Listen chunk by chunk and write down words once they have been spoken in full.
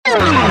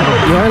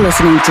You're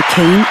listening to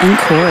Kane and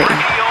Corey.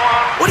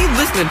 What are you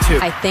listening to?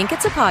 I think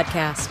it's a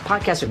podcast.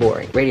 Podcasts are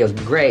boring. Radio's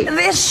great.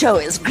 This show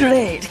is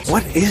great.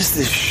 What is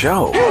this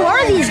show? Who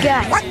are these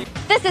guys? What?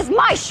 This is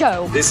my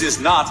show. This is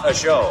not a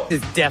show.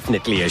 It's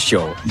definitely a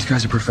show. These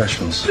guys are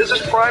professionals. This is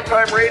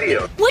primetime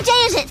radio. What day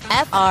is it?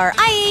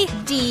 Friday.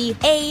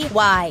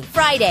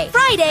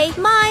 Friday.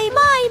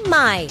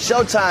 My.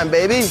 Showtime,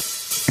 baby.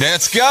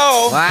 Let's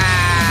go. Wow.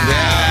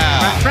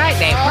 Yeah.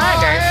 Friday.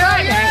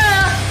 It's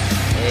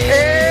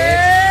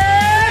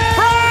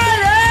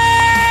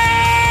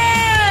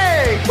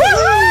Friday!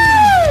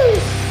 Woo-hoo!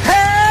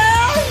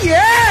 Hell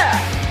yeah!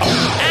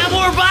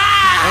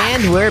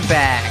 And we're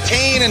back.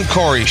 Kane and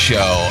Corey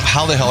show.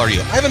 How the hell are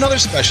you? I have another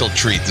special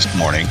treat this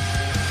morning.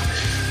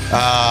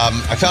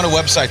 I found a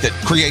website that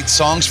creates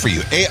songs for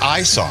you,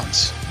 AI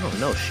songs. Oh,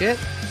 no shit.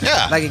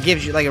 Yeah. Like it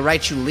gives you, like it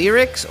writes you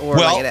lyrics, or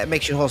Well- like it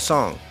makes you a whole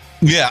song.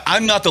 Yeah,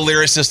 I'm not the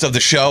lyricist of the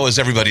show, as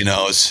everybody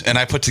knows, and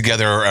I put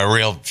together a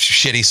real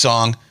shitty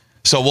song.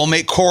 So we'll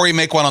make Corey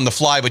make one on the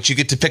fly, but you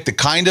get to pick the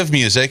kind of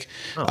music,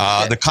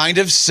 the kind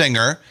of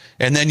singer,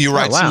 and then you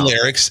write some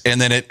lyrics, and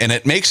then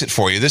it makes it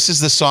for you. This is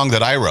the song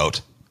that I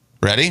wrote.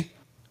 Ready?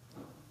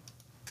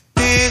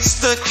 It's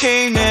the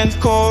Kane and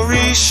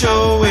Corey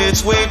show.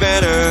 It's way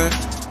better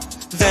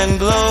than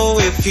Glow.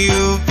 If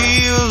you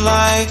feel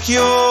like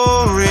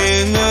you're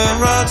in a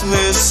rut,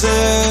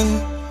 listen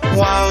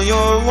while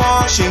you're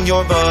washing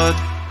your butt.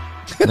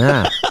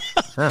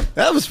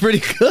 That was pretty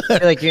good. I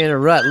feel like you're in a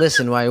rut.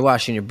 Listen while you're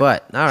washing your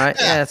butt. All right.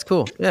 Yeah, that's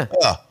cool. Yeah.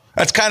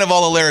 That's kind of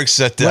all the lyrics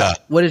that.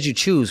 What did you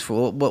choose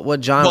for?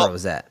 What genre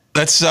was that?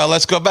 Let's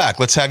go back.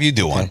 Let's have you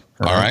do one. Okay.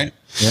 All right.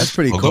 Yeah, that's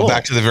pretty We'll cool. go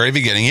back to the very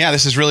beginning. Yeah,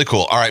 this is really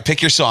cool. All right,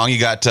 pick your song. You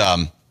got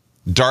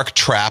Dark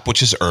Trap,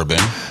 which is urban.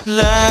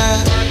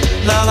 La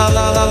la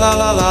la la la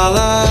la la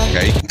la.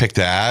 Okay, you can pick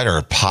that,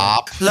 or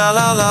pop. La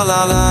la la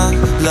la la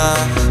la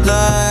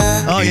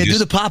la. Oh, yeah, You do just-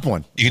 the pop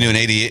one. You can do an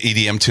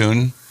EDM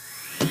tune.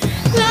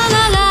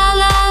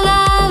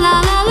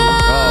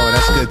 Oh,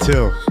 that's good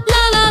too.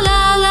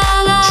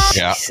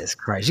 Yeah. Jesus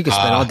Christ, you could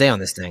spend all day on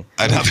this thing.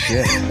 Another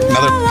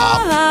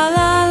pop.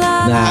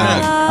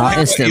 Nah,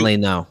 instantly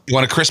no. You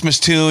want a Christmas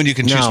tune? You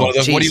can choose one of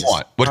those. What do you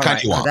want? What All kind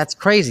right, do you want? That's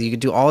crazy. You could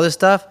do all this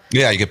stuff.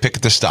 Yeah, you can pick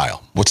the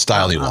style. What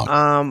style do you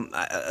want?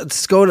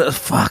 Let's go to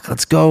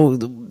Let's go.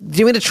 Do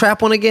you mean the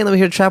trap one again? Let me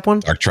hear the trap one.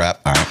 Dark Trap.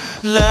 All right.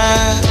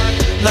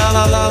 La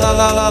la la la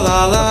la la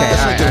la la. Okay, all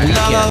right. The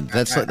weekend.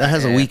 That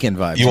has a weekend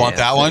vibe. You want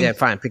that one? Yeah,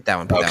 fine. Pick that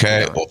one.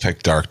 Okay, we'll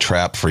pick Dark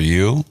Trap for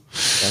you.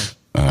 Okay.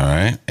 All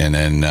right. And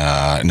then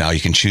now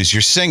you can choose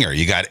your singer.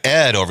 You got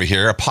Ed over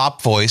here, a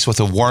pop voice with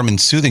a warm and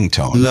soothing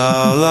tone.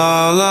 La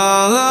la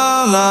la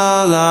la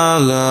la la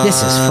la.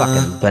 This is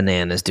fucking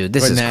bananas, dude.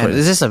 This is crazy.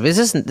 Is this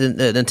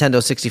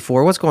Nintendo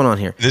 64? What's going on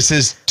here? This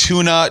is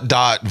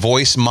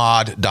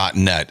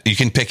tuna.voicemod.net. You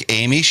can pick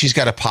Amy. She's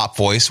got a pop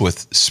voice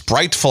with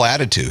spriteful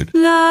attitude.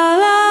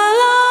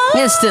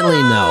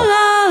 Instantly no.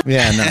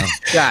 Yeah, no.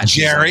 God,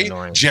 she's so Jerry.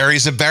 annoying.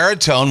 Jerry's a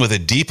baritone with a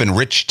deep and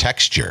rich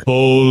texture.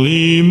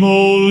 Holy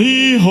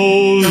moly,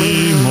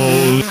 holy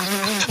moly.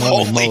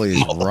 Holy moly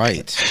is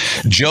right.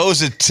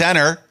 Joe's a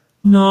tenor.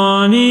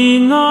 Nani,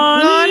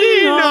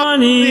 nani,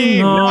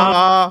 nani, nani.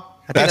 I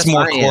think That's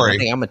more what I am. Corey. I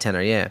think I'm a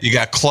tenor, yeah. You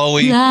got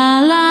Chloe. You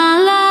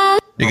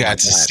got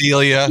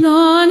Cecilia.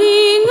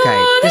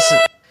 Okay,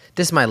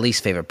 this is my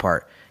least favorite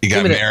part. You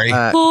got Give me Mary.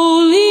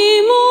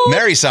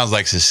 Mary sounds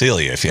like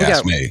Cecilia, if you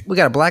ask me. We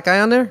got a black guy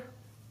on there?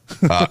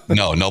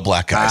 No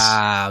black guys.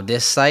 Wow,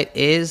 this site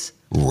is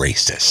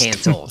Racist.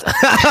 canceled.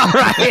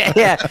 Right,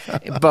 yeah,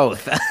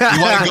 both. You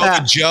want to go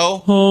with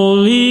Joe?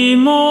 Holy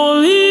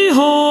moly,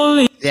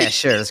 holy. Yeah,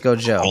 sure. Let's go,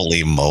 Joe.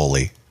 Holy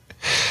moly.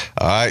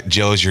 All right,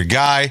 Joe's your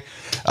guy.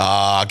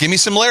 Give me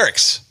some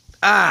lyrics.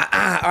 All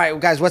right,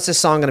 guys, what's this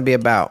song going to be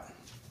about?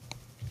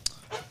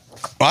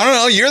 I don't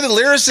know. You're the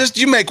lyricist.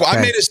 You make one. I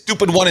Okay. made a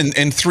stupid one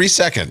in 3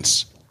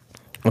 seconds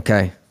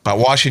Okay. about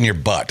washing your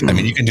butt. I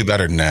mean, you can do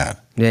better than that.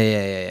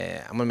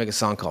 Yeah. I'm going to make a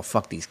song called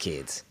Fuck These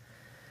Kids.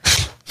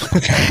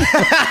 Fuck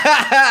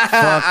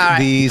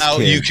these Now,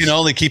 kids. you can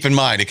only keep in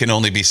mind, it can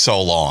only be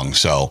so long.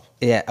 So,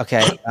 Yeah,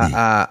 okay.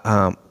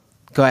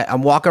 Go ahead.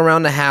 I'm walking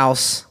around the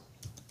house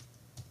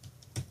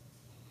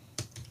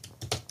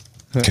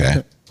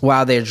okay.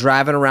 while they're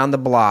driving around the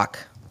block.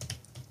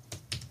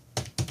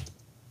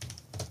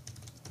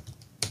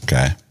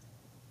 Okay.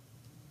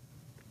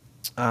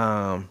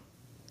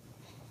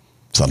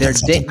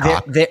 Something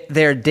cock.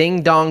 They're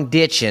ding dong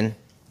ditching.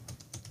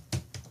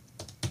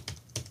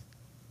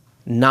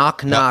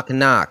 Knock, knock,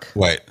 knock.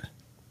 Wait.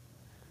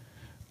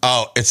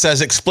 Oh, it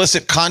says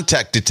explicit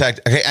content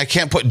detect. Okay, I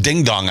can't put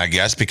ding dong, I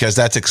guess, because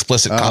that's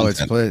explicit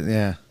content.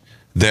 Yeah.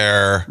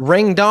 They're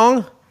Ring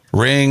dong?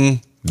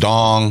 ring,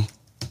 dong.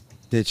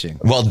 Ditching.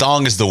 Well,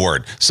 dong is the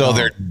word. So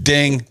they're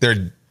ding.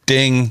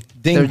 Ding,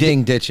 They're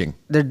ding, ditching.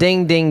 They're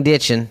ding ding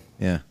ditching.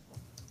 Yeah.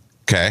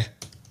 Okay.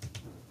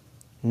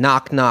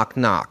 Knock, knock,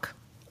 knock.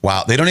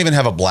 Wow, they don't even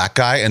have a black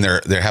guy, and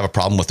they have a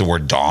problem with the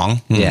word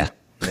dong. Yeah.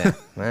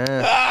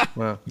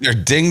 Well. They're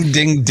ding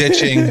ding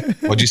ditching.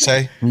 What'd you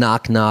say?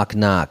 Knock, knock,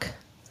 knock.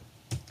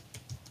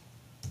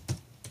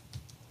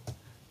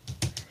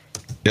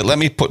 It let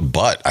me put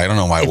butt. I don't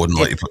know why it wouldn't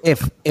let you put.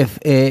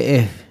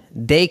 If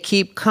they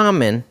keep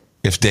coming.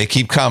 If they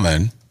keep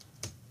coming.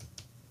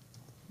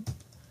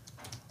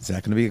 Is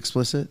that going to be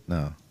explicit?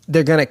 No.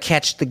 They're going to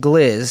catch the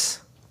glizz.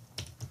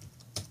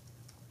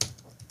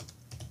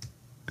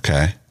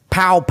 Okay.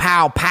 Pow,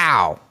 pow,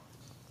 pow.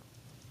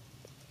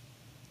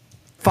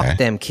 Fuck Okay.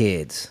 them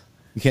kids.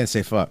 You can't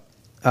say fuck.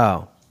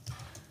 Oh.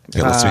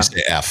 Yeah, let's me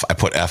say F. I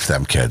put F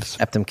them kids.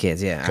 F them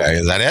kids, yeah. Okay,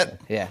 is that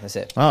it? Yeah, that's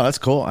it. Oh, that's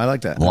cool. I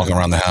like that. Walking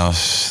around the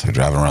house, they're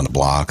driving around the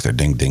block, they're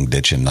ding ding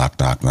ditching, knock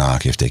knock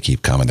knock. If they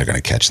keep coming, they're gonna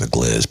catch the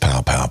glizz.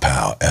 Pow pow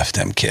pow. F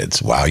them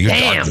kids. Wow, you're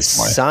dark Damn, this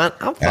morning. son.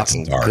 I'm That's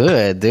fucking dark.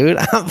 good, dude.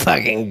 I'm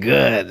fucking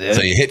good, dude.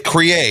 So you hit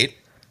create,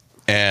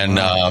 and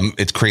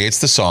it creates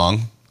the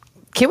song.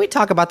 Can we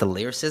talk about the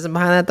lyricism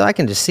behind that, though? I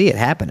can just see it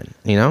happening,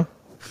 you know?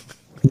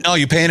 No,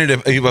 you painted a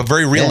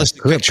very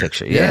realistic Good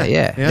picture. Yeah.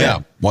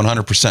 Yeah,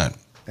 100%.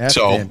 F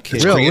So them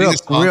kids. it's creating a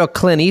song. Real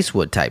Clint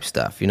Eastwood type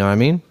stuff, you know what I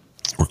mean?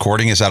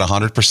 Recording is at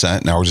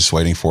 100%. Now we're just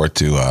waiting for it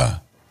to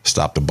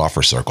stop the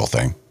buffer circle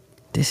thing.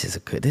 This is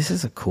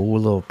a cool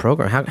little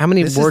program. How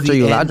many This is words the are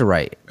you end. allowed to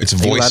write? It's Are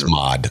you voice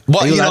allowed to- mod.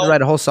 Are you allowed to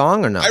write a whole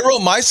song or no? I wrote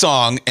my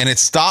song and it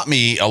stopped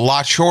me a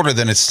lot shorter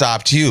than it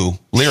stopped you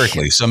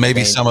lyrically. So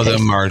maybe some of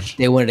them are.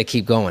 They wanted to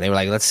keep going. They were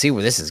like, let's see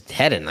where this is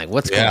heading. Like,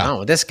 what's going on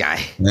with this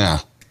guy? Yeah.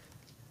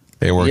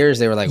 They were. Years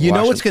they were like, You know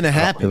watching- what's gonna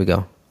happen. Here we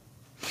go.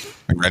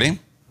 Ready?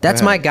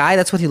 That's my guy.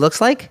 That's what he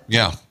looks like.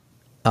 Yeah.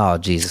 Oh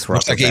Jesus, we're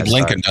Looks off to like a Abe bad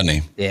Lincoln, start.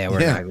 doesn't he? Yeah,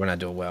 we're not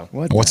doing well.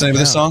 What's the name of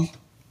this song?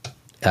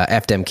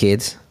 F them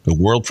kids. The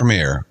world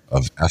premiere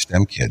of F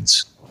Them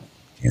Kids.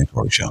 Kenny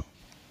Corey Show.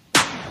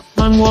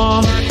 I'm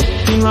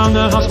walking round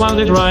the house while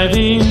they're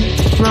driving.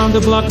 Round the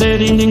block they're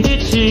ding ding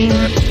ditching.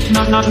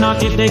 Knock knock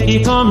knock, if they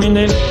keep coming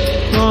they're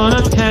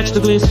gonna catch the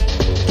glitz.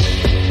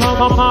 Pop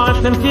pop pop,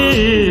 F them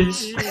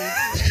kids.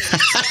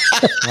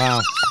 Wow.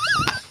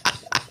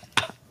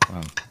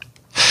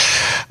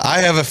 I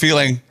have a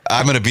feeling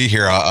I'm going to be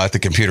here at the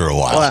computer a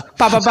while.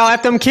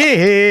 F them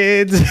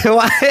kids.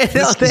 Why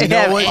don't they you know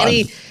have what?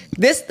 any?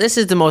 This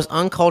is the most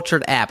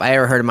uncultured app I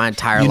ever heard in my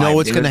entire life. You know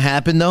what's dude. going to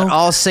happen, though? They're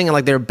all singing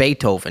like they're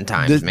Beethoven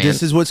times, man.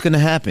 This is what's going to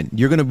happen.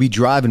 You're going to be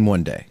driving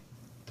one day,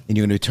 and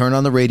you're going to turn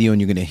on the radio,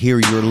 and you're going to hear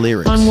your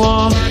lyrics. I'm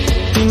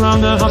walking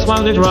round the house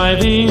while they're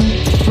driving.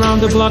 Round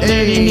the block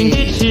they're ding ding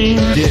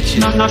ditching.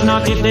 Knock knock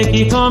knock, if they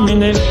keep coming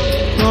they're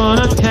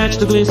gonna catch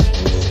the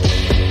glitz.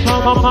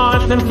 Pop pop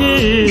pop, F them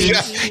kids.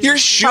 Yeah, you're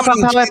shooting Pop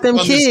them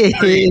on the screen.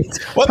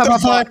 kids. What the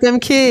fuck? them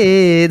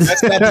kids.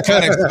 That's not the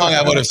kind of song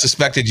I would have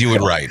suspected you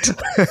would write.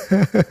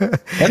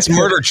 Let's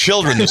murder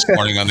children this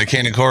morning on the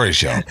Kenny Corey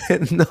Show.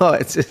 No,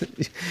 it's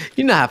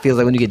you know how it feels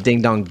like when you get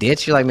ding dong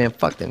ditch. You're like, man,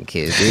 fuck them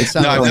kids, dude.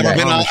 No,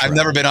 I've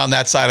never been on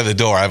that side of the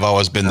door. I've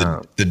always been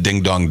the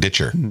ding dong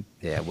ditcher.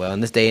 Yeah, well, in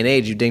this day and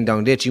age, you ding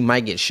dong ditch, you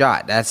might get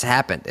shot. That's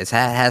happened. It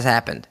has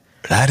happened.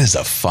 That is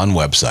a fun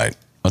website.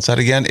 What's that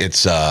again?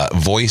 It's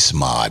Voice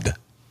Mod.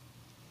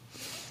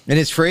 And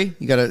it's free?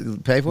 You got to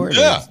pay for it?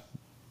 Yeah.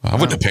 I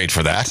wouldn't have paid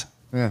for that.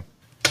 Yeah.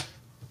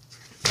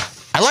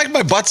 I like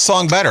my butt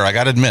song better, I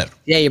got to admit.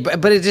 Yeah,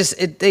 but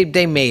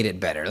they made it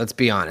better. Let's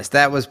be honest.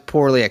 That was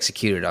poorly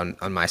executed on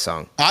my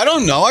song. I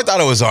don't know. I thought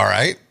it was all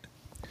right.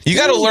 You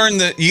got to learn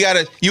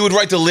you would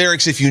write the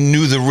lyrics if you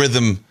knew the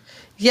rhythm.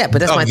 Yeah, but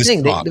that's of my this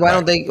thing. song, Why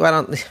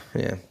don't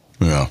yeah.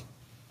 Yeah.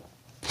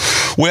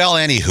 Well,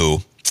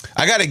 anywho,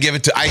 I got to give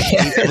it to I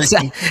hate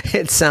everything.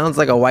 It sounds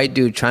like a white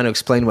dude trying to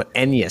explain what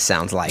Enya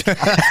sounds like.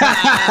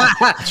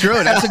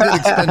 True. That's a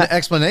good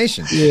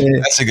explanation.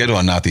 That's a good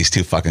one, Not These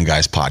Two Fucking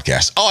Guys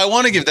podcast. Oh, I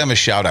want to give them a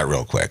shout out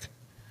real quick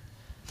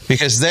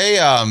because they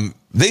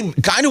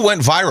kind of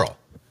went viral.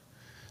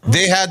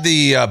 They had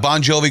the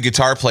Bon Jovi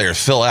guitar player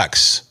Phil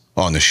X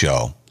on the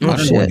show. I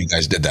don't know when you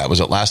guys did that. Was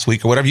it last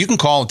week or whatever? You can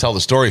call and tell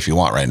the story if you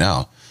want right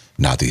now.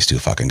 Not These Two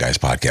Fucking Guys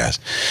podcast.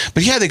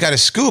 But yeah, they got a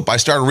scoop. I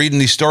started reading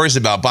these stories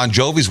about Bon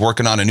Jovi's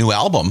working on a new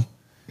album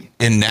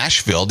in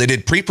Nashville. They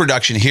did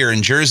pre-production here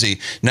in Jersey.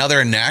 Now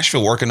they're in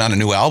Nashville working on a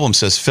new album,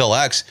 says Phil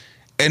X.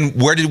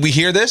 And where did we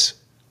hear this?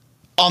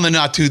 On the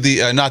Not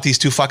These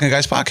Two Fucking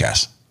Guys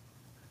podcast.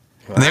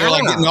 Wow. And they were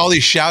like getting all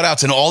these shout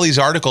outs and all these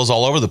articles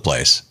all over the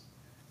place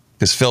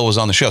because Phil was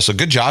on the show. So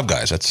good job,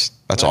 guys. That's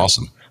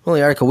awesome.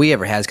 Only article we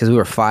ever had is because we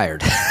were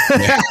fired.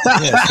 Yeah,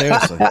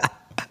 seriously.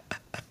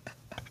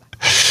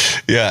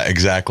 Yeah,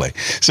 exactly.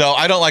 So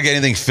I don't like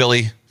anything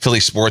Philly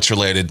sports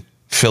related,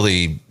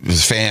 Philly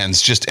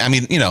fans. Just, I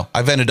mean, you know,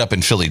 I've ended up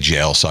in Philly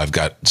jail, so I've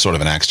got sort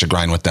of an axe to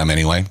grind with them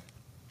anyway.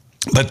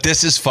 But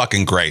this is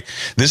fucking great.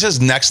 This is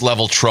next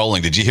level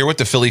trolling. Did you hear what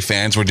the Philly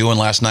fans were doing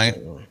last night?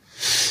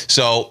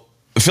 So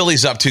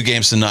Philly's up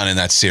 2-0 in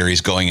that series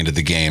going into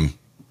the game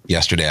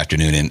yesterday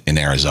afternoon in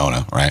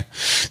Arizona, right?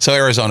 So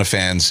Arizona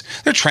fans,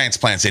 they're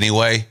transplants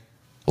anyway.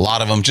 A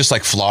lot of them, just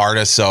like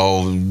Florida,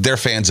 so they're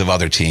fans of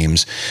other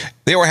teams.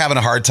 They were having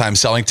a hard time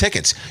selling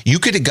tickets. You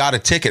could have got a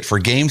ticket for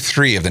Game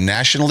 3 of the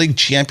National League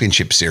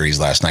Championship Series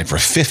last night for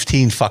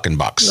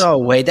 $15 No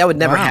way. That would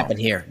never happen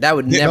here. That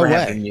would never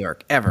happen in New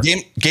York, ever.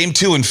 Game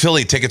 2 in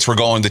Philly, tickets were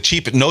going, the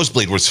cheap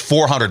nosebleed was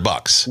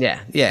 $400.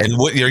 Yeah. And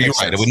you're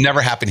right. It would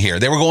never happen here.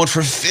 They were going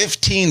for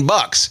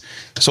 $15.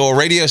 So a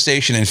radio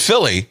station in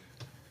Philly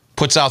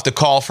puts out the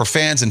call for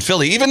fans in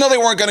Philly, even though they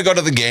weren't going to go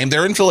to the game,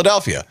 they're in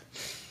Philadelphia,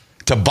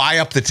 to buy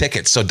up the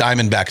tickets so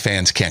Diamondback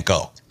fans can't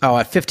go. Oh,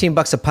 at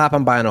 $15 a pop,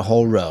 I'm buying a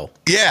whole row.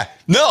 Yeah.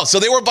 No, so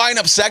they were buying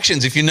up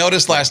sections. If you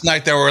noticed last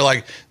night, there were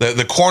like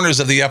the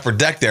corners of the upper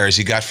deck there as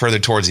you got further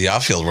towards the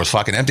outfield were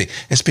fucking empty.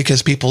 It's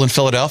because people in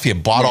Philadelphia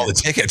bought all the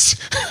tickets.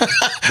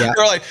 They're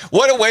like,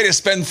 what a way to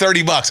spend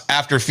 $30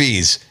 after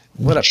fees.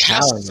 What a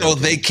power. So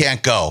they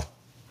can't go.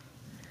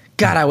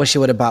 God, I wish I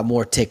would have bought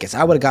more tickets.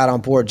 I would have got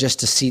on board just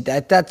to see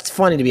that. That's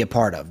funny to be a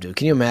part of, dude.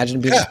 Can you imagine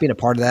just being a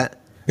part of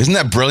that? Isn't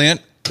that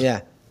brilliant?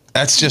 Yeah.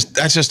 That's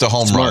just a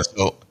home run.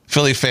 So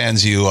Philly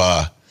fans, you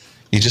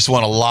just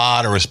want a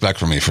lot of respect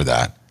from me for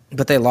that.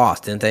 But they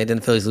lost, didn't they?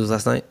 Didn't Phillies lose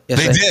last night? They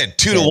did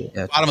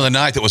 2-1 bottom of the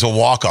ninth. It was a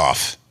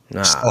walk-off.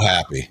 So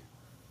happy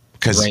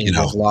because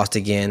Rangers lost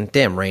again.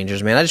 Damn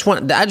Rangers, man! I just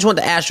want the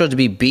Astros to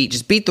be beat.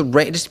 Just beat the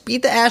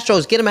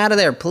Astros. Get them out of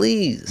there,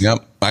 please.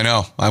 Yep, I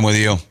know. I'm with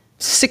you.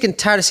 Sick and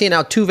tired of seeing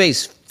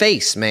Altuve's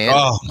face, man.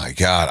 Oh my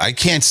God, I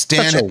can't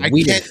stand it. I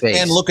can't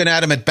stand looking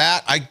at him at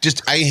bat. I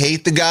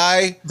hate the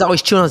guy. He's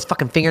always chewing on his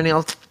fucking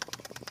fingernails.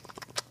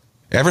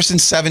 Ever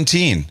since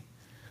 17,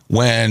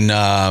 when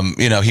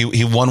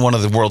he won one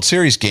of the World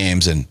Series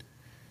games, and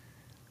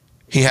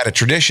he had a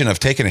tradition of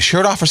taking his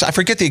shirt off. I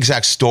forget the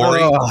exact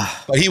story,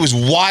 but he was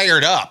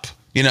wired up,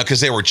 because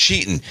they were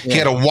cheating. Yeah. He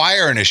had a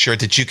wire in his shirt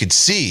that you could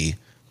see,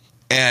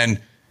 and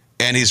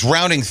he's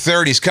rounding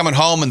third. He's coming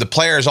home, and the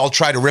players all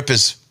try to rip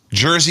his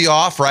jersey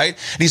off, right?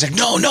 And he's like,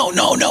 no,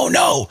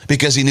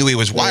 because he knew he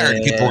was wired.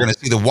 Yeah. People were going to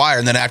see the wire.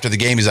 And then after the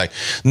game, he's like,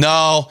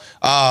 no,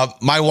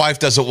 my wife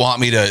doesn't want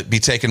me to be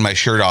taking my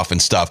shirt off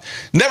and stuff.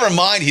 Never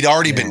mind, he'd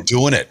already been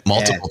doing it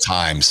multiple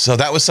times. So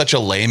that was such a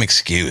lame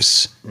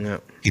excuse. Yeah.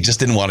 He just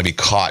didn't want to be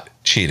caught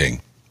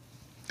cheating.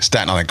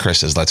 Staten Island Chris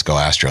says, let's go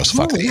Astros.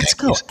 Fuck the Yankees. Let's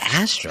go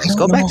Astros.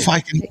 Go back.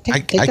 I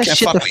can't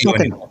fuck with you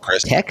anymore,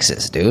 Chris.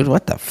 Texas, dude.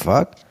 What the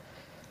fuck?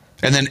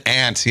 And then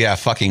Ant,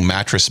 fucking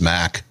Mattress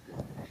Mac.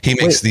 He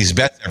makes these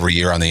bets every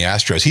year on the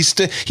Astros.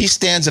 He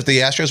stands if the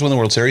Astros win the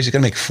World Series, he's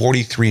going to make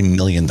 $43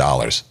 million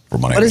for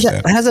money. What is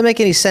that? How does that make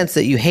any sense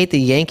that you hate the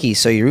Yankees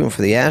so you're rooting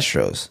for the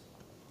Astros?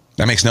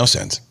 That makes no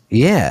sense.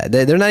 Yeah,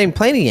 they're not even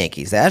playing the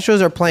Yankees. The Astros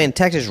are playing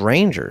Texas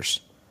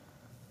Rangers.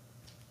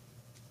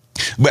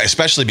 But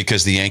especially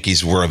because the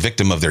Yankees were a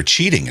victim of their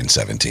cheating in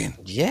 17.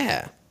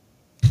 Yeah.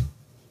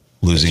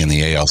 Losing in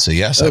the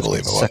ALCS, I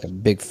believe it was. Like a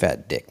big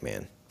fat dick,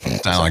 man.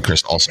 Alan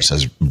Chris also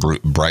says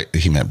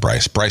he meant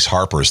Bryce. Bryce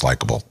Harper is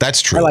likable. That's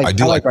true. I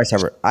like Bryce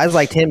Harper. I've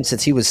liked him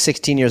since he was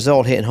 16 years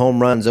old, hitting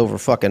home runs over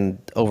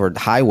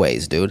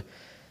highways, dude.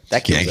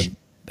 That kid was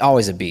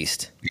always a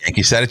beast.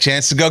 Yankees had a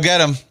chance to go get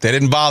him. They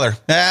didn't bother.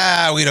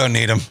 We don't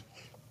need him.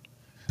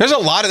 There's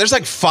there's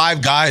like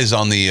 5 guys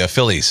on the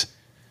Phillies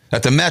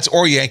that the Mets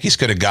or Yankees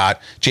could have got.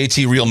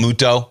 JT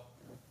Realmuto.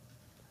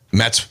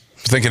 Mets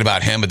thinking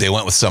about him, but they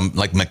went with some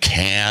like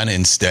McCann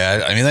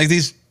instead. I mean, like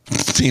these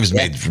teams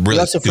made really. You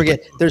also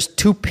forget there's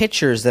 2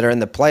 pitchers that are in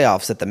the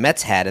playoffs that the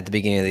Mets had at the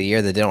beginning of the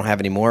year that they don't have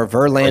anymore.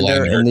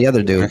 Verlander and the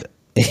other dude.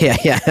 Yeah.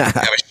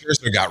 But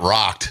Scherzer got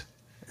rocked.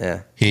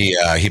 Yeah.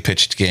 He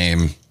pitched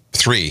game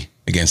 3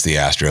 against the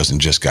Astros and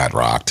just got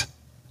rocked.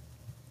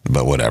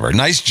 But whatever.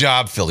 Nice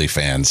job, Philly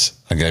fans.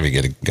 I got to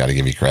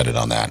give you credit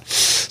on that.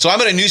 So I'm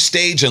at a new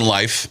stage in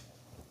life.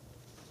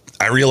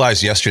 I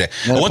realized yesterday.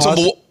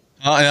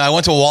 I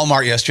went to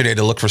Walmart yesterday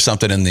to look for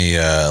something in the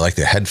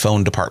the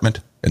headphone department,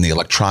 in the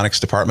electronics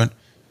department.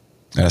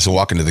 And as I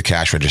walk into the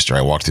cash register,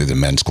 I walked through the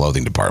men's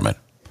clothing department.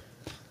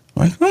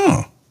 I'm like,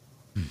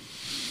 And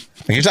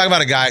you're talking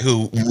about a guy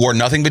who wore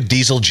nothing but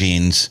diesel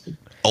jeans,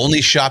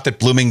 only shopped at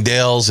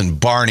Bloomingdale's and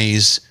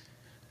Barney's.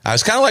 I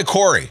was kind of like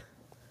Corey,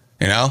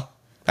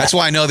 That's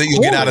why I know that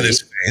you'll get out of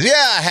this phase. Yeah,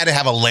 I had to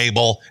have a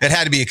label. It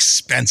had to be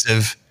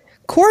expensive.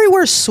 Corey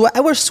wears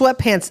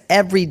sweatpants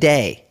every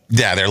day.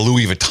 Yeah, they're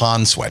Louis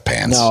Vuitton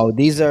sweatpants. No,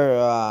 these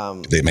are...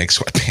 they make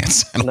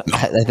sweatpants. I don't know.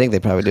 I think they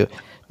probably do.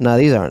 No,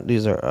 these aren't.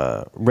 These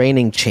are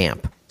Reigning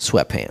Champ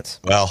sweatpants.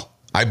 Well,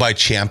 I buy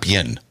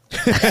Champion.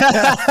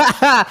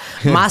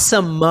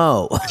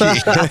 Massimo.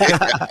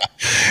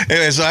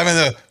 Anyway, so I'm in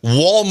the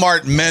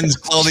Walmart men's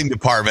clothing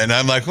department. And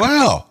I'm like,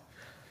 wow,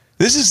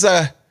 this is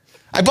I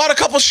bought a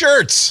couple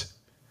shirts.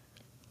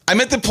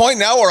 I'm at the point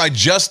now where I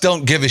just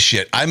don't give a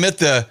shit. I'm at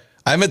the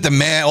I'm at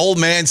the old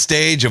man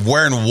stage of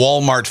wearing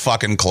Walmart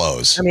fucking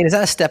clothes. I mean, is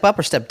that a step up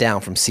or step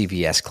down from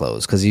CVS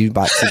clothes? Because you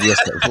bought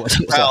CVS clothes.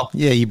 Well,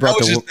 Yeah, you brought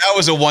that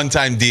was a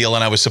one-time deal,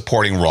 and I was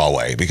supporting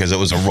Rawway because it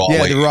was a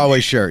Rawway. Yeah, the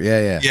Rawway shirt.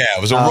 Yeah. Yeah,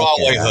 it was a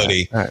Rawway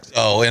hoodie. Right.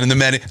 So, and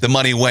the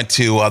money went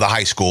to the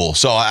high school.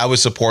 So I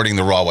was supporting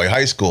the Rawway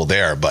High School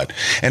there.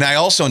 And I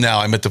also now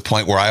I'm at the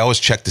point where I always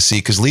check to see,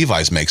 because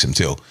Levi's makes them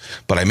too,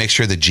 but I make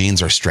sure the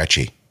jeans are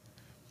stretchy.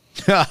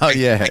 Oh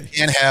yeah.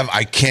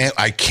 I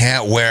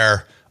can't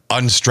wear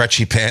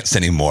unstretchy pants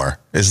anymore.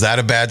 Is that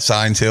a bad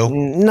sign too?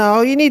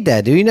 No, you need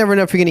that, dude. You never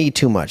know if you're gonna eat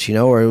too much,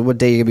 or what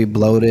day you're gonna be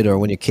bloated, or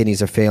when your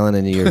kidneys are failing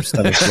and your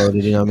stomach's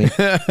bloated. You know what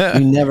I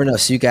mean? You never know,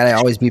 so you gotta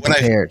always be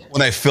prepared.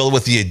 When I fill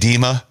with the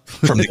edema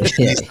from the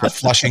kidneys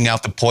flushing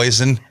out the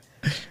poison.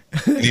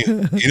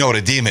 You know what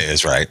edema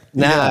is, right?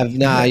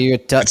 Nah. You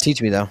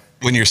teach me though.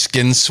 When your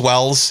skin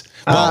swells.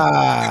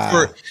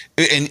 Well,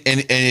 and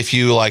if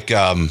you like,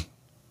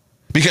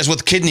 because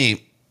with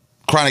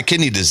chronic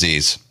kidney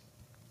disease,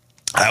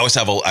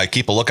 I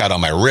keep a lookout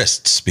on my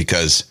wrists,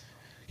 because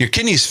your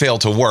kidneys fail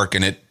to work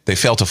and they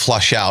fail to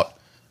flush out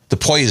the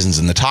poisons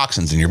and the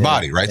toxins in your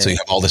body, right? Yeah. So you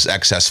have all this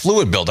excess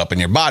fluid build up in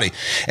your body,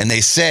 and they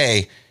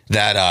say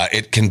that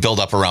it can build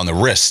up around the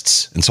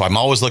wrists. And so I'm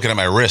always looking at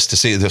my wrist to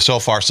see. So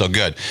far, so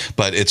good.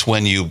 But it's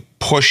when you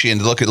push in,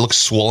 it looks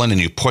swollen, and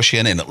you push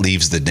in and it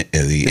leaves the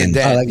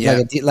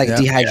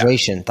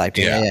dehydration type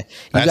thing. Yeah.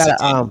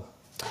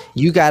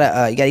 You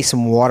gotta eat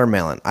some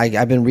watermelon.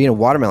 I've been reading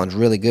watermelon's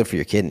really good for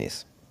your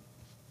kidneys.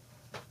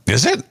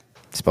 Is it?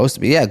 It's supposed to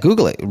be. Yeah,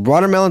 Google it.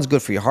 Watermelon's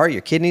good for your heart,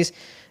 your kidneys.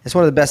 It's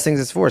one of the best things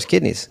it's for is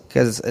kidneys,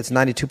 because it's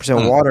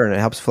 92% water and it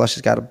helps flush.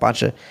 It's got a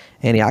bunch of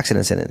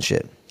antioxidants in it and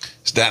shit.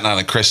 Staten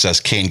Island Chris says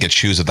Kane gets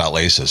shoes without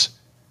laces.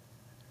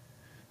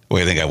 What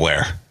do you think I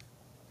wear?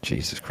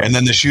 Jesus Christ. And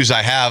then the shoes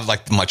I have,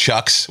 like my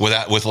Chucks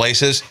with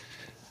laces,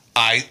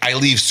 I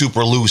leave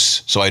super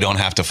loose so I don't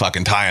have to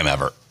fucking tie them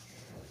ever.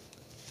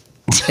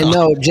 And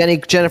no,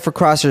 Jennifer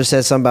Crosser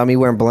said something about me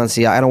wearing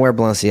Balenciaga. I don't wear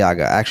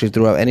Balenciaga. I actually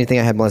threw out anything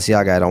I had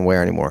Balenciaga. I don't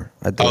wear anymore.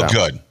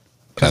 Good.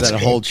 That's a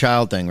whole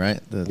child thing, right?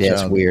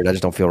 It's weird. I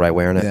just don't feel right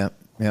wearing it.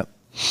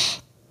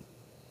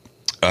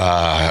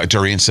 Yeah.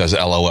 Doreen says,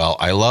 LOL.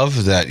 I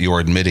love that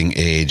you're admitting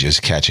age is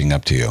catching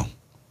up to you.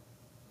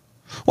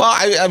 Well,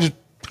 I don't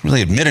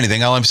really admit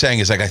anything. All I'm saying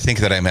is, I think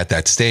that I'm at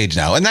that stage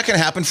now. And that can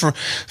happen for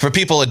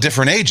people at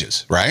different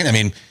ages, right? I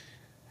mean,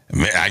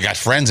 I got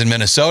friends in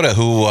Minnesota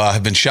who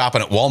have been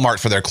shopping at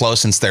Walmart for their clothes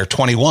since they're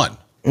 21.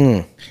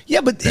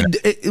 Yeah, but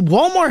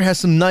Walmart has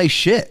some nice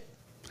shit.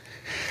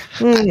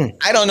 I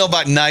don't know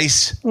about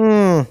nice.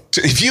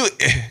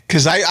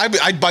 Because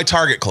I'd buy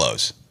Target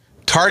clothes.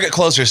 Target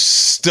clothes are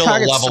still a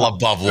level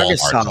above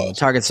Walmart clothes.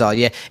 Target solid,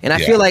 yeah. And I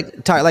feel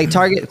like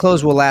Target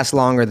clothes will last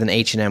longer than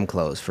H&M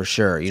clothes for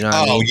sure. You know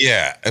what I mean?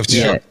 Yeah.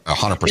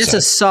 100%. It's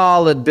a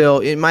solid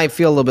build. It might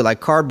feel a little bit like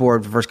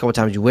cardboard the first couple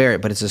times you wear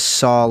it, but it's a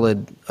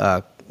solid,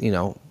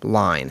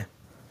 line.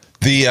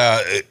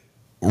 The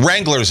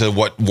Wranglers are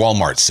what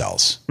Walmart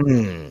sells.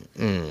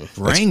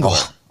 Wrangler.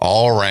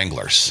 All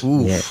Wranglers.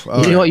 Oof.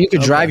 Yeah. You know what? You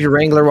could drive your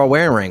Wrangler while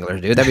wearing Wranglers,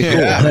 dude. That'd be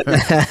cool.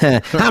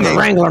 I'm a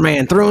Wrangler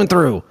man through and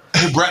through.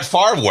 Brett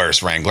Favre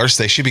wears Wranglers.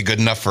 They should be good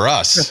enough for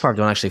us. Brett Favre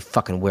don't actually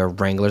fucking wear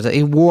Wranglers.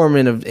 He wore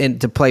them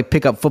to play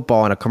pickup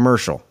football in a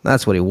commercial.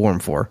 That's what he wore them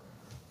for.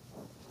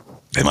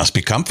 They must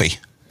be comfy.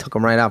 Took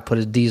them right out, put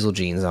his diesel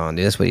jeans on,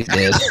 dude. That's what he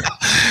did.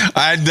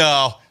 I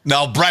know.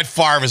 No, Brett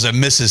Favre is a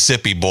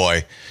Mississippi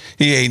boy.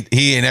 He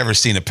ain't ever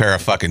seen a pair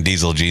of fucking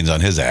diesel jeans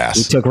on his ass.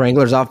 He took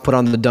Wranglers off, put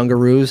on the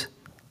Dungarees.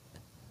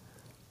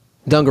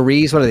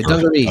 Dungarees? What are they?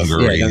 Dungarees.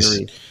 Dungarees.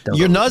 Yeah,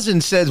 Your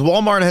Nuzzin says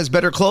Walmart has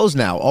better clothes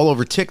now. All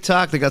over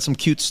TikTok, they got some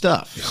cute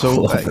stuff. So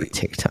all over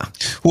TikTok.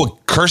 Well,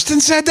 Kirsten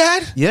said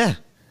that? Yeah.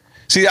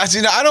 See, I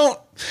don't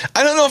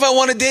know if I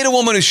want to date a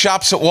woman who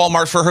shops at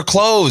Walmart for her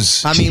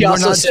clothes. I mean, she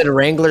also said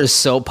Wrangler is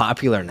so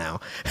popular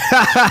now.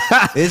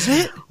 Is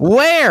it?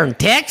 Where? In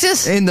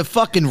Texas? In the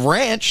fucking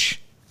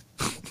ranch.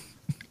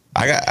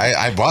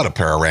 I bought a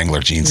pair of Wrangler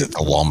jeans at the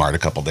Walmart a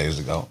couple days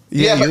ago.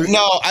 Yeah, but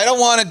no, I don't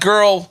want a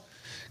girl,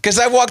 because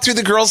I walked through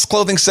the girls'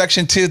 clothing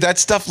section too. That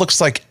stuff looks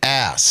like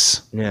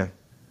ass. Yeah.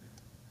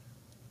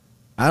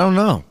 I don't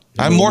know.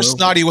 I'm more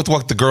snotty with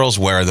what the girls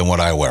wear than what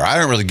I wear. I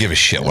don't really give a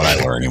shit what I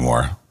wear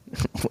anymore.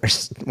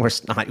 We're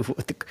snotty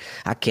with the,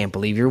 I can't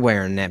believe you're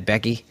wearing that,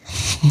 Becky.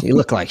 You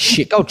look like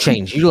shit. Go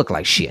change. You look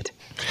like shit.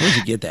 Where'd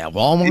you get that?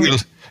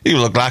 Walmart? You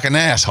look like an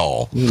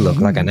asshole. You look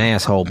like an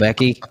asshole,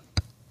 Becky.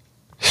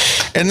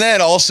 And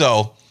then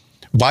also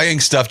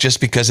buying stuff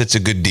just because it's a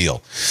good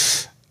deal.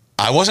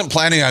 I wasn't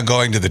planning on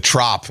going to the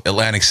Trop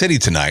Atlantic City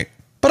tonight,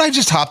 but I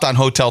just hopped on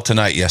Hotel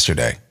Tonight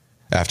yesterday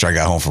after I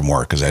got home from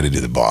work because I had to do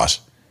the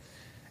boss.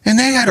 And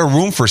they had a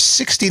room for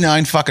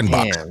 $69 fucking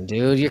bucks. Damn,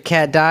 dude, your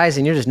cat dies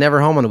and you're just never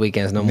home on the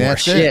weekends no more.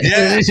 That's Shit,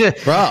 it. Yeah.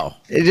 Bro,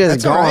 it's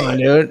just gone, right,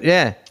 dude.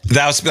 Yeah,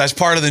 that's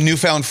part of the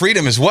newfound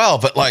freedom as well.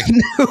 But like,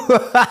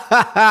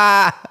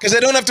 because I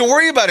don't have to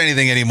worry about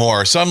anything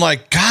anymore. So I'm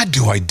like, God,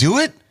 do I do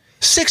it?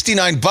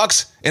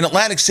 $69 in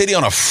Atlantic City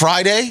on a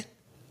Friday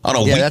on a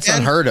weekend. That's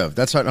unheard of.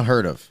 That's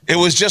unheard of. It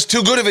was just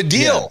too good of a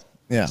deal.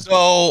 Yeah.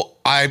 So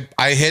I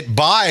hit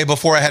buy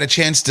before I had a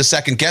chance to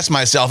second guess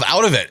myself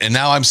out of it, and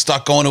now I'm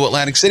stuck going to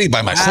Atlantic City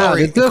by myself.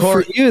 Wow, good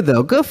for you,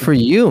 though. Good for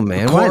you,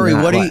 man. Corey,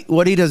 Why not?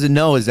 what he doesn't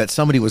know is that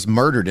somebody was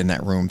murdered in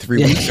that room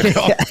 3 weeks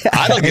ago.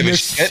 I don't give and a there's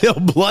shit. still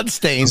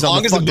bloodstains. As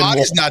long as the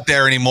body's not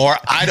there anymore,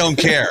 I don't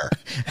care.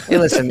 Hey,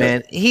 listen,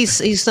 man.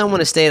 He's someone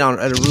that stayed on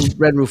at a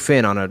Red Roof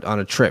Inn on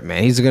a trip,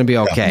 man. He's gonna be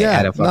okay Yeah,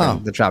 at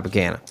the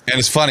Tropicana. And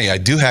it's funny, I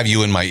do have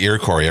you in my ear,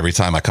 Corey, every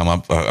time I come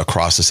up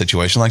across a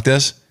situation like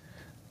this.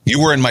 You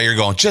were in my ear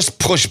going, just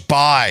push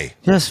buy.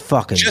 Just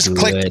fucking Just do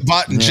click it. the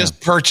button. Yeah. Just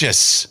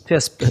purchase.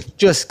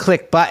 Just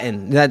click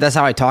button. That's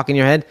how I talk in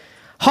your head.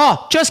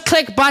 Just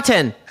click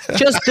button.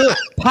 Just do it.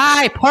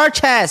 Pie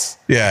purchase.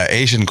 Yeah,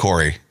 Asian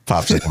Corey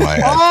pops into my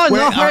head. Oh, Wait,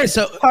 no, all hurry. right,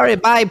 so- Hurry,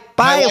 buy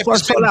My it life for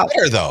has been sold out.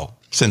 better, though,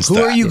 since Who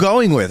that. are you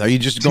going with? Are you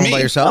just going Me. by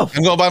yourself?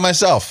 I'm going by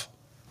myself.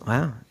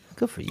 Wow,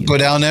 good for you. Go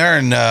down there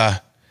and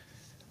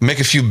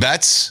make a few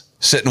bets.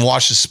 Sit and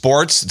watch the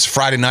sports. It's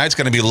Friday night. It's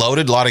going to be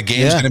loaded. A lot of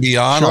games Yeah, going to be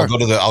on. sure.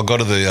 I'll go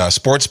to the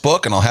sports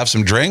book and I'll have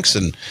some drinks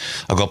and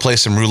I'll go play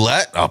some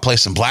roulette. I'll play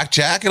some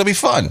blackjack. It'll be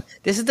fun.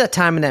 This is the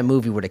time in that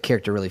movie where the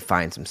character really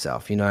finds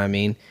himself. You know what I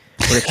mean?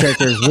 Where the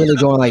character is really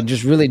going, like,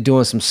 just really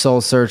doing some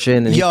soul searching,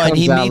 and he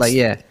comes out like,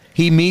 yeah.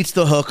 He meets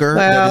the hooker.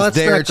 Well, that let's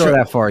is there not go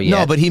that far yet.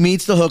 No, but he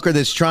meets the hooker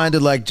that's trying to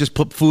like just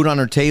put food on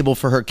her table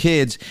for her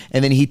kids,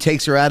 and then he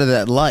takes her out of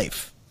that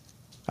life.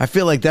 I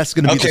feel like that's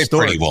going to be the Okay,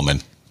 story. pretty woman.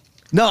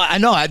 No, I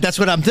know. That's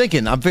what I'm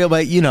thinking. I feel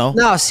like,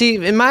 No, see,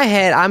 in my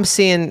head, I'm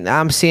seeing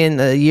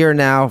a year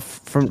now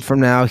from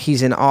now.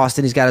 He's in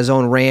Austin. He's got his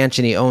own ranch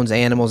and he owns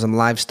animals and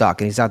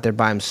livestock, and he's out there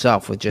by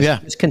himself with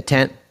just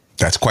content.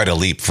 That's quite a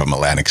leap from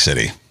Atlantic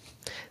City.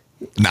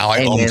 Now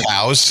I own man.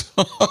 cows.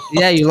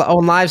 Yeah, you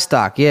own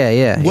livestock.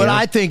 Yeah. What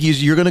I think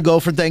is you're going to go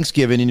for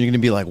Thanksgiving and you're going to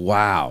be like,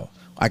 wow,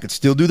 I could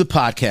still do the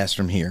podcast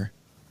from here.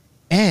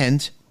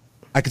 And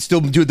I could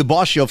still do the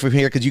boss show from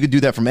here because you could do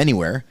that from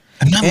anywhere.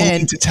 I'm not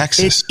moving to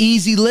Texas. It's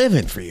easy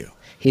living for you.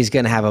 He's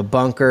gonna have a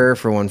bunker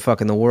for when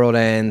fucking the world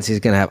ends. He's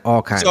gonna have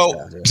all kinds of So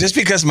stuff. dude. just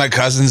because my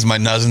cousins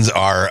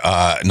are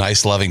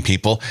nice, loving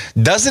people,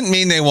 doesn't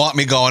mean they want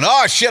me going,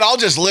 oh, shit, I'll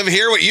just live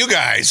here with you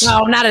guys.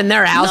 No, not in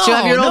their house. You'll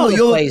have your own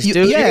little place,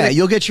 dude.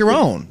 You'll get your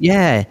own.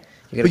 Yeah.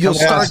 You're But you'll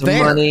come up with start some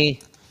there.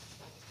 money.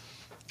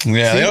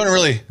 Yeah, they don't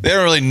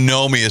really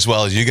know me as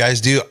well as you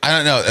guys do. I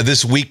don't know.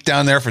 This week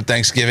down there for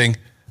Thanksgiving,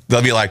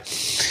 they'll be like,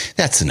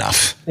 that's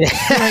enough. Like,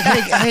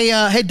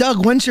 hey,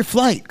 Doug, when's your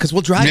flight? Because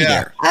we'll drive you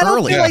there I don't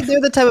early. feel like they're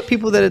the type of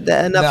people that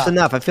enough's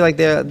enough. I feel like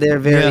they're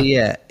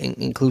very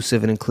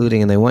inclusive and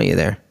including, and they want you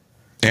there.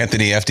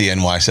 Anthony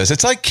FDNY says,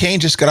 it's like Kane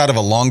just got out of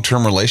a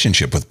long-term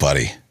relationship with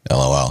Buddy.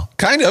 LOL.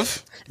 Kind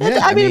of.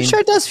 I mean, I'm sure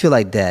it does feel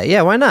like that.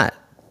 Yeah, why not?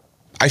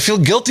 I feel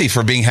guilty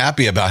for being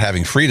happy about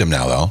having freedom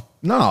now, though.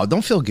 No,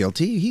 don't feel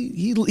guilty.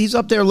 He's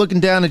up there looking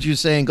down at you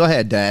saying, go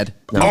ahead, Dad.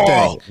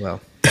 Oh. Well,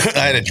 I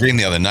had a dream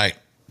the other night.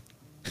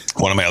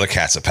 One of my other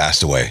cats that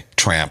passed away,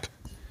 Tramp,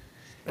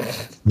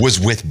 was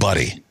with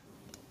Buddy.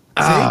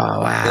 oh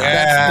wow.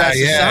 That's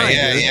a sign,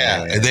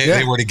 Yeah. dude.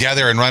 They were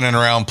together and running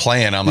around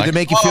playing. I'm Did like, it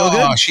make you feel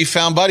good? She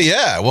found Buddy.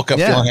 Yeah, I woke up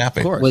feeling happy.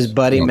 of course. Was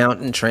Buddy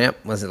Mountain Tramp?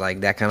 Was it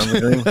like that kind of a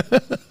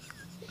dream?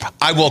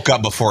 I woke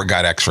up before it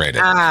got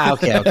X-rated.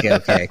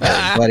 Okay.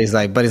 Buddy's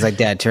like,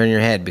 Dad, turn your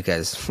head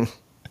because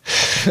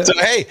So,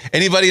 hey,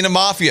 anybody in the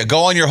Mafia,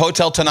 go on your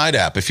Hotel Tonight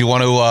app if you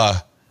want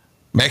to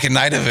make a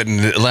night of it in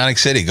Atlantic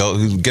City.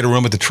 Go get a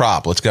room at the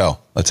Trop. Let's go.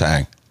 Let's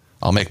hang.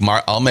 I'll make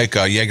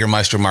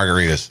Jägermeister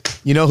margaritas.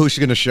 You know who's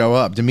going to show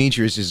up?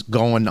 Demetrius is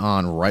going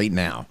on right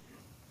now.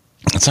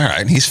 That's all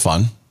right. He's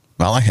fun.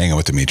 I like hanging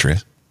with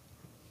Demetrius.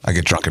 I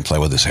get drunk and play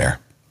with his hair.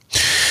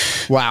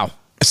 Wow.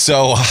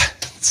 So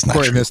it's not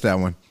Corey true. missed that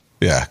one.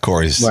 Yeah,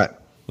 Corey's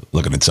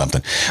looking at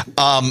something.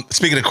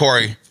 Speaking of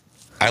Corey,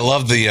 I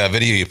love the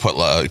video you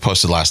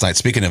posted last night.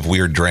 Speaking of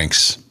weird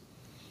drinks,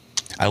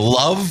 I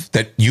love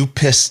that you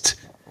pissed.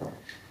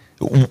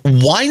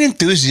 Wine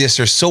enthusiasts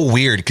are so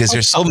weird because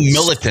they're so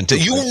militant.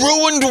 You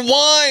ruined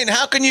wine.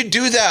 How can you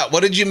do that?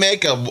 What did you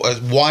make? A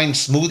wine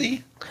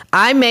smoothie?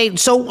 I made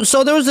so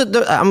there was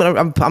I'm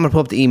gonna pull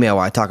up the email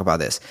while I talk about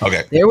this.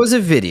 Okay. There was a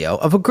video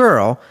of a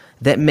girl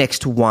that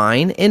mixed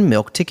wine and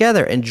milk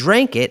together and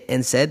drank it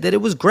and said that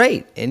it was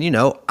great. And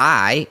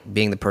I,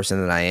 being the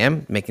person that I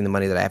am, making the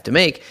money that I have to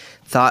make,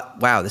 thought,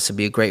 wow, this would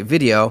be a great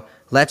video.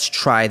 Let's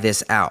try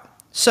this out.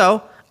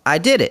 So I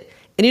did it.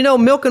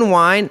 And milk and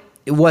wine,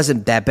 it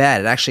wasn't that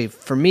bad. It actually,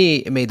 for me,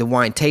 it made the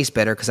wine taste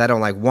better because I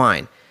don't like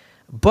wine.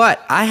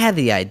 But I had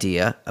the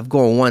idea of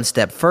going one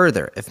step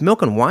further. If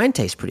milk and wine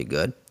taste pretty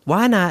good,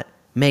 why not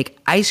make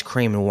ice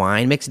cream and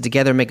wine, mix it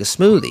together, and make a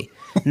smoothie?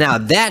 Now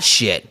that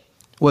shit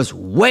was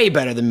way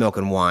better than milk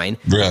and wine.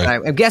 Really?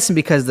 I'm guessing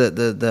because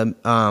the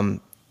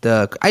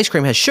ice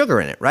cream has sugar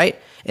in it, right?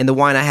 And the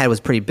wine I had was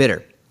pretty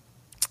bitter.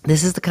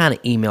 This is the kind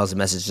of emails and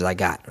messages I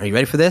got. Are you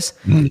ready for this?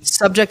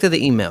 Subject of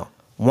the email: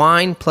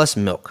 wine plus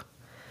milk.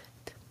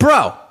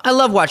 Bro, I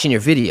love watching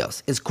your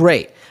videos. It's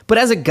great. But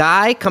as a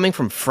guy coming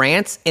from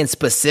France and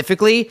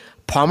specifically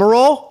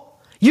Pomerol,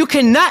 You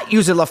cannot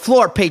use a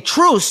LaFleur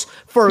Petrus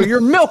for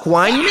your milk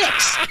wine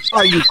mix.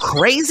 Are you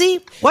crazy?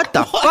 What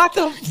the fuck?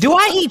 Do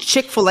I eat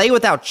Chick-fil-A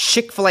without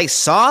Chick-fil-A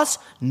sauce?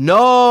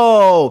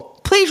 No.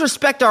 Please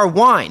respect our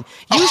wine.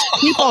 Use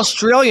cheap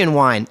Australian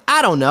wine.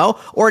 I don't know.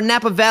 Or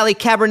Napa Valley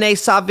Cabernet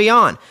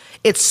Sauvignon.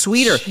 It's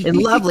sweeter and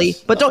lovely,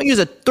 but don't use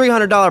a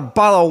 $300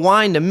 bottle of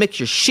wine to mix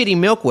your shitty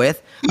milk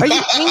with. Are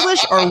you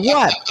English or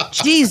what?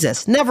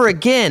 Jesus, never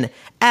again.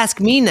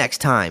 Ask me next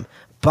time.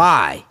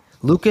 Bye.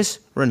 Lucas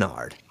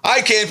Renard.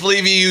 I can't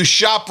believe you use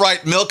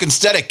ShopRite milk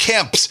instead of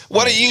Kemp's.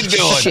 What are you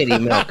doing? Shitty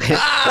milk.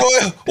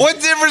 What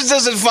difference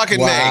does it fucking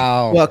make?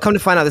 Well, come to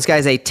find out, this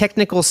guy's a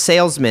technical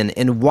salesman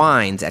in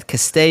wines at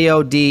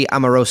Castello di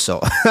Amoroso.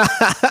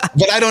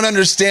 But I don't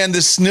understand the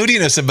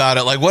snootiness about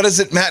it. Like, what does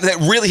it matter? That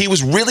really, he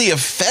was really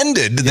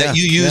offended that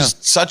you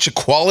used such a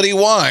quality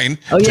wine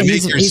to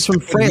make your he's from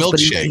France,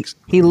 milkshakes.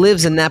 but he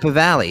lives in Napa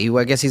Valley.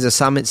 I guess he's a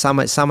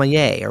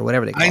sommelier or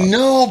whatever they call it. I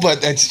know,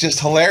 but it's just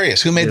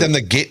hilarious. Who made them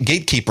the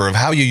gatekeeper of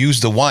how you use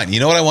the wine?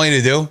 You know what I want you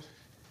to do?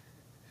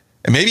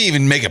 And maybe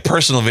even make a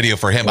personal video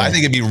for him. I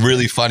think it'd be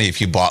really funny if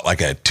you bought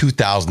like a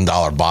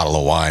 $2,000 bottle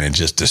of wine and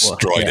just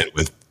destroyed it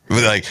with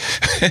like,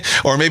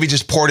 or maybe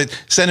just poured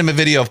it, send him a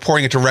video of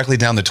pouring it directly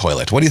down the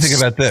toilet. What do you think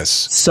about this?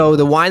 So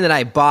the wine that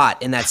I bought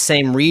in that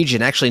same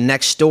region, actually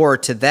next door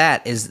to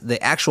that, is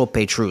the actual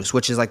Petrus,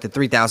 which is like the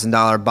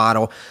 $3,000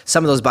 bottle.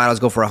 Some of those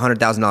bottles go for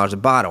 $100,000 a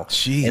bottle.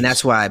 Jeez. And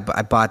that's why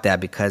I bought that,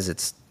 because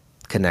it's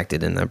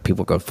connected and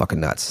people go fucking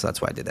nuts. So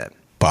that's why I did that.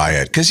 Buy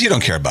it, because you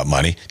don't care about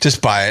money.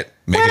 Just buy it,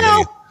 make a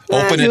video.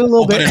 Open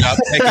it up,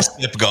 take a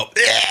sip, go,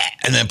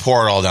 and then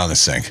pour it all down the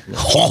sink.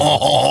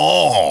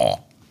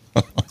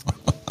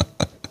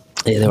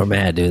 Yeah, they were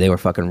mad, dude. They were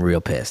fucking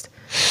real pissed.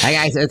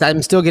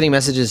 I'm still getting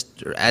messages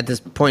at this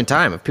point in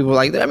time of people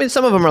like, I mean,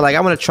 some of them are like, I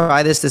want to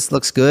try this. This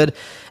looks good.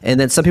 And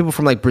then some people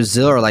from like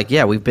Brazil are like,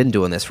 yeah, we've been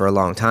doing this for a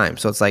long time.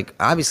 So it's like,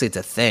 obviously it's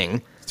a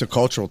thing. It's a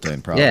cultural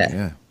thing, probably.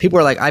 Yeah. People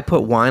are like, I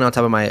put wine on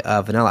top of my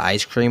vanilla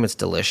ice cream. It's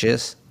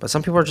delicious. But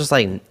some people are just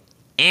like,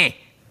 eh.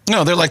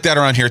 No, they're like that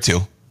around here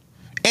too.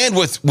 And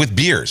with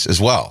beers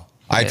as well.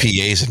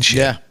 IPAs and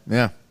shit.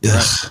 Yeah.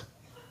 Ugh.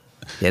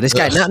 Yeah, this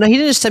guy, no, he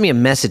didn't just send me a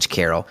message,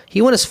 Carol.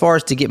 He went as far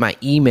as to get my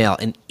email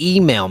and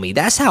email me.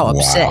 That's how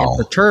upset and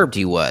perturbed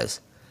he was.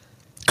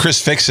 Chris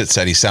Fixit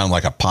said he sounded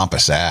like a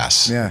pompous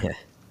ass.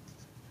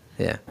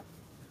 Yeah.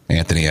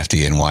 Anthony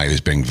FDNY was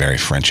being very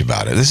French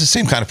about it. This is the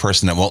same kind of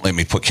person that won't let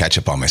me put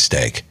ketchup on my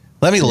steak.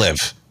 Let me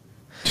live.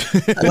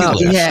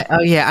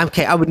 I'm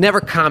okay. I would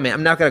never comment.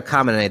 I'm not going to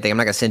comment on anything. I'm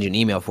not going to send you an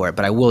email for it,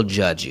 but I will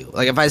judge you.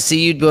 Like if I see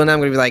you doing that, I'm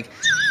going to be like,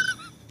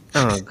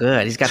 oh,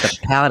 good. He's got the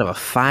palate of a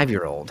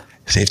 5-year-old.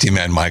 Safety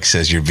Man Mike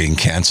says you're being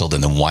canceled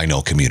in the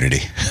wino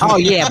community. Oh,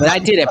 yeah, but I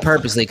did it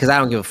purposely because I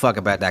don't give a fuck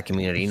about that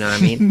community. You know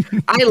what I mean?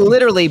 I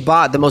literally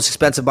bought the most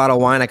expensive bottle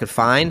of wine I could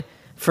find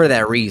for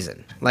that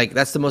reason. Like,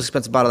 that's the most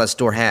expensive bottle that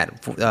store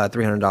had,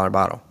 $300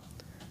 bottle.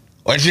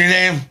 What's your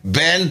name?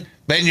 Ben?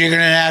 Ben, you're going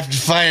to have to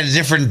find a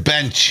different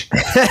bench.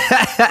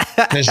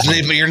 But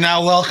you're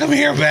not welcome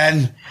here,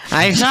 Ben.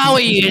 I saw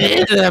what you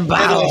did to the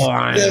bottle of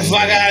wine. Get the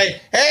fuck out of here.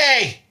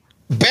 Hey,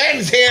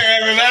 Ben's here,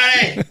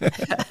 everybody.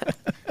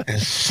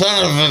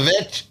 Son of a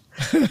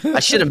bitch. I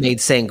should have made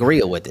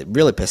sangria with it.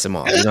 Really piss him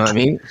off. You know what I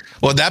mean?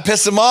 Well, that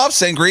pissed him off?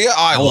 Sangria? Oh,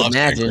 I love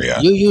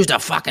sangria. You used a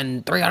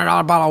fucking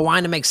 $300 bottle of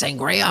wine to make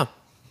sangria.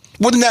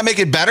 Wouldn't that make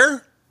it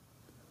better?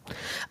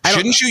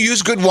 Shouldn't you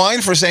use good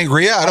wine for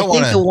sangria? I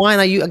think the wine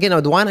I use, again,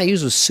 the wine I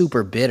used was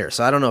super bitter,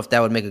 so I don't know if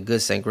that would make a good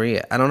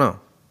sangria. I don't know.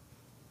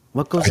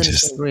 What goes into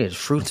sangria? It's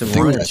fruits and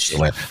wine.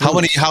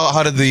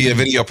 How did the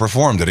video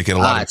perform? Did it get a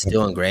lot? It's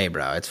doing great,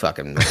 bro. It's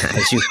fucking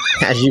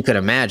as you could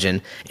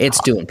imagine, it's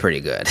doing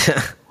pretty good.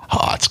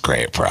 Oh, it's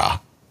great, bro.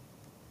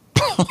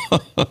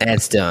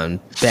 It's done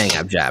bang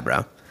up job,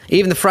 bro.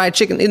 Even the fried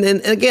chicken,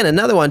 and again,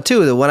 another one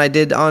too. The one I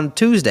did on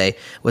Tuesday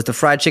was the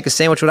fried chicken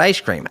sandwich with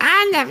ice cream.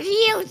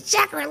 You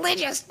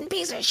sacrilegious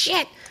piece of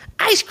shit.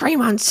 Ice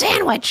cream on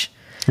sandwich.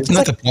 Isn't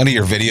that the point of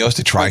your videos,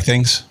 to try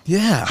things?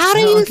 Yeah. How do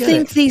you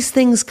think these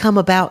things come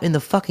about in the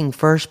fucking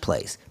first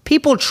place?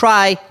 People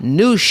try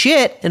new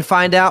shit and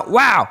find out,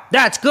 wow,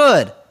 that's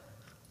good.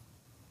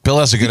 Bill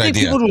has a good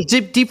idea. People were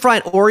deep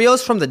frying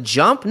Oreos from the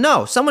jump?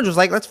 No, someone was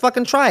like, let's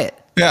fucking try it.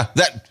 Yeah,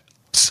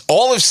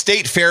 all of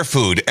state fair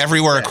food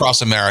everywhere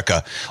across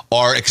America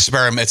are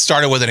experiment. It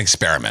started with an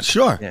experiment.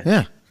 Sure.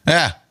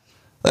 Yeah.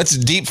 Let's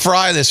deep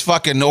fry this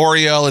fucking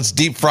Oreo. Let's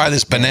deep fry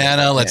this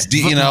banana. Let's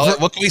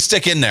what can we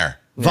stick in there?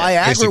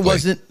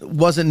 Viagra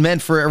wasn't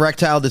meant for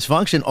erectile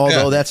dysfunction,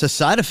 although that's a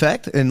side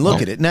effect. And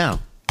look at it now.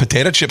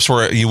 Potato chips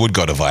you would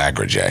go to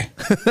Viagra, Jay.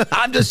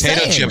 I'm just saying.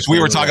 Potato chips. We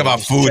were talking about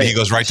food. He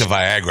goes right to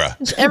Viagra.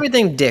 Just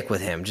everything dick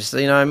with him. Just,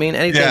 you know what I mean?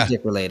 Anything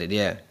dick related,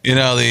 yeah. You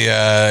know,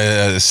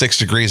 the 6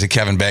 degrees of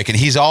Kevin Bacon.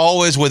 He's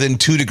always within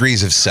 2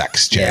 degrees of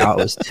sex, Jay. Yeah,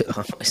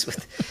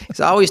 he's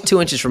always 2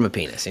 inches from a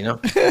penis, you know?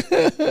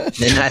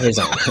 They're not his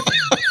own.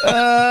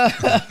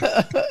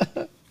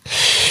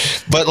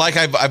 But like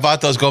I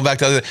bought those going back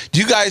to other. Do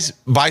you guys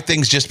buy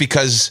things just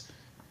because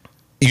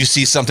you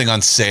see something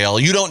on sale?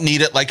 You don't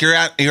need it. Like you're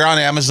on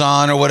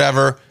Amazon or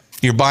whatever,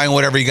 You're buying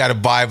whatever you got to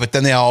buy, but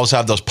then they always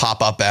have those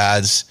pop-up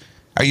ads.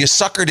 Are you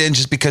suckered in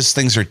just because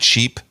things are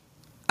cheap?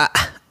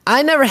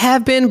 I never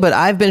have been, but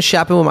I've been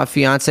shopping with my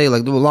fiance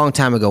like a long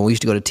time ago. We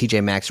used to go to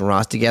TJ Maxx and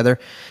Ross together.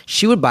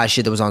 She would buy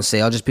shit that was on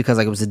sale just because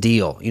like it was a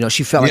deal. You know,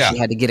 she felt like she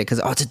had to get it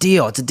because it's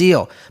a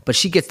deal. But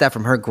she gets that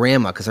from her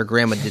grandma because her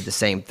grandma did the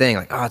same thing.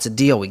 Like, it's a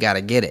deal, we got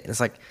to get it. And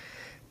it's like,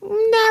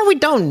 no, we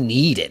don't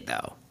need it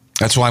though.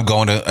 That's why I'm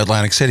going to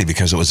Atlantic City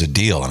because it was a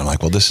deal, and I'm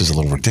like, well, this is a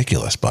little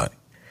ridiculous, but.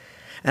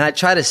 And I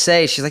try to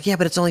say, she's like, yeah,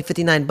 but it's only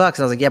 $59. And I was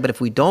like, yeah, but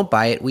if we don't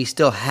buy it, we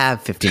still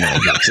have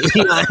 $59.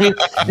 You know what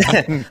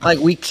I mean? Like,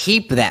 we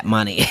keep that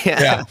money.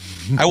 Yeah.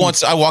 I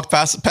walked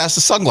past the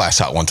sunglass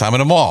hut one time in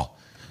a mall.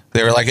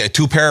 They were like a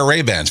 2 pair of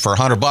Ray-Bans for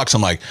 $100.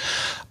 I'm like,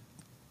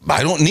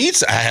 I don't need.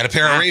 I had a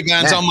pair of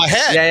Ray-Bans on my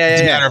head.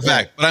 As a matter of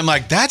fact, but I'm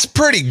like, that's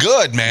pretty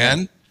good, man.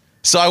 Yeah.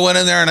 So I went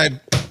in there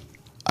and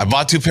I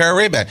bought 2 pair of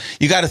Ray-Bans.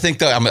 You got to think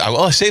though.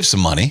 I saved some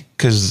money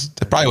because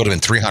it probably would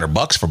have been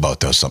 $300 for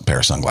both those pair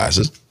of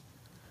sunglasses.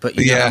 But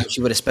you know how much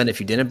you would have spent if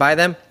you didn't buy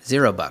them?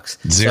 $0.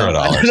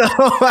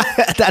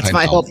 $0. That's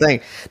my whole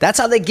thing. That's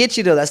how they get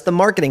you though. That's the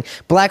marketing.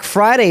 Black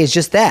Friday is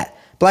just that.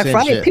 Black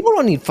Friday, people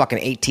don't need fucking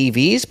 8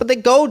 TVs, but they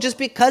go just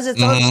because it's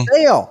on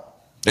sale.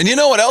 And you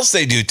know what else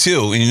they do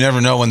too? And you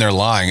never know when they're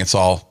lying. It's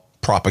all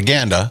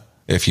propaganda,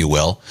 if you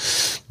will.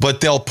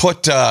 But they'll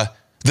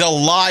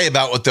lie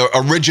about what the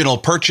original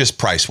purchase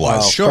price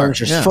was. Oh, sure.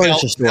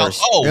 Furniture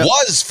stores.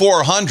 Was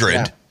 $400.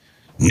 Yeah.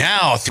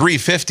 Now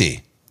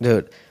 $350.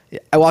 Dude.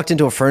 I walked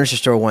into a furniture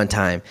store one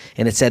time,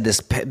 and it said this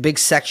big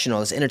sectional,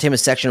 this entertainment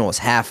sectional was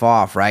half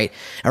off, right?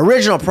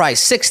 Original price,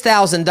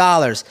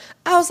 $6,000.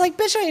 I was like,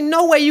 bitch, there ain't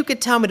no way you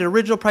could tell me the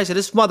original price of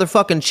this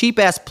motherfucking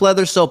cheap-ass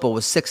pleather sofa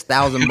was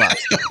 $6,000.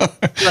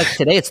 Like,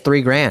 today it's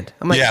 $3,000.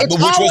 I'm like, it's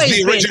which was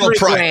the original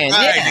price?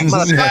 Yeah,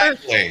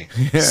 exactly.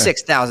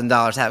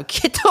 $6,000.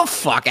 Get the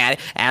fuck out of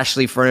it.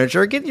 Ashley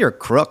Furniture, get your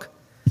crook.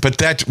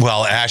 But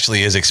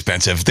Ashley is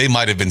expensive. They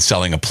might have been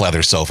selling a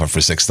pleather sofa for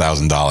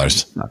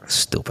 $6,000.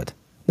 Stupid.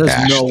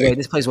 There's no way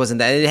this place wasn't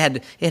that.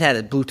 It had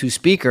a Bluetooth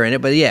speaker in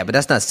it, but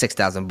that's not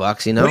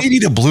 $6,000. You know, what do you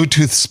need a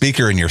Bluetooth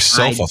speaker in your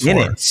sofa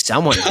for?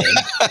 Someone did.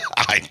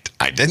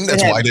 I didn't.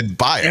 That's why I didn't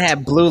buy it. It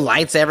had blue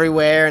lights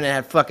everywhere, and it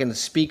had fucking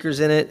speakers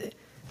in it.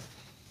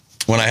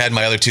 When I had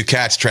my other 2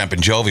 cats, Tramp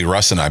and Jovi,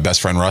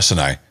 best friend Russ and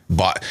I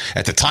bought.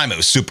 At the time, it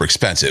was super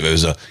expensive. It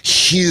was a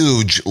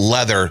huge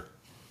leather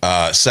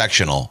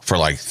sectional for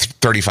like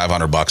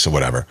 $3,500 or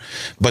whatever.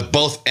 But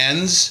both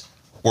ends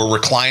were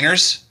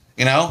recliners.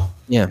 You know?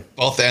 Yeah.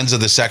 Both ends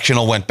of the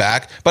sectional went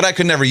back, but I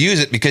could never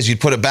use it because you'd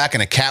put it back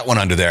and a cat went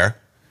under there.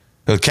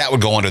 The cat would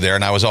go under there,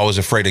 and I was always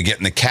afraid of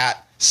getting the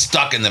cat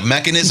stuck in the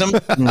mechanism.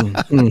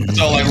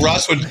 So like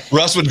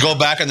Russ would go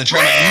back on the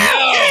train.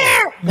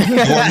 Like, no,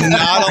 you're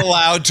not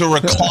allowed to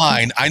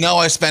recline. I know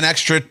I spent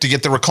extra to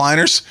get the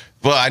recliners,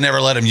 but I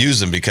never let him use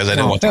them because I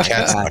didn't want the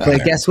cat stuck.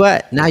 But guess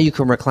what? Now you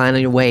can recline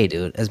on your way,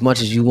 dude, as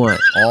much as you want.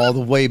 All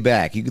the way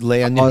back. You could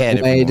lay on your head.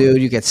 All the way,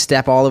 dude. You could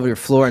step all over your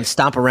floor and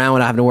stomp around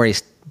without having to worry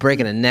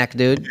breaking a neck,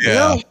 dude.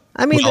 Yeah. You know?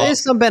 I mean, there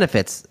is some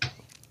benefits.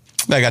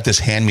 I got this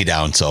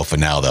hand-me-down sofa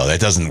now, though. That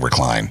doesn't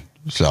recline.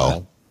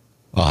 So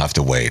I'll have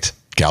to wait.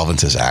 Galvin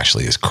says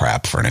Ashley is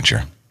crap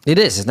furniture. It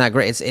is. It's not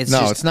great.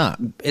 It's not.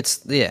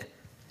 It's,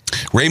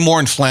 Ray Moore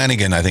and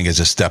Flanagan, I think, is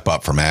a step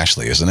up from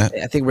Ashley, isn't it?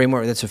 I think Ray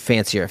Moore, that's I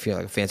feel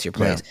like a fancier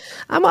place. Yeah.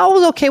 I'm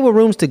always okay with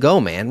Rooms to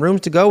Go, man.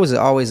 Rooms to Go is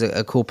always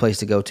a cool place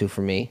to go to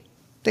for me.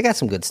 They got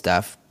some good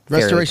stuff.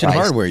 Restoration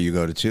Hardware you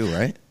go to too,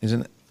 right?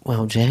 Isn't it?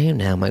 Well, Jay,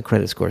 now my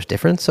credit score is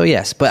different. So,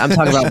 yes. But I'm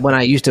talking about when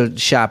I used to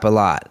shop a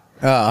lot.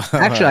 Oh.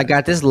 Actually, I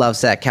got this Love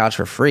Sack couch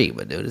for free.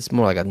 But, dude, it's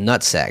more like a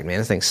nut sack, man.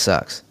 This thing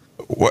sucks.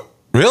 What?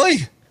 Really?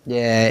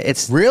 Yeah,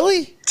 it's...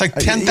 Really? It's like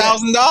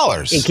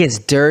 $10,000. It gets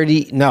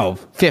dirty. No,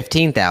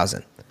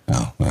 $15,000.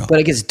 Oh, well. But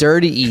it gets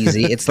dirty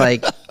easy. It's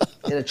like...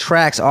 it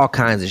attracts all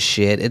kinds of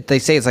shit. They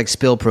say it's like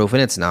spill-proof,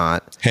 and it's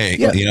not. Hey,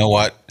 you know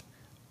what?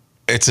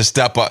 It's a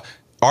step up.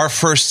 Our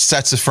first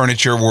sets of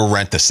furniture were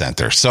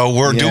Rent-A-Center, so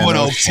we're doing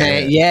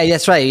okay. Yeah,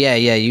 that's right. Yeah,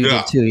 you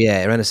did too.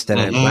 Yeah,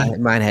 Rent-A-Center.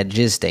 Mine had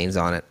jizz stains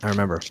on it. I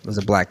remember. It was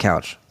a black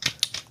couch.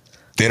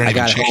 They don't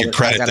even check your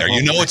credit there.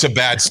 You know it's a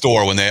bad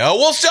store when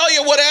we'll sell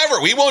you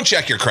whatever. We won't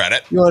check your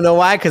credrit. You want to know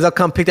why? Because they'll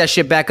come pick that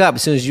shit back up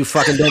as soon as you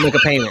fucking don't make a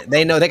payment.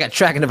 They know they got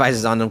tracking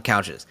devices on them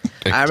couches.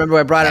 I remember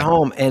I brought it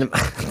home, and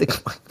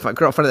my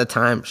girlfriend at the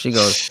time, she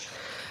goes,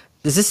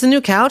 "Is this the new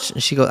couch?"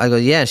 And I go,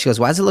 "Yeah." And she goes,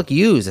 "Why does it look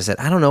used?" I said,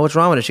 "I don't know what's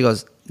wrong with it." She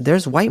goes,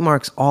 "There's white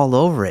marks all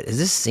over it. Is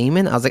this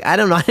semen?" I was like, "I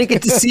don't know. I didn't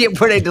get to see it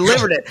where they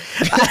delivered it.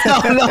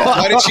 I don't know."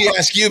 Why did she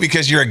ask you?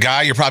 Because you're a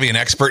guy. You're probably an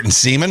expert in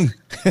semen.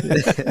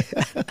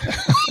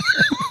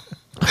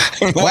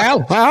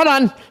 Well, hold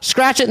on.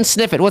 Scratch it and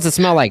sniff it. What's it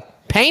smell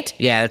like? Paint?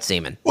 Yeah, that's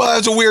semen. Well,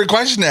 that's a weird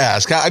question to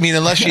ask. I mean,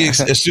 unless she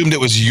assumed it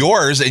was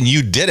yours and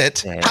you did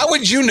it, how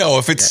would you know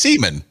if it's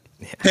semen?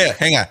 Yeah,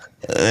 hang on.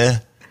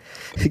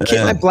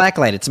 Get my black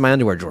light. It's in my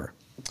underwear drawer.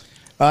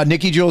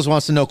 Nikki Jules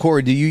wants to know,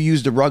 Corey, do you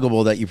use the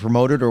Ruggable that you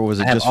promoted, or was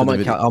it just all for the my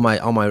video?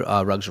 all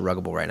my rugs are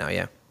Ruggable right now?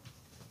 Yeah.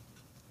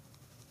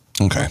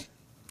 Okay.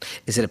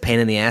 Is it a pain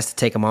in the ass to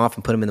take them off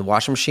and put them in the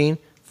washing machine?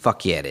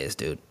 Fuck yeah, it is,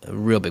 dude. A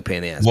real big pain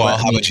in the ass. Well, But,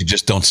 how about you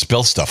just don't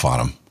spill stuff on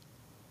them?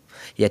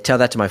 Yeah, tell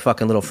that to my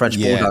fucking little French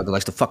Yeah. bulldog that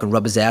likes to fucking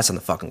rub his ass on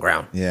the fucking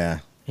ground. Yeah.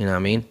 You know what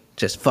I mean?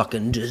 Just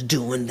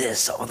doing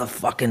this all the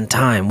fucking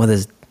time with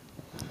his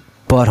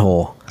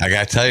butthole. I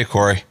got to tell you,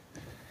 Corey,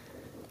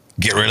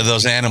 get rid of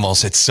those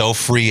animals. It's so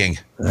freeing.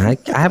 I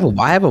have a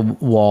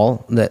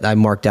wall that I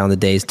mark down the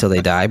days till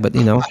they die, but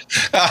you know.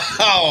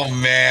 Oh,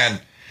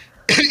 man.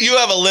 You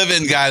have a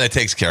live-in guy that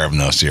takes care of them,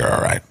 though, so you're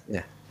all right.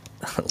 Yeah.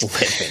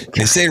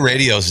 They say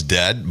radio's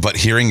dead, but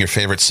hearing your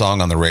favorite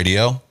song on the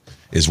radio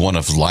is one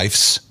of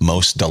life's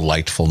most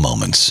delightful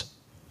moments.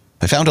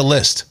 I found a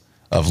list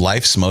of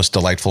life's most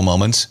delightful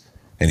moments,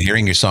 and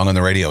hearing your song on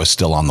the radio is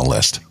still on the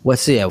list.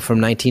 What's the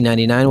from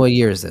 1999? What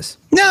year is this?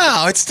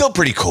 No, it's still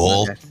pretty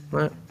cool Okay.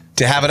 Right.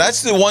 to have it.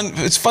 That's the one.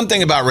 It's a fun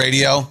thing about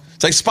radio.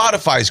 It's like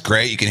Spotify's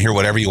great. You can hear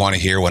whatever you want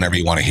to hear whenever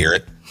you want to hear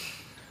it.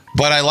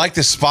 But I like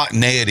the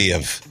spontaneity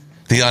of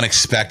the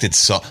unexpected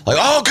song. Like,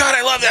 oh God,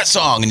 I love that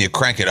song, and you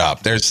crank it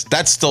up.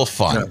 That's still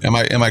fun. No.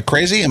 Am I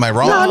crazy? Am I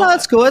wrong? No,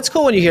 it's cool. It's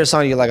cool when you hear a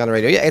song you like on the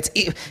radio. Yeah,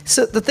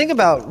 so the thing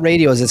about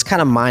radio is it's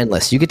kind of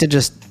mindless. You get to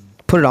just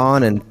put it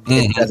on and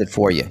it does it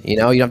for you. You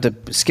know, you don't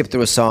have to skip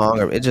through a song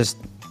or it just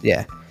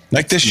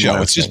Like this show,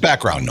 Yeah. it's just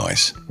background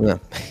noise. Yeah.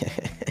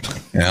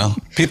 You know,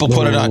 people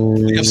put it on.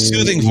 They have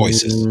soothing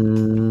voices.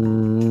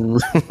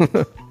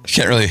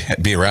 Can't really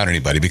be around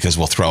anybody because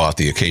we'll throw out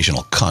the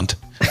occasional cunt.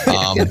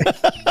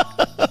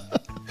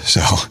 So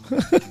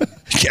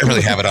you can't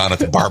really have it on at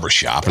the barber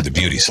shop or the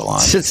beauty salon.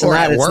 It's Or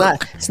not. at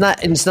work. It's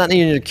not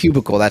in your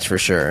cubicle. That's for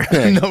sure.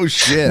 No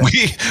shit.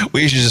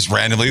 We should just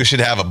randomly. We should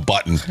have a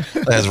button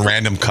that has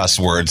random cuss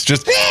words.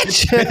 Just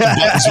buttons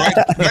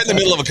right in the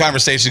middle of a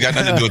conversation. Got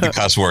nothing to do with the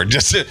cuss word.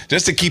 Just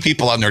to keep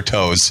people on their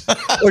toes.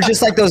 Or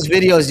just like those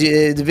videos.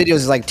 The videos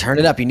is like, turn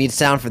it up. You need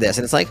sound for this,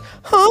 and it's like,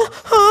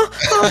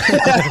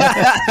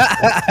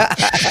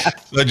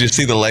 So did you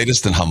see the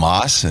latest in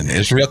Hamas and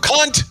Israel?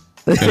 Cunt.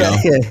 You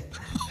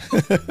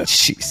know?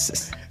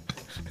 Jesus.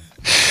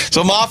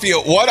 So, Mafia,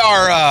 what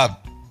are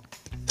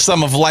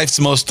some of life's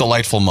most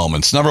delightful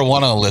moments? Number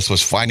one on the list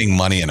was finding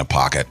money in a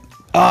pocket.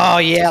 Oh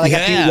yeah, like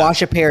after Yeah. you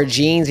wash a pair of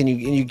jeans and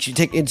you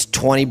take it's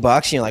 $20,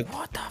 and you're like,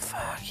 what the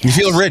fuck? You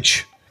feel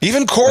rich.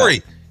 Even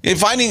Corey.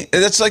 Finding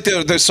that's like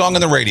the song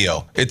on the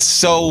radio. It's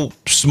so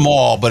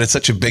small, but it's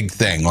such a big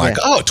thing. Like,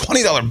 Yeah. oh,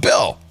 $20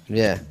 bill.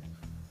 Yeah.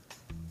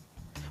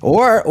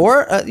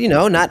 Or you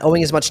know, not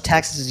owing as much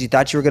taxes as you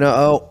thought you were going to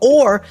owe,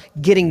 or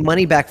getting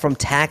money back from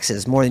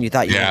taxes more than you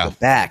thought you were Yeah. going to get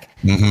back.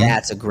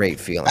 That's a great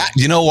feeling.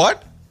 You know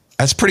what?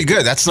 That's pretty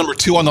good. That's number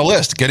 2 on the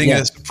list. Getting Yeah.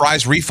 a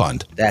surprise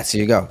refund. There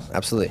you go.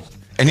 Absolutely.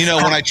 And you know,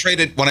 when I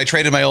traded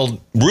my old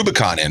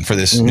Rubicon in for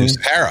this new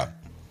Sahara,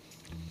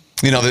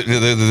 you know,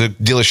 the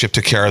dealership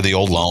took care of the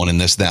old loan and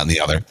this, that, and the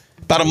other.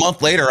 About a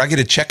month later, I get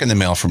a check in the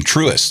mail from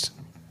Truist.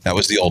 That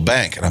was the old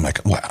bank, and I'm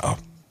like, wow,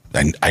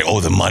 I owe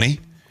them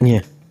money.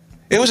 Yeah.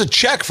 It was a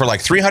check for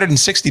like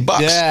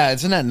 $360. Yeah,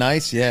 isn't that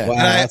nice? Yeah. Wow.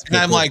 And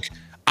I'm like,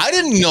 I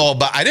didn't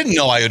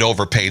know I had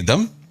overpaid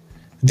them.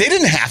 They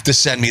didn't have to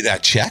send me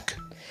that check.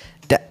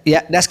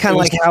 That's kind of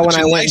like how when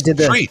I went and did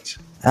the treat.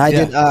 I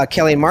did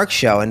Kelly and Mark's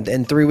show,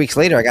 and 3 weeks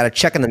later, I got a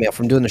check in the mail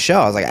from doing the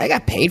show. I was like, I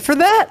got paid for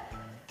that?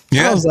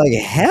 Yeah. I was like,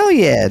 hell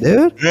yeah,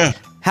 dude. Yeah.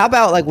 How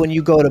about like when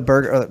you go to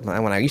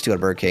when I used to go to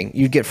Burger King,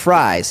 you'd get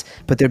fries,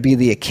 but there'd be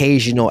the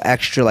occasional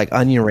extra like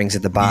onion rings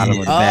at the bottom of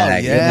the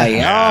bag. yeah. You're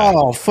like,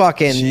 oh,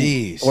 fucking.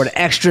 Jeez. Or the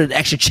extra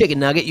chicken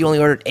nugget. You only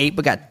ordered 8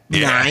 but got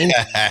 9.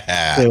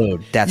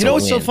 Dude, that's You know a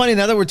what's so win. funny?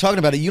 Now that we're talking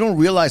about it, you don't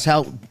realize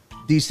how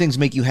these things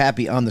make you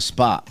happy on the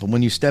spot. But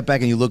when you step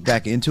back and you look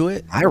back into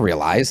it, I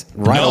realize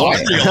right No, away.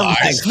 I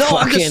realize. no,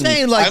 I'm just Fucking-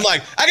 saying, like, I'm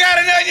like, I got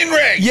an onion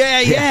ring.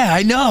 yeah,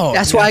 I know.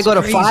 That's why I go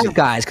to crazy. Five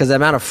Guys, because the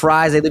amount of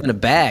fries they leave in a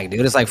bag,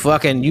 dude. It's like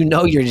fucking, you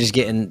know, you're just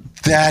getting.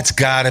 That's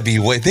gotta be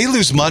they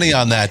lose money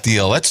on that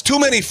deal. That's too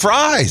many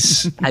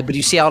fries. But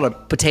you see all the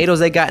potatoes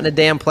they got in the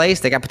damn place?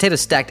 They got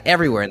potatoes stacked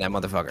everywhere in that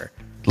motherfucker.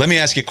 Let me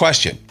ask you a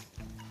question.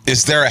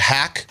 Is there a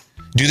hack?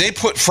 Do they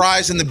put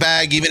fries in the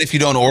bag even if you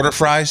don't order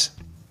fries?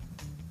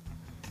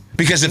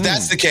 Because if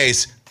that's the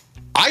case,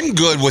 I'm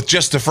good with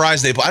just the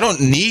fries they put. I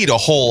don't need a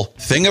whole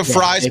thing of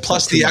fries they put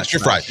plus too the much extra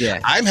fries, fries. yeah.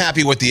 I'm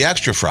happy with the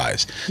extra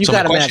fries. You So my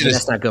got to question imagine is,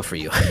 that's not good for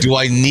you. do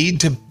I need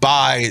to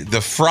buy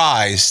the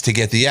fries to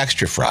get the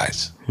extra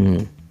fries?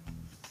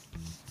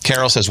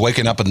 Carol says,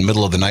 waking up in the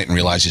middle of the night and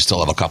realize you still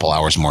have a couple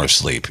hours more of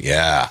sleep.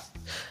 Yeah.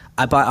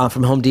 I bought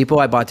from Home Depot.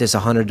 I bought this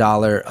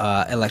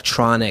 $100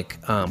 electronic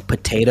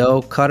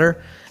potato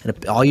cutter,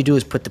 and all you do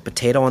is put the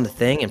potato on the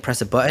thing and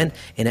press a button,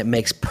 and it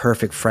makes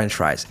perfect French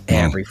fries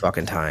every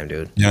fucking time,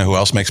 dude. You know who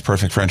else makes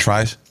perfect French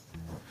fries?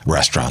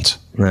 Restaurants.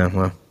 Yeah,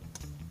 well.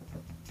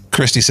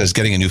 Christy says,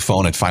 getting a new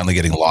phone and finally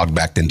getting logged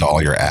back into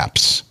all your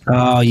apps.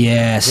 Oh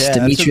yes, Yeah,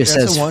 Demetrius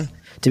that's a says. one.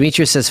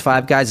 Demetrius says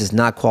Five Guys is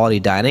not quality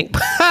dining.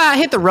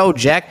 Hit the road,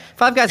 Jack.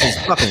 Five Guys is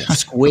fucking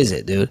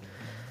exquisite, dude.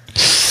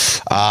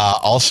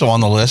 Also on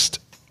the list,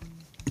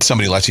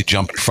 somebody lets you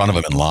jump in front of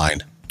them in line.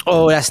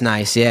 Oh, that's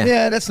nice. Yeah.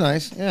 Yeah, that's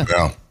nice. Yeah.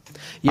 Yeah.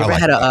 You I ever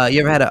like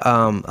had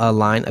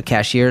a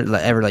cashier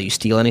ever let you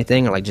steal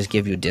anything or like just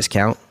give you a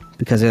discount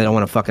because they don't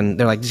want to fucking.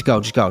 They're like, just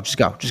go.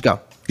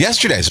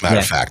 Yesterday, as a matter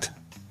of fact,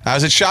 I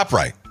was at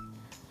ShopRite,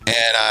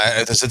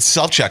 and it said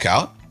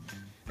self-checkout,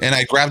 and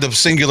I grabbed a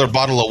singular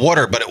bottle of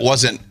water, but it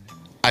wasn't.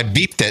 I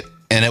beeped it,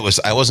 and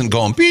I wasn't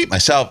going beep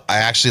myself. I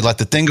actually let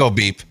the thing go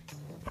beep,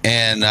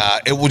 and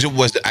it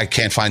was. I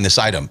can't find this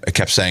item. It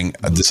kept saying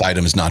this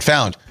item is not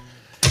found.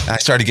 And I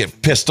started to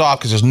get pissed off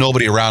because there's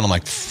nobody around. I'm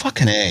like,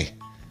 fucking A.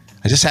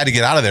 I just had to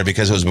get out of there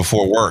because it was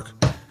before work.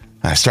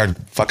 I started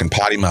fucking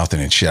potty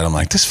mouthing and shit. I'm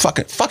like,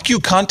 fuck you,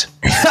 cunt.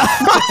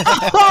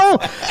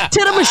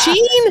 To the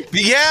machine?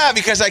 Yeah,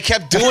 because I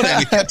kept doing it.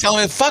 You kept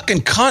telling me,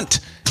 fucking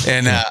cunt.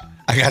 And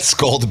I got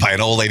scolded by an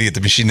old lady at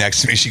the machine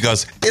next to me. She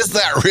goes, is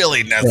that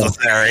really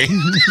necessary?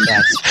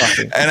 That's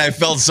fucking. And I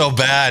felt so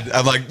bad.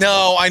 I'm like,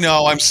 no, I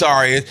know. I'm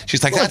sorry.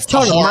 She's like, that's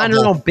totally mind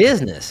her own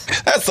business.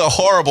 That's a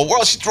horrible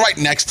world. She's right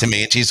next to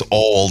me and she's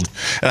old.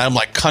 And I'm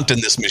like cunting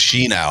this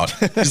machine out.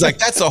 She's like,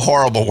 that's a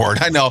horrible word.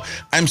 I know.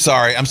 I'm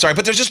sorry.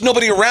 But there's just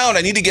nobody around.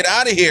 I need to get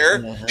out of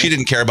here. She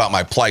didn't care about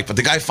my plight. But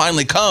the guy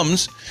finally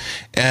comes.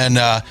 And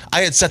I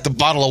had set the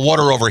bottle of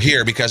water over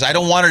here because I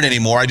don't want it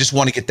anymore. I just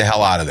want to get the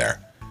hell out of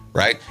there.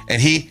 Right? And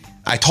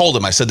I told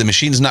him, I said, the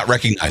machine's not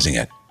recognizing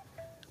it.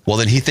 Well,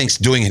 then he thinks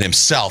doing it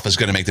himself is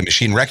going to make the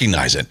machine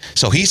recognize it.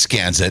 So he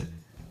scans it.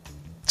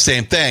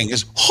 Same thing.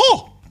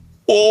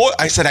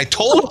 I said, I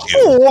told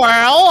you.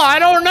 Well, I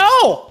don't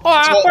know.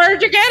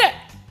 Where'd you get it?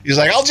 He's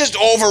like, I'll just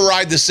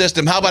override the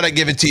system. How about I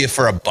give it to you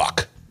for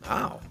 $1?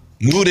 Wow.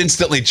 Mood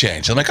instantly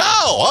changed. I'm like,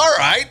 oh, all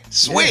right.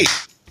 Sweet.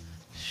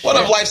 One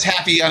of life's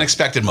happy,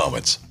 unexpected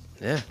moments.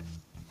 Yeah.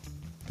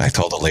 I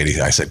told the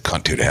lady, I said,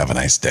 cunt to have a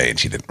nice day, and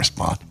she didn't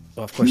respond.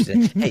 Well, of course you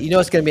did. Hey, you know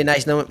what's going to be a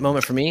nice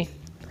moment for me?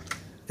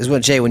 Is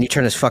when, Jay, when you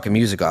turn this fucking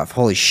music off.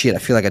 Holy shit, I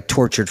feel like a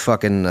tortured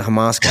fucking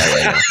Hamas guy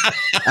right now.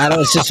 I don't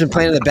know, it's just been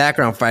playing in the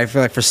background I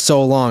feel like for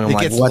so long. I'm it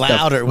like, gets what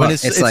louder. the fuck? When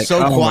it's like,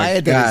 so oh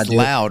quiet God, that it's dude.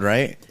 loud,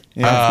 right?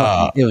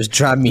 It was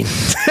driving me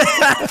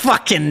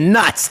fucking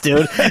nuts,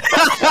 dude. Why'd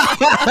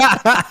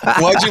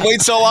you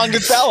wait so long to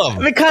tell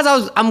him?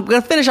 Because I'm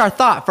going to finish our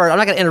thought first. I'm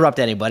not going to interrupt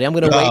anybody. I'm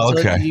going to wait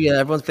till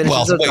everyone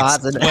finishes their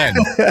thoughts.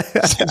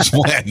 Since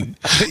when?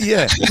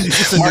 Yeah.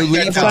 It's a new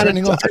leaf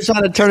turning off. I'm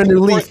trying to turn a new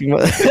leaf.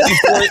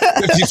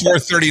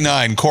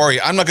 54:39. Corey,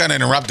 I'm not going to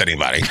interrupt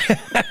anybody.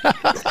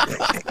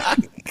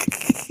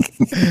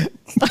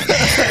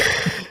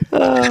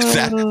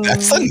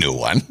 That's a new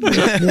one.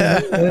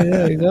 Yeah,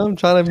 I'm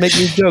trying to make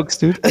new jokes,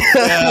 dude.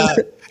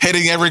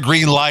 Hitting every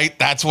green light.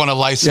 That's one of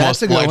life's most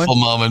delightful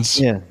moments.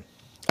 Yeah.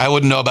 I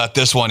wouldn't know about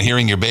this one,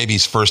 hearing your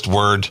baby's first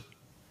word.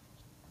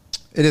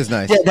 It is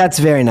nice. Yeah, that's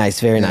very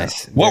nice. Very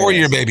nice. What were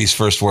your baby's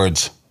first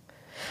words?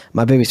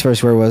 My baby's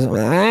first word was...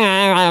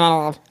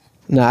 No,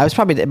 I was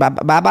probably... That's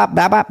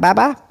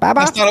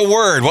not a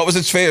word. What was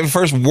its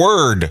first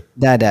word?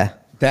 Dada.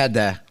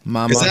 Dada.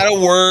 Mama. Is that a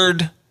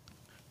word?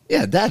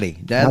 Yeah, daddy.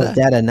 Dada. How is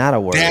dada not a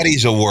word?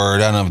 Daddy's a word.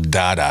 I don't know if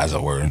dada is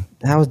a word.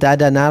 How is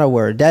dada not a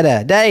word?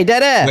 Dada. Daddy.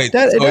 Dada. Wait,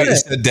 dada, so dada. you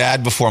said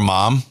dad before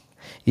mom?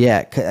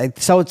 Yeah.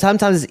 So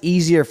sometimes it's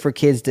easier for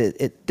kids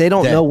to... they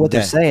don't know what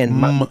they're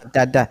saying.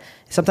 Dada.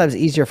 Sometimes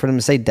it's easier for them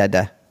to say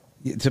dada.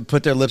 To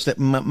put their lips...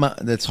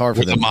 That's hard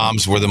for them.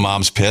 Were the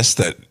moms pissed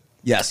that...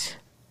 Yes.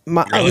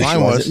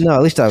 Mine was. No,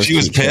 at least I was. She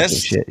was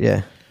pissed? Shit,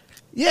 yeah.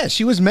 Yeah,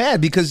 she was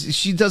mad because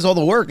she does all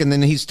the work and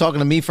then he's talking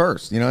to me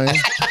first. You know what I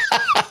mean?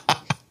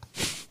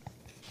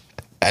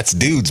 That's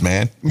dudes,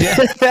 man. Yeah.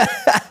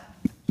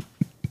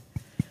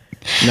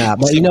 Nah,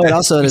 but you know what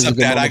also is a good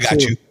Dad, moment I got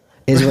too, you.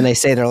 is when they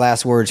say their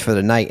last words for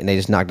the night and they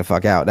just knock the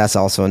fuck out. That's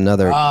also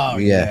another. Oh,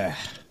 yeah.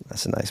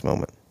 That's a nice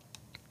moment.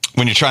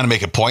 When you're trying to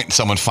make a point and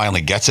someone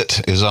finally gets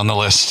it is on the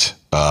list.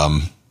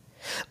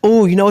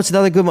 Oh, you know what's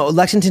another good moment?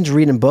 Lexington's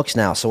reading books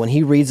now. So when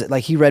he reads it,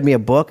 like he read me a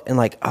book and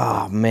like,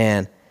 oh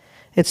man,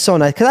 it's so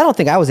nice. Because I don't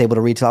think I was able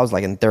to read till I was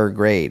like in 3rd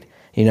grade.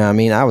 You know what I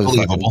mean? I was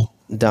a fucking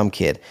dumb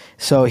kid.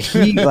 So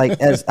he like,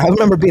 as I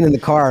remember being in the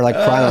car, like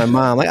crying to my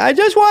mom, like, I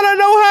just want to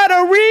know how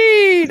to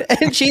read.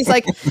 And she's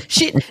like,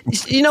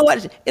 you know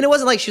what? And it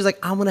wasn't like, she was like,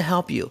 I'm going to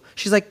help you.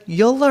 She's like,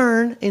 you'll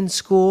learn in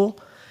school.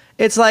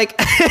 It's like,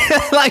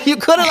 like you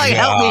could have like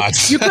helped me.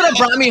 You could have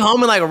brought me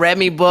home and like read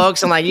me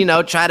books and like, you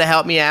know, try to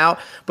help me out.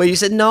 But you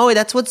said, no,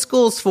 that's what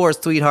school's for,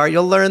 sweetheart.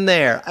 You'll learn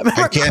there. I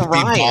remember crying,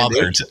 be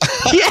bothered.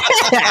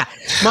 Yeah.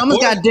 Mama's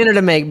got dinner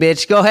to make,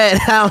 bitch. Go ahead.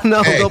 I don't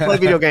know. Hey. Go play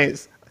video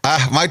games.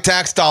 My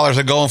tax dollars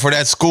are going for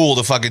that school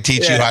to fucking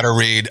teach you how to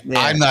read. Yeah.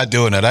 I'm not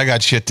doing it. I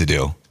got shit to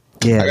do.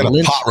 Yeah, I got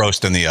a pot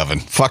roast in the oven.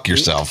 Fuck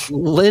yourself.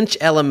 Lynch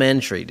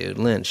Elementary, dude.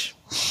 Lynch.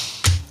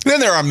 Then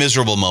there are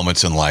miserable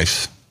moments in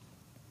life.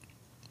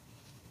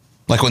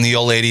 Like when the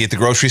old lady at the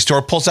grocery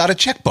store pulls out a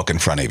checkbook in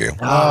front of you.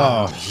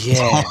 Oh,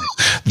 yeah.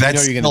 That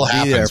still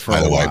happens,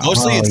 by the way.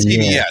 Mostly it's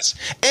CVS.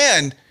 Yeah.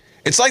 And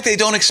it's like they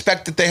don't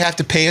expect that they have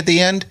to pay at the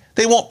end.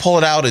 They won't pull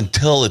it out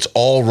until it's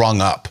all rung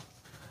up.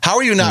 How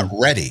are you not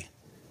ready?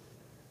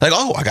 Like,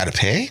 oh, I got to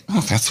pay? Oh,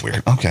 that's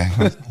weird. Okay.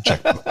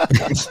 Check.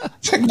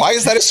 It's like, why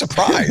is that a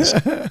surprise?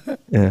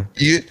 Yeah.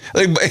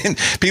 And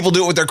people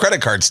do it with their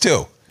credit cards,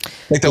 too.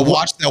 Like they'll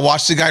watch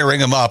the guy ring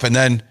them up, and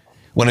then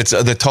when it's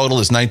the total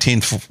is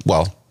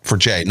for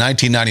Jay,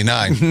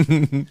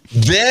 $19.99.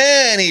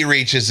 Then he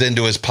reaches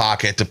into his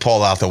pocket to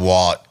pull out the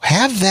wallet.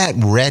 Have that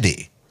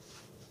ready.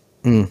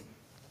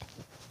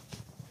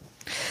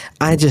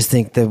 I just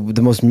think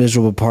the most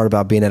miserable part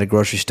about being at a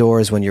grocery store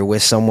is when you're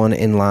with someone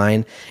in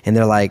line and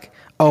they're like,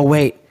 oh,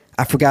 wait,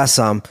 I forgot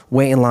some.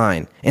 Wait in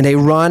line. And they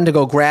run to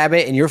go grab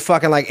it and you're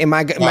fucking like,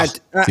 my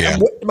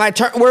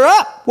turn? We're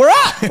up.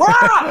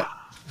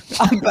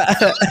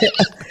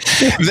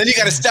 Then you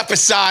got to step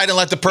aside and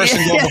let the person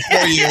go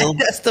before you.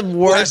 That's the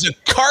worst. There's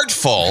a cart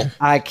full.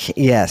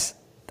 Yes.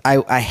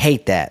 I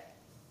hate that.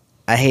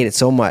 I hate it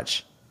so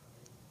much.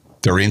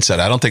 Doreen said,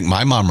 I don't think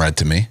my mom read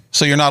to me.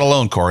 So you're not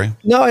alone, Corey.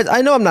 No,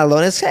 I know I'm not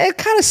alone. It's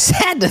kind of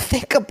sad to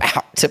think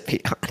about, to be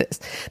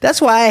honest.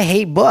 That's why I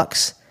hate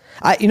books.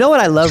 You know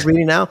what I love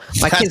reading now?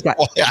 That's why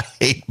I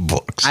hate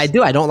books. I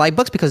do. I don't like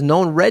books because no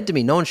one read to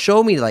me. No one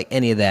showed me like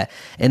any of that.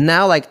 And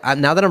now,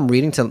 now that I'm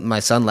reading to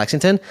my son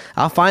Lexington,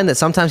 I'll find that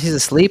sometimes he's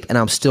asleep and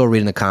I'm still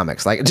reading the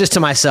comics, like just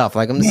to myself.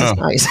 Like, this is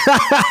nice.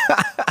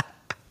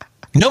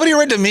 Nobody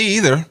read to me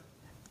either.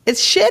 It's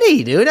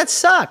shitty, dude. That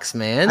sucks,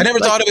 man. I never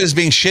thought of it as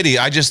being shitty.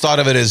 I just thought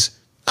of it as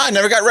I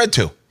never got read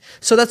to.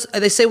 So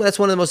they say that's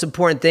one of the most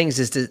important things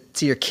is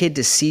to your kid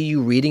to see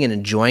you reading and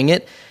enjoying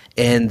it.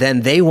 And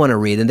then they want to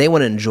read and they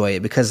want to enjoy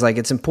it because like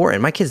it's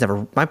important. My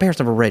parents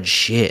never read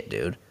shit,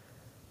 dude.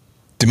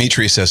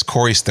 Dimitri says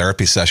Corey's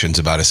therapy sessions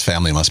about his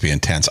family must be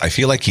intense. I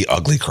feel like he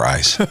ugly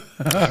cries. No,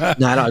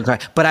 I don't cry.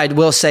 But I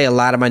will say a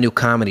lot of my new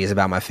comedy is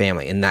about my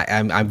family, and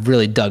I've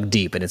really dug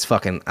deep, and it's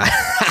fucking.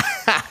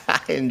 I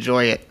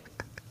enjoy it.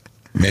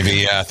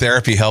 Maybe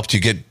therapy helped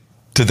you get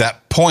to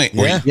that point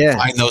where you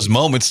find those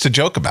moments to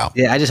joke about.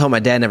 Yeah, I just hope my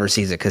dad never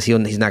sees it because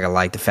he's not gonna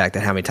like the fact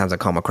that how many times I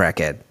call him a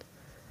crackhead.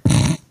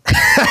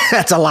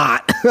 That's a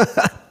lot.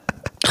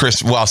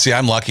 Chris, well, see,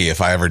 I'm lucky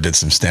if I ever did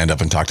some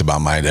stand-up and talked about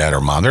my dad or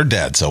mom. They're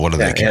dead, so what do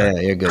they care?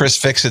 Yeah, you're good. Chris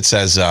Fixit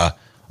says,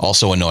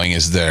 also annoying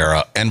is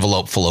their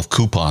envelope full of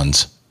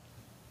coupons.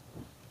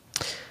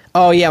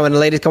 Oh, yeah, when the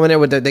ladies come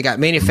in there they got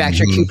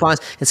manufacturer coupons,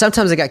 and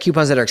sometimes they got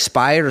coupons that are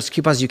expired or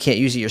coupons you can't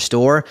use at your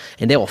store,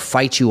 and they will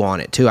fight you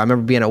on it, too. I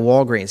remember being at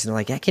Walgreens, and they're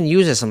like, I can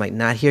use this. I'm like,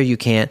 not here, you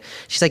can't.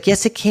 She's like,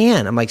 yes, it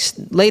can. I'm like,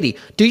 lady,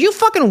 do you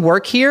fucking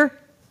work here?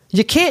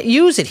 You can't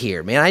use it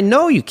here, man. I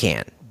know you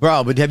can't.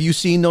 Bro, but have you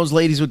seen those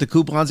ladies with the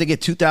coupons? They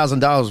get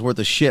 $2,000 worth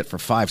of shit for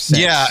 5 cents.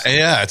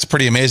 Yeah, it's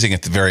pretty amazing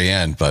at the very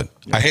end, but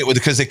I hate it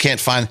because they can't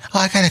find,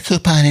 I got a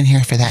coupon in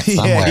here for that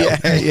somewhere.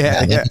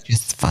 Yeah.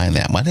 Just find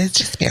that one.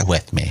 Just bear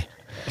with me.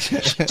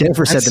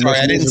 Jennifer said sorry,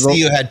 I didn't see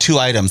you had 2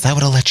 items. I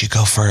would have let you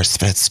go first,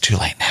 but it's too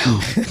late now.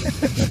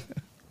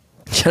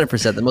 Jennifer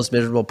said the most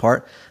miserable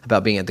part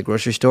about being at the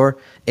grocery store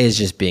is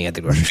just being at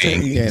the grocery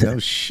store. Yeah, no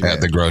shit.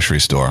 At the grocery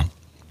store.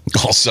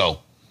 Also,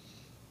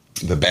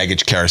 the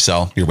baggage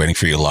carousel, you're waiting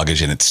for your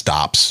luggage and it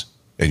stops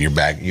and your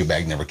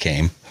bag never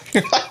came.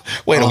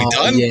 Wait, are we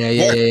done?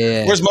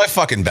 Yeah. Where's my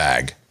fucking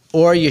bag?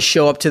 Or you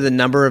show up to the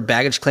number of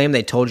baggage claim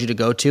they told you to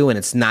go to and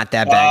it's not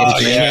that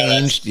baggage claim.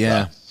 Changed.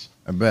 Yeah,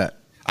 I bet.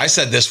 I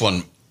said this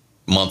one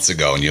months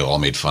ago and you all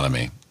made fun of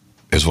me.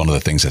 It was one of the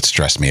things that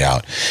stressed me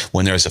out.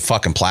 When there's a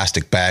fucking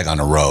plastic bag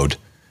on a road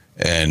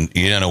and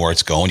you don't know where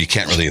it's going, you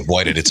can't really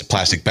avoid it. It's a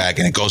plastic bag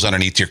and it goes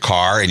underneath your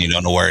car and you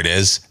don't know where it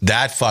is.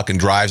 That fucking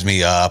drives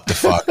me up the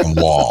fucking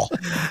wall.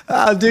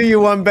 I'll do you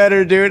one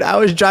better, dude. I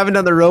was driving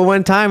down the road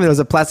one time and there was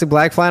a plastic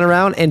bag flying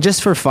around, and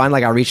just for fun,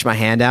 like I reached my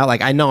hand out,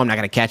 like I know I'm not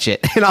gonna catch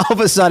it, and all of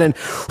a sudden,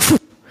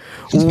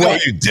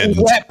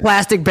 wet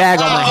plastic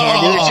bag on my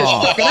hand, dude. It's just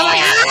fucking. I'm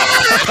like,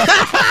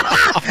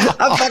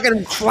 I'm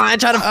fucking flying,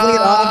 trying to flee it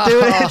off,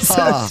 dude. It's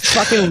so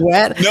fucking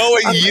wet.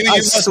 Knowing you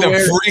must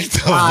have freaked the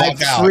fuck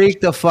out. I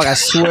freaked the fuck. I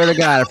swear to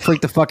God, I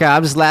freaked the fuck out.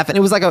 I'm just laughing. It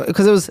was like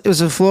because it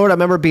was in Florida. I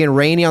remember it being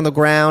rainy on the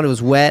ground. It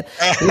was wet.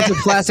 It was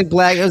a plastic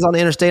bag. It was on the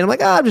interstate. I'm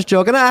like, I'm just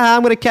joking.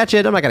 I'm gonna catch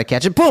it. I'm not gonna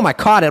catch it. Boom! I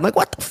caught it. I'm like,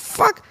 what the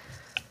fuck?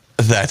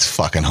 That's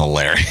fucking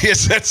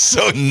hilarious. That's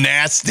so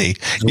nasty.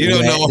 You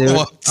don't know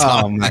what's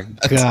Oh my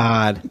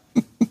God.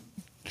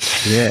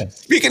 Yeah.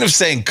 Speaking of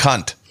saying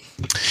cunt,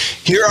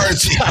 here are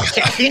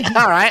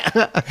all right.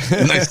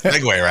 Nice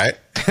segue, right?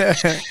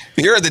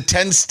 Here are the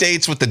 10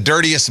 states with the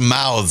dirtiest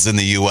mouths in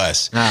the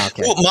U.S. Oh,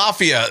 okay. Well,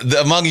 Mafia,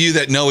 among you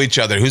that know each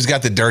other, who's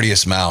got the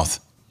dirtiest mouth?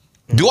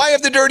 Do I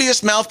have the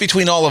dirtiest mouth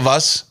between all of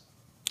us?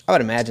 I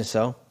would imagine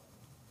so.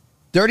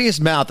 Dirtiest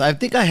mouth. I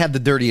think I have the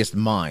dirtiest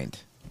mind.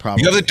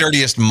 Probably. You have the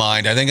dirtiest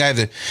mind. I think I have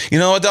the. You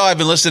know what though? I've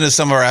been listening to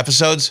some of our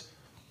episodes.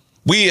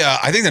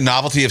 I think the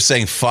novelty of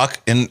saying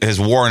 "fuck" has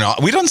worn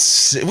off. We don't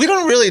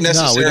really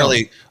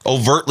necessarily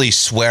overtly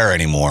swear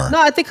anymore.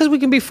 No, I think because we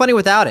can be funny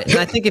without it, and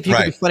I think if you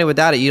can be funny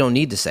without it, you don't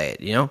need to say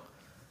it. You know.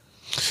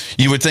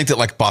 You would think that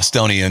like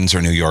Bostonians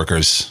or New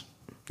Yorkers,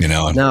 you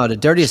know. No, the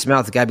dirtiest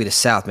mouth has got to be the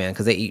South, man,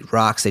 because they eat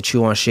rocks, they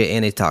chew on shit,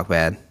 and they talk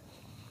bad.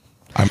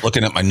 I'm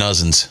looking at my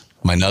nuzzins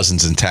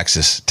in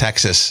Texas.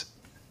 Texas.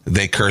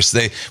 They curse.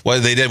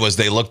 What they did was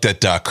they looked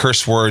at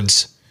curse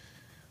words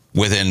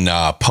within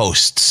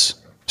posts,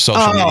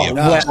 social media.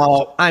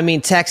 Well, I mean,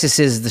 Texas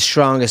is the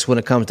strongest when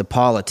it comes to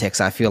politics,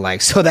 I feel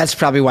like. So that's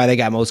probably why they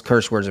got most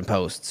curse words in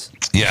posts.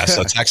 Yeah,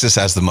 so Texas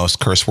has the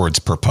most curse words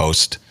per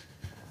post.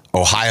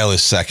 Ohio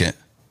is second.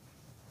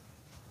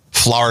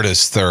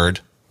 Florida's third.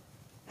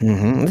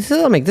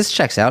 This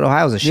checks out.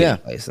 Ohio's a shitty Yeah.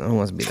 place. No one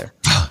wants to be there.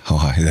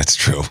 Oh, that's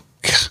true.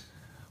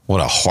 What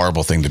a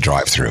horrible thing to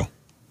drive through.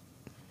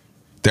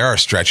 There are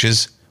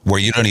stretches where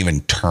you don't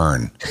even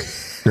turn.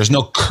 There's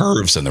no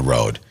curves in the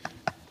road.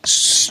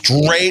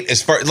 Straight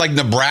as far like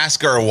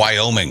Nebraska or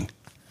Wyoming.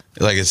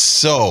 Like, it's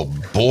so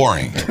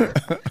boring.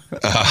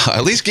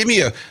 At least give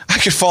me I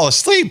could fall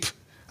asleep.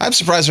 I'm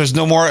surprised there's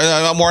no more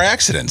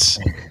accidents.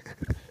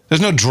 There's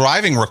no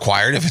driving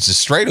required if it's a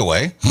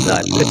straightaway.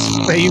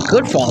 You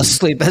could fall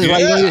asleep. That's why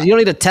you don't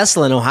need a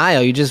Tesla in Ohio.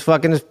 You just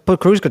fucking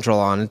put cruise control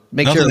on and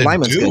make sure your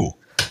alignment's good.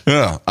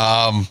 Yeah.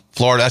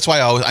 Florida. That's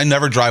why I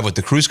never drive with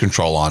the cruise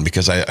control on,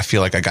 because I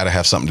feel like I got to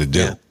have something to do.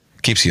 Yeah.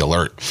 Keeps you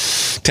alert.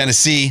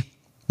 Tennessee,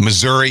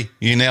 Missouri.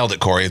 You nailed it,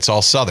 Corey. It's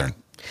all Southern.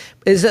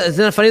 Isn't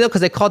that funny though?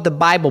 Because they call it the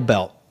Bible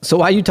Belt. So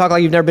why you talk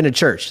like you've never been to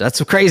church? That's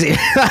so crazy.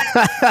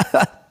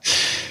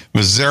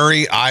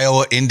 Missouri,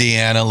 Iowa,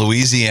 Indiana,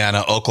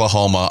 Louisiana,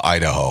 Oklahoma,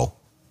 Idaho.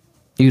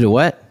 You to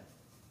what?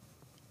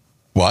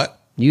 What?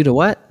 You to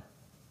what?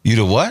 You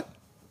to what?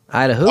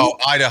 Idaho. Oh,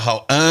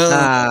 Idaho.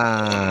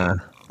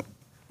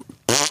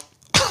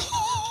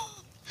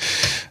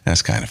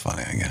 That's kind of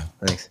funny, I guess.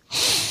 Thanks.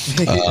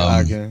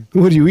 Okay.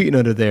 What are you eating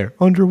under there?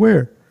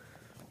 Underwear.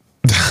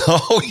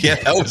 Oh, yeah,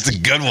 that was a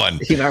good one.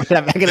 You remember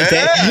that back in the day?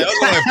 Yeah, that was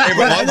one of my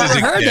favorite ones. I never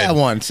heard that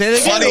one. Say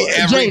it again. Funny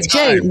every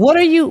Jay, time. what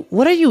are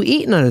you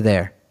eating under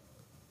there?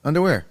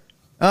 Underwear.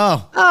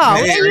 Oh. Oh,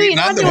 Hey, what are you're you eating eating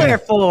underwear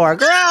for?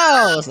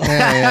 Gross.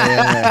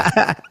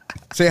 Yeah.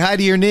 Say hi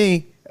to your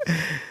knee.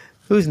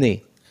 Whose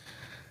knee?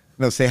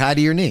 No, say hi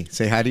to your knee.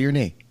 Say hi to your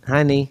knee.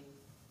 Hi, knee.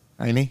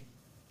 Hi, knee.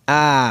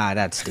 Ah,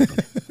 that's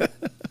stupid.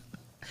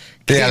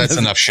 Yeah, that's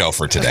enough show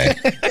for today.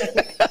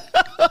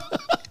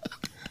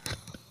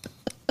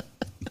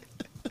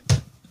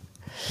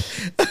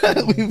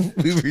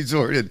 We've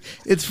resorted.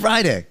 It's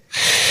Friday.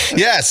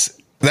 Yes,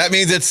 that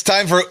means it's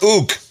time for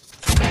Ook.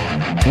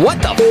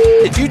 What the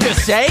did you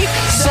just say?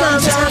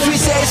 Sometimes we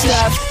say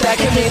stuff that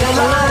can mean a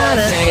lot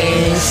of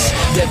things.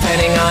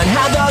 Depending on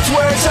how those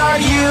words are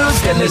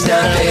used, and there's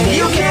nothing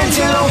you can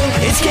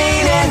do. It's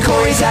Kane and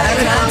Corey's out of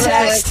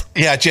context.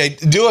 Yeah, Jay,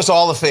 do us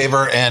all a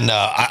favor, and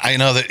I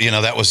know that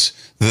that was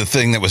the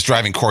thing that was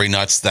driving Corey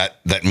nuts. That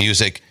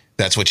music,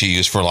 that's what you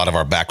use for a lot of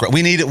our background.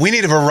 We need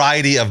a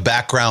variety of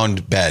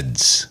background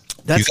beds.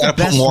 That's you got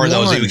to put more of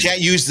those. You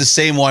can't use the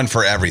same one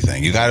for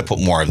everything. You got to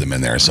put more of them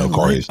in there. So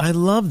Corey, I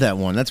love that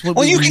one. That's what.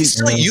 Well, you can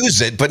still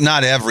use it, but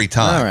not every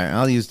time. All right,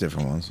 I'll use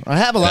different ones. I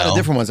have a lot of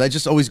different ones. I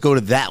just always go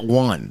to that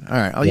one. All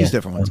right, I'll use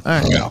different ones. All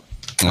right, Yeah.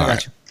 I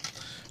got you.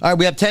 All right,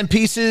 we have 10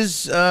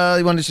 pieces. You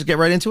want to just get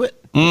right into it?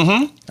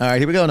 Mm-hmm. All right,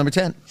 here we go. Number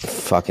 10.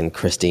 Fucking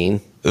Christine.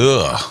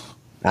 Ugh.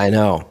 I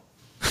know.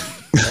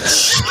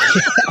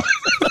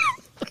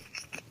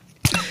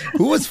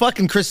 Who was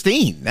fucking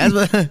Christine? That's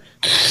what,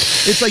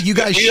 it's like you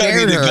guys We don't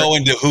shared need to her. go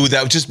into who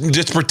that.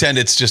 Just pretend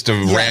it's just a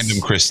random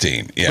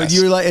Christine. Yes. But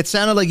you were like, it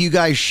sounded like you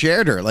guys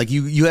shared her. Like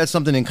you had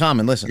something in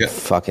common. Listen. Yeah.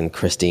 Fucking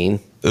Christine.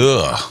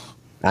 Ugh.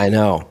 I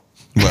know.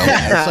 Well,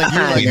 It's like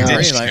you're like, we did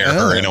already share like,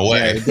 her in a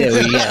way.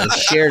 We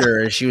shared her,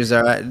 and she was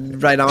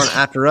right on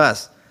after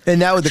us.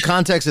 And that was the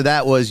context of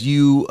that was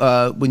you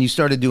when you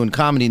started doing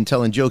comedy and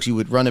telling jokes, you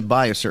would run it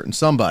by a certain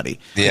somebody.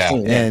 Yeah.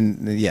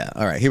 And yeah,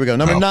 all right, here we go.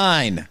 Number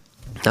 9.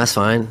 That's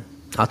fine.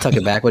 I'll tuck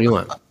it back. What do you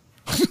want?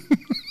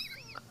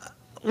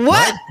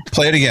 What?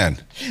 Play it again.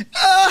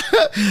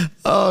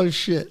 Oh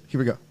shit. Here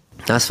we go.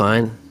 That's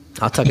fine.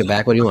 I'll tuck it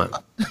back. What do you want?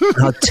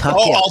 I'll tuck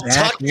it I'll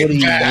back. tuck What it do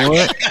you back.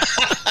 want?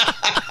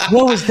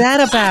 What was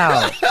that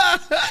about?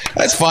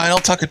 That's fine. I'll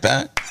tuck it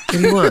back. What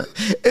do you want?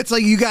 It's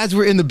like you guys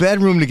were in the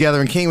bedroom together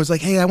and Kane was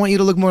like, "Hey, I want you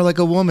to look more like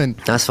a woman."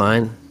 That's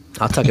fine.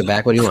 I'll tuck it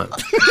back. What do you want?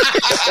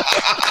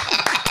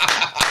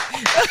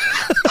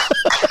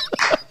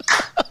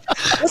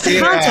 What's the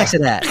context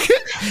of that?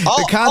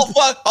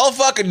 I'll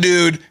fuck a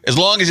dude as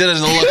long as it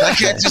doesn't look. I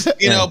can't just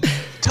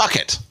tuck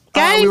it.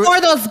 Got any more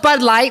of those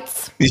Bud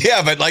Lights?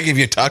 Yeah, but like if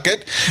you tuck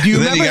it, Do you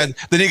then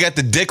remember- you got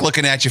the dick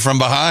looking at you from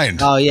behind.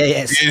 Oh yeah,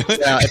 yes.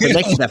 If it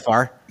makes it that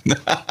far.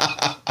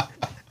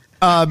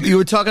 You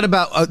were talking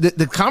about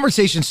the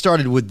conversation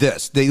started with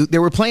this. They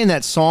were playing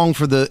that song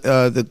for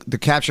the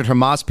captured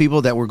Hamas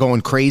people that were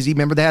going crazy.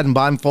 Remember they had them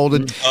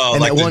blindfolded, Oh,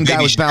 and like that the one guy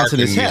Baby was bouncing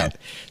Shark his and- head.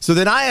 So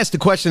then I asked the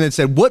question and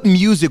said, "What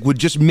music would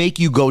just make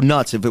you go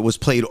nuts if it was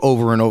played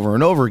over and over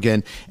and over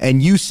again?"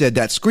 And you said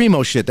that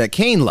screamo shit that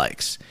Kane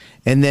likes.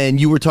 And then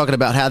you were talking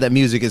about how that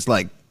music is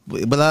like,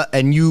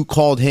 and you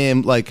called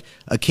him like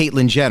a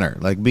Caitlyn Jenner,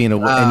 like being a,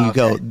 and you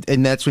go,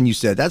 and that's when you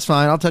said, "That's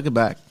fine, I'll tuck it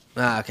back."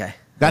 Okay.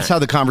 That's how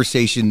the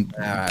conversation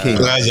came.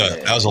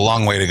 That was a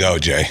long way to go,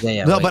 Jay.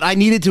 Yeah. No, but I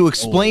needed to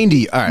explain to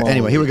you. All right,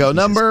 anyway, here we go.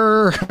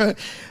 Number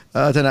 8.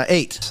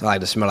 I like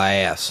to smell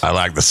ass I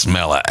like the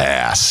smell of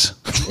ass.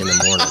 in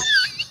the morning.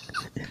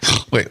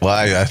 Wait, well,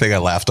 I think I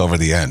laughed over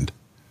the end.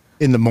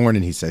 In the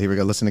morning, he said. Here we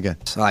go. Listen again.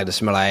 I like to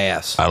smell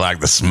ass I like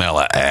the smell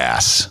of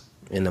ass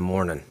in the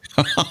morning.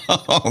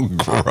 Oh,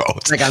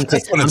 gross. Like I'm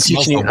That's when it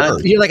smells teaching you. the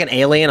worst. You're like an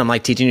alien. I'm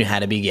like teaching you how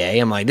to be gay.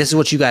 I'm like, this is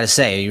what you got to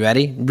say. Are you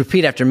ready?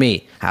 Repeat after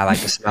me. I like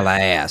to smell of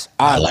ass.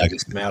 I like to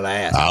smell of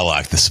ass. I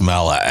like the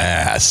smell of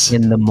ass.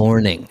 In the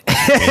morning. In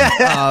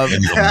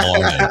the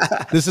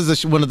morning. This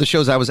is one of the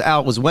shows I was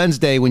out was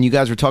Wednesday when you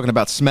guys were talking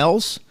about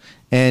smells,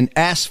 and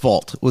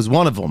asphalt was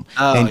one of them.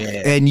 Oh, and,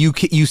 yeah. and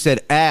you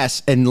said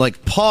ass and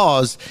like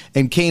paused,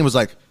 and Kane was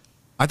like,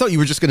 I thought you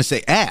were just going to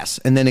say ass,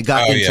 and then it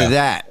got into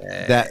that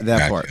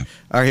part. Gotcha.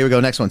 All right, here we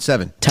go. Next one,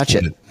 7. Touch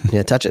it.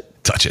 Yeah, touch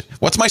it. Touch it.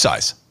 What's my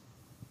size?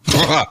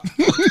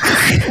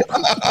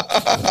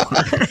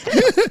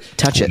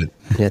 Touch it.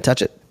 Yeah,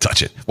 touch it.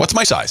 Touch it. What's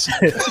my size?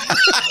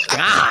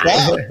 God.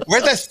 Wow,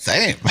 we're the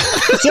same.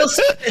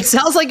 It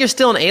sounds like you're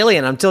still an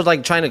alien. I'm still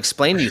like trying to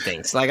explain to you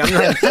things. Like I'm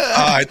like,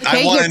 I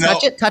hey, want here, to know.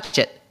 touch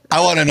it. I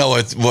want to know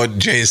what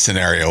Jay's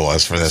scenario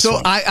was for this So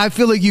one. I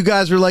feel like you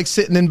guys were like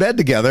sitting in bed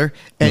together,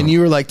 and you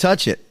were like,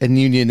 touch it, and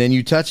then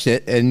you touched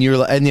it, and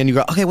and then you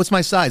go, okay, what's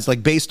my size?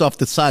 Like based off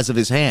the size of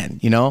his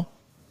hand, you know?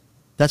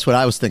 That's what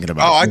I was thinking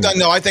about. Oh,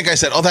 I think I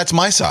said, oh, that's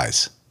my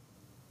size.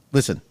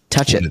 Listen,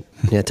 Touch it.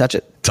 Yeah, touch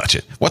it. Touch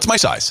it. What's my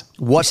size?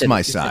 what's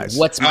my size?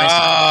 What's my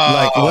size?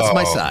 Like what's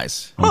my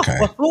size? Okay.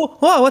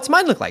 Whoa, what's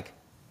mine look like?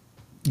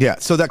 Yeah.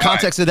 So the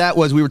context of that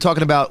was we were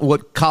talking about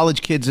what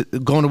college kids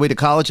going away to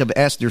college have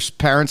asked their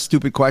parents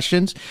stupid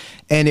questions,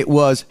 and it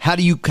was how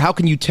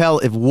can you tell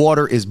if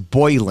water is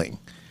boiling?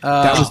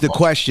 That was the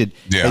question.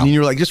 Yeah. And then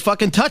you're like, just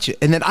fucking touch it.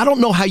 And then I don't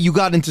know how you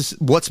got into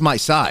what's my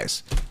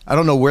size. I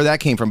don't know where that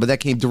came from, but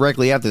that came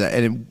directly after that,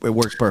 and it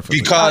works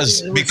perfectly. Because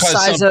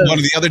size one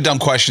of the other dumb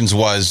questions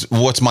was,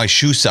 what's my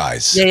shoe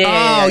size?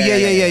 Yeah.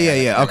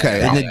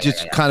 Okay. And it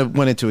just kind of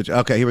went into it.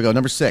 Okay, here we go.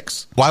 Number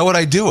 6. Why would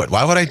I do it?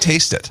 Why would I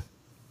taste it?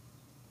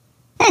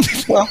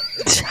 Well,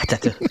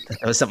 there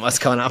was something else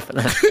going on.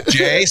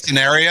 Jay,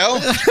 scenario?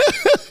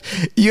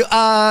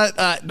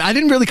 I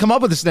didn't really come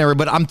up with a scenario,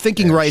 but I'm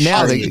thinking right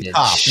now that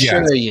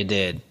You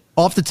did.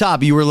 off the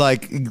top, you were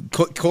like,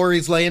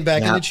 Corey's laying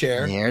back in the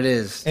chair. There it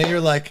is. And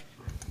you're like,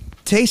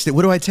 taste it.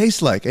 What do I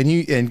taste like?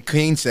 And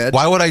Kane said,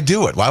 Why would I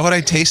do it? Why would I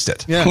taste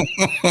it? yeah.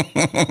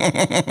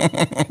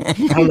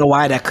 I don't know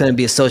why that couldn't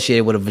be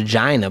associated with a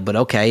vagina, but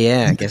okay,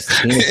 yeah, I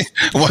guess. Penis.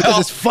 Because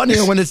it's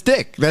funnier when it's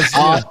dick. That's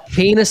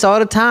Penis all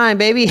the time,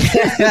 baby.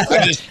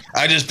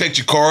 I just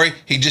picture Corey.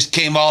 He just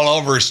came all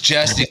over his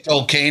chest. He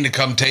told Kane to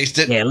come taste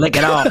it. Yeah, lick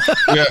it off.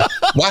 Yeah.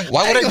 Why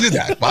would I do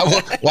that?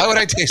 Why would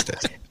I taste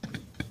it?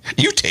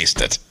 You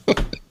taste it.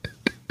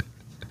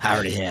 I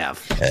already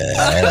have.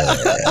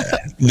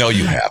 No,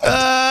 you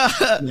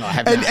haven't. No, I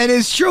have not. and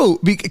it's true.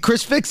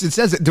 Chris Fix it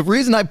says it. The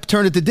reason I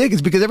turned it to dick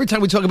is because every time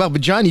we talk about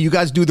vagina, you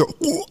guys do the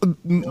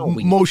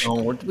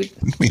motion.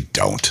 We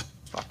don't.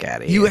 Fuck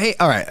out of here. You hate.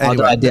 All right.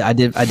 Although Anyway. I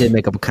did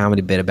make up a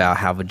comedy bit about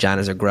how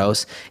vaginas are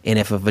gross, and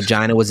if a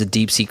vagina was a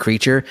deep sea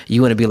creature,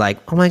 you want to be like,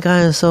 oh my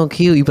god, it's so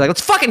cute. You'd be like, let's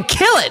fucking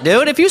kill it,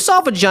 dude. If you saw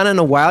a vagina in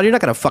the wild, you're not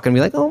gonna fucking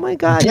be like, oh my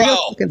god, you're gonna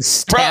fucking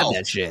stab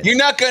that shit. You're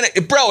not gonna,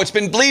 bro. It's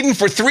been bleeding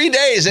for 3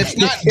 days. It's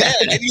not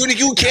dead.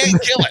 You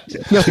can't kill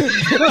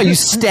it. No, you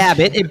stab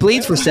it, it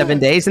bleeds for 7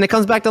 days, and it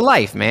comes back to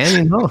life,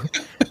 man. You know.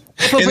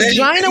 If a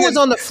vagina was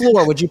on the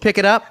floor, would you pick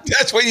it up?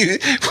 That's when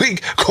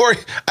Corey,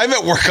 I'm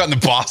at work on the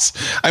boss.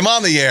 I'm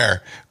on the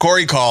air.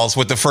 Corey calls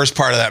with the first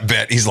part of that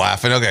bit. He's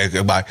laughing. Okay,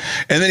 goodbye.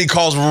 And then he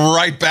calls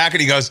right back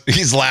and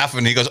he's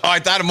laughing. He goes, oh, I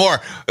thought of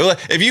more.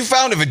 If you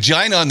found a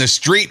vagina on the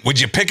street, would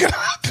you pick it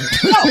up?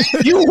 No,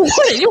 you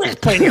wouldn't. You wouldn't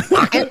put it in your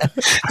pocket.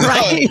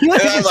 Right? No.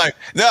 And I'm like,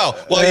 no.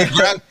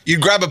 Well, you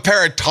grab a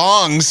pair of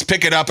tongs,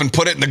 pick it up, and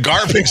put it in the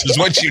garbage is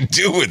what you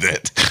do with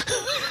it.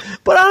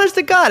 But honest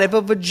to God, if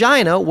a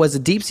vagina was a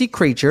deep sea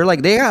creature,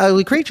 like they are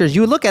ugly creatures,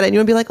 you would look at it and you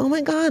would be like, oh my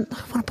God, I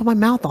want to put my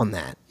mouth on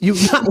that. You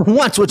not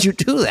once would you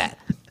do that.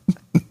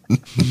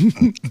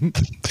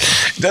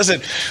 Does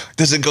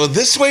it go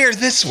this way or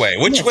this way?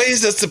 Which way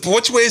is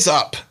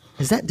up?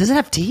 Does it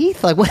have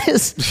teeth? Like what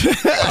is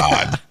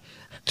God.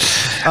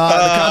 The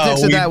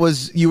context of that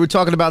was you were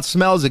talking about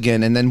smells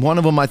again, and then one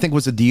of them I think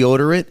was a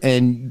deodorant,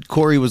 and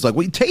Corey was like,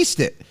 well, you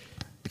taste it.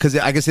 Because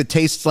I guess it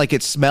tastes like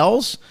it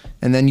smells,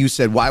 and then you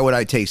said, why would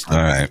I taste it?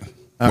 All right.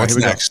 What's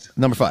here we next? go.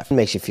 Number 5. It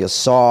makes you feel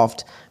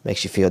soft,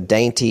 makes you feel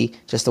dainty,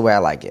 just the way I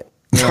like it.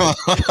 That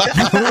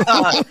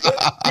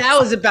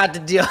was about the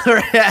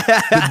deodorant.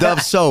 The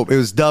Dove soap. It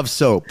was Dove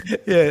soap.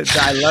 Yeah,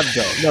 I love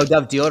Dove. No,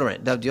 Dove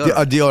deodorant. Dove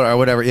deodorant. Deodorant or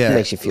whatever, yeah. It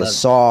makes you feel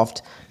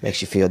soft,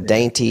 makes you feel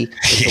dainty,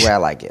 just the way I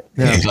like it.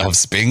 He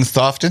loves being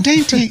soft and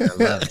dainty.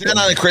 Then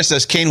on Chris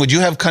says, Kane, would you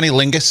have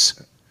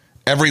cunnilingus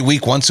every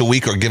week, once a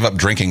week, or give up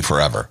drinking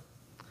forever?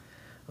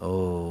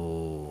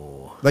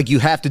 Oh. Like you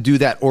have to do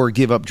that or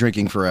give up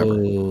drinking forever.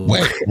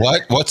 Wait,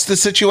 what? What's the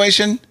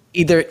situation?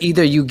 Either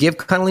you give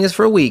cunnilingus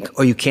for a week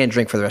or you can't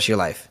drink for the rest of your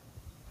life.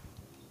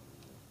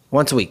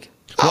 Once a week.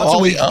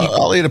 I'll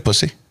eat a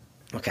pussy.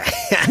 Okay.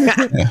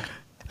 Yeah.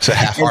 It's a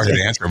half-hearted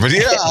answer, but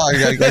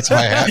yeah, that's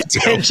my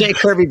attitude. And Jay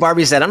Kirby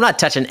Barbie said, I'm not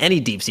touching any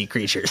deep-sea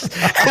creatures. Because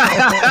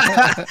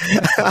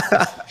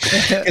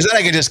then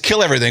I can just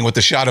kill everything with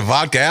the shot of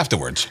vodka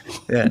afterwards.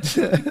 Yeah,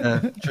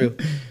 true.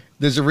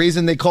 There's a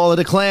reason they call it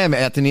a clam,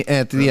 Anthony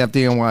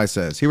FDNY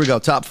says. Here we go.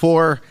 Top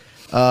 4.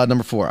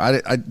 Number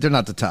 4. They're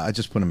not the top. I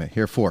just put them in.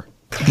 Here, 4.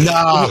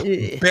 No,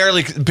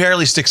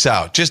 barely sticks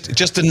out.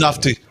 Just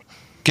enough to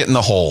get in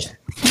the hole.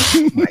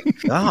 Oh my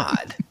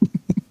God.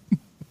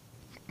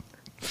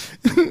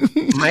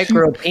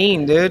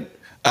 Micropene, dude.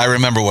 I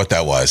remember what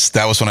that was.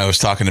 That was when I was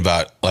talking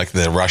about like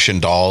the Russian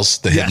dolls,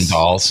 the hidden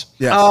dolls.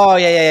 Yes. Oh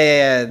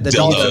yeah. The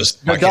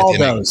dildos. The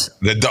daldos.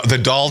 The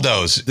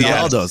daldos. The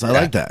daldos. I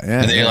like that.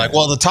 Yeah. And then you're like,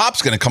 well, the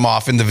top's going to come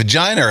off in the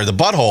vagina or the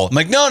butthole. I'm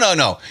like,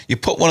 no. You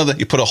put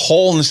a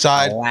hole in the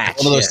side. One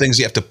of those things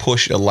you have to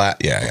push a lat.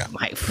 Yeah.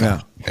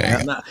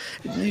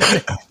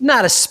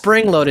 Not a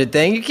spring-loaded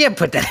thing. You can't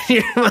put that in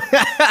your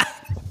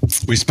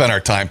We spent our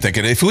time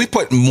thinking if we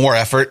put more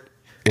effort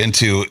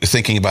into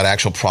thinking about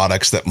actual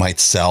products that might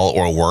sell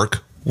or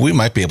work, we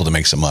might be able to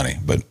make some money.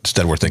 But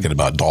instead, we're thinking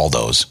about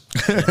daldos.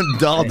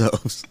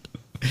 Daldos.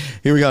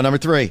 Here we go. Number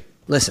 3.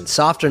 Listen,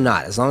 soft or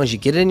not, as long as you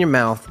get it in your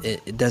mouth,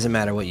 it doesn't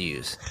matter what you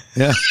use.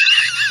 Yeah.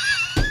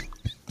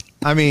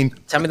 I mean,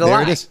 tell me the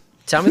lie. It is.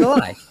 Tell me the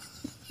lie.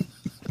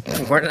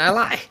 Where did I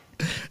lie?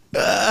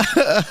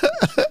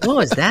 What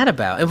was that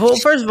about? Well,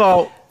 first of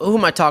all, who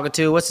am I talking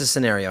to? What's the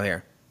scenario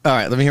here? All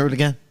right, let me hear it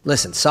again.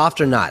 Listen, soft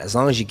or not, as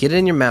long as you get it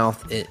in your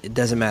mouth, it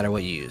doesn't matter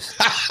what you use.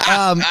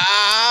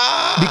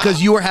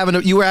 Because you were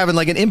having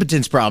like an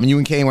impotence problem. You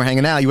and Kane were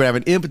hanging out. You were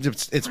having an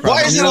impotence problem.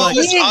 Why is it always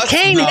us?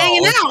 Kane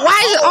hanging out.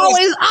 Why is it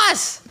always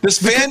us? This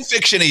fan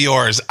fiction of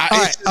yours. All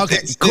right, okay.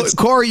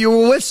 Corey, you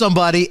were with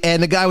somebody,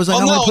 and the guy was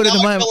like, "I'm going to put it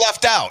in my."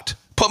 Left out.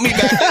 Put me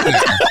back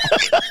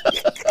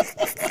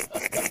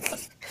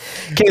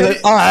in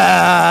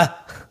there.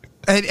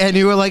 And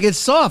you were like, it's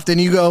soft. And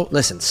you go,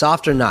 listen,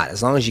 soft or not,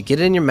 as long as you get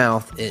it in your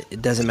mouth,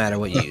 it doesn't matter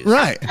what you use.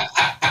 Right.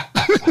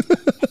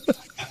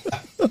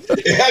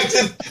 You have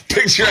to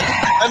picture.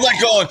 I'm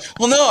like going,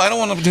 well, no, I don't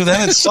want to do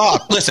that. It's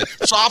soft. Listen,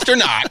 soft or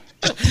not,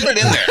 just put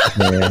it in there.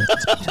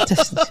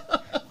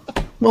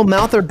 Well,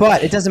 mouth or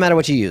butt, it doesn't matter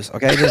what you use.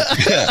 Okay.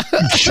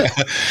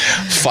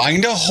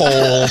 Find a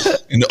hole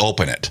and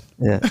open it.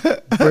 Yeah.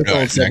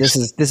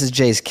 This is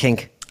Jay's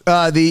kink.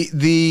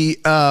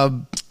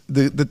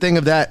 The thing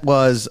of that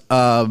was,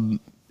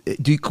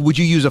 would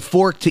you use a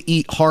fork to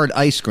eat hard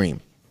ice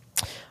cream?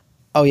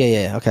 Oh,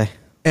 yeah. Okay.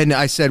 And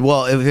I said,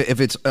 well, if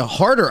it's a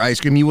harder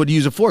ice cream, you would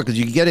use a fork because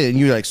you can get it and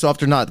you're like,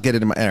 soft or not, get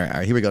it in my. All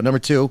right, here we go. Number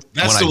 2.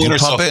 That's the winner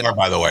so far,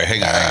 by the way.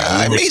 Hang on.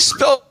 I may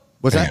spill.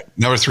 What's that?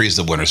 Number 3 is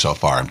the winner so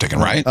far. I'm thinking,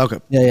 right? Okay.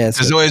 Yeah.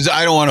 Because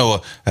I don't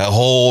want a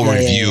whole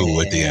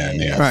review at the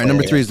end. Yeah. All right,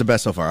 number 3 is the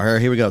best so far. All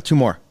right, here we go. 2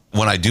 more.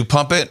 When I do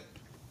pump it,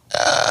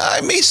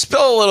 I may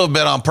spill a little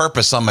bit on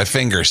purpose on my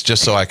fingers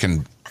just so I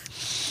can,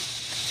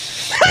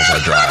 as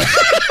I drive.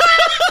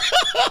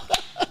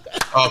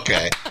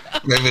 Okay.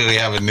 Maybe we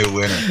have a new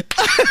winner. Number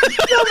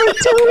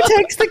 2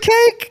 takes the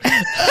cake.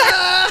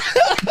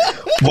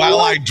 While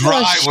I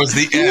drive was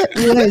the end.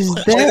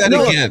 Say that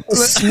again. The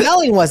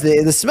smelling was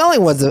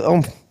the.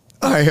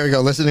 All right, here we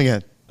go. Listen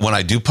again. When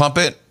I do pump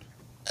it,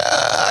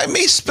 I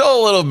may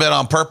spill a little bit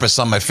on purpose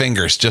on my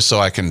fingers just so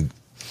I can,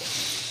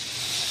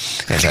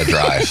 as I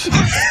drive.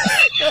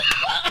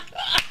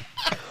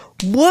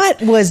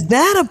 What was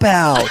that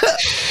about?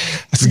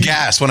 It's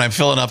gas when I'm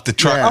filling up the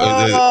truck.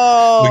 Yeah.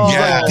 The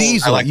gas. Like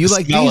diesel. You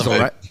like diesel,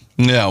 right?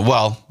 Yeah,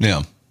 well,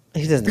 yeah.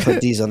 He doesn't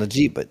put diesel on the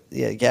Jeep, but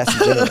yeah, gas in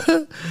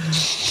general.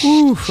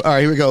 All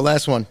right, here we go.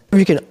 Last one. Or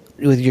you can,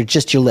 with your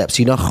lips,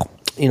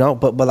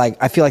 but like,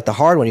 I feel like the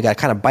hard one, you got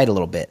to kind of bite a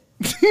little bit.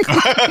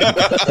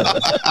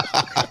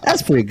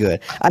 That's pretty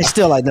good. I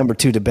still like number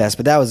 2 the best,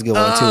 but that was a good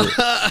one too.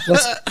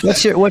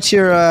 What's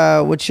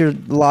your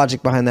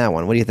logic behind that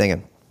one? What are you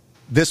thinking?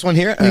 This one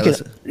here, you can,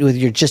 with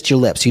your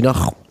lips,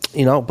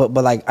 but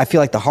like, I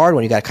feel like the hard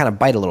one, you got to kind of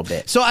bite a little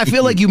bit. So I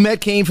feel like you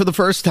met Kane for the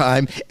first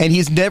time, and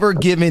he's never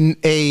given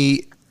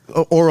a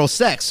oral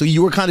sex, so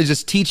you were kind of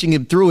just teaching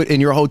him through it in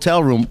your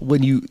hotel room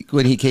when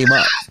he came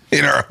up.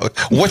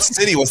 What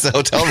city was the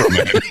hotel room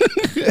in?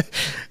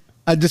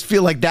 I just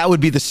feel like that would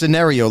be the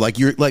scenario. Like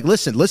you're like,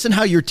 listen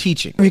how you're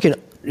teaching. You can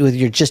with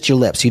your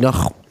lips,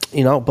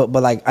 but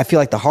like, I feel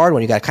like the hard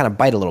one, you got to kind of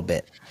bite a little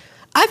bit.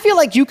 I feel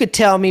like you could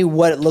tell me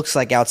what it looks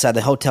like outside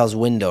the hotel's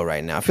window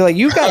right now. I feel like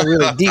you've got a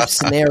really deep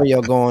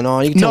scenario going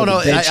on. You can tell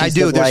I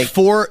do.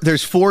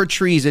 There's four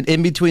trees, and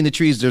in between the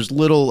trees, there's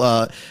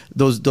little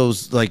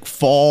those like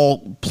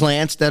fall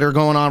plants that are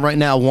going on right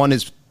now. One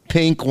is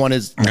pink, one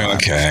is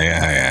okay.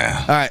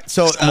 Yeah. All right,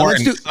 so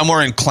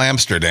somewhere in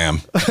Clamsterdam.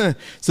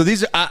 So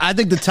these are, I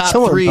think the top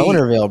somewhere 3. In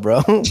Bonerville, bro.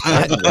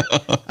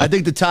 I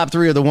think the top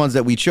 3 are the ones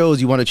that we chose.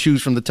 You want to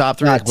choose from the top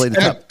 3? Play the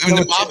top.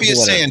 Mafia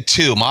is saying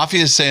 2.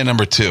 Mafia is saying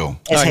number 2.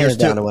 Here's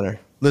down the winner.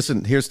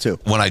 Listen, here's 2.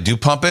 When I do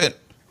pump it,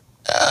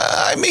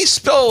 I may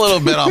spill a little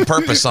bit on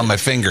purpose on my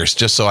fingers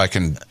just so I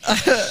can,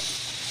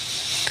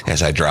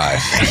 as I drive.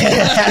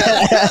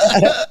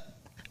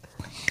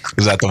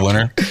 Is that the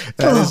winner?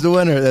 That is the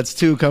winner. That's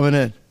 2 coming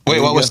in.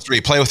 Wait, what was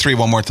 3? Play with 3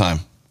 one more time.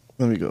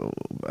 Let me go.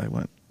 I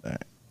went. All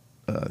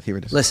right. Here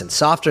it is. Listen,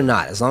 soft or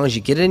not, as long as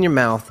you get it in your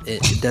mouth,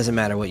 it doesn't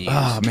matter what you use.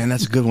 Oh, man,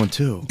 that's a good one,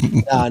 too.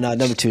 No,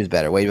 number 2 is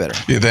better. Way better.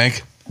 You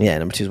think? Yeah,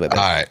 number 2 is way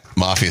better. All right.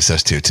 Mafia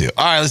says 2 too.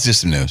 All right, let's do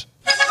some news.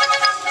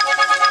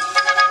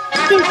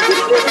 And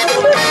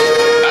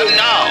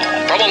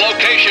now, from a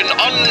location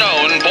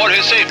unknown for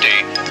his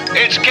safety,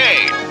 it's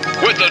Kane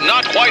with the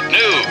Not Quite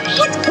News.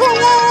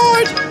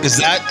 Is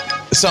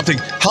that something?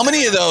 How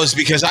many of those?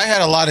 Because I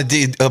had a lot of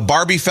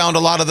Barbie found a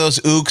lot of those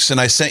ooks,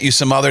 and I sent you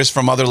some others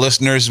from other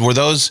listeners. Were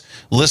those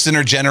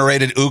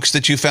listener-generated ooks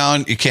that you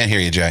found? You can't hear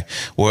you, Jay.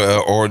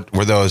 Or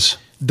were those?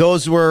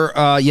 Those were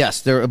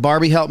yes.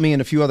 Barbie helped me,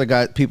 and a few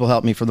other people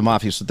helped me for the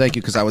Mafia. So thank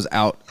you, because I was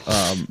out.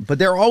 But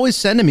they're always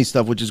sending me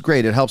stuff, which is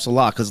great. It helps a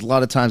lot because a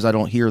lot of times I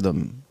don't hear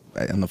them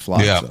on the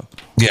fly. Yeah, so.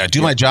 yeah.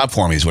 Do my job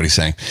for me is what he's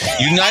saying.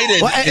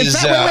 United is.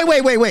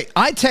 Wait.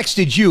 I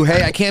texted you.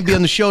 Hey, I can't be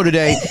on the show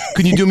today.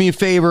 Can you do me a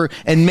favor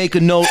and make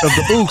a note of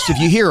the ooks if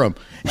you hear them?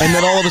 And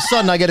then all of a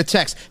sudden I get a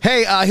text.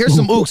 Hey, here's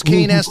some ooks.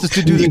 Kane asked us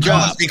to do the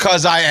job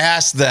because I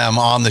asked them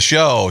on the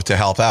show to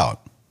help out.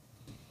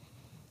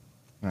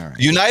 All right.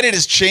 United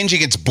is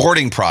changing its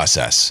boarding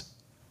process.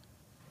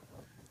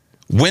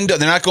 Window.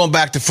 They're not going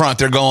back to front.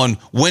 They're going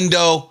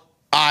window,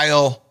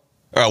 aisle,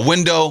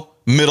 window,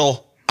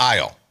 middle,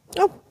 aisle.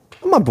 Oh,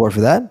 I'm on board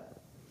for that.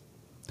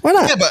 Why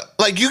not? Yeah, but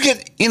like you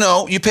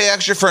pay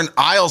extra for an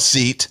aisle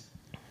seat,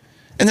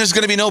 and there's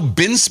going to be no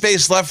bin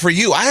space left for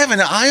you. I have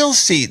an aisle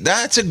seat.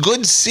 That's a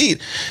good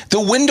seat.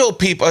 The window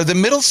people, or the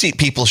middle seat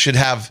people, should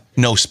have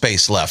no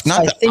space left.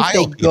 Not the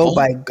aisle people.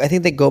 I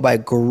think they go by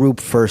group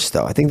first,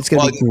 though. I think it's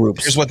going to be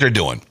groups. Here's what they're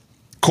doing,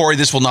 Corey.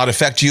 This will not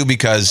affect you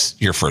because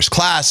you're first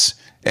class,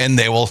 and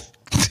they will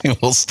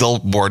still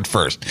board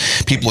first.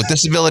 People with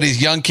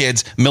disabilities, young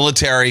kids,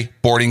 military,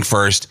 boarding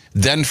first,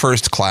 then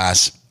first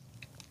class,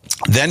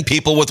 then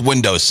people with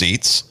window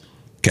seats,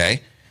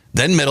 okay,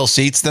 then middle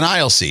seats, then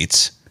aisle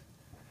seats.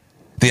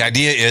 The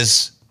idea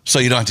is so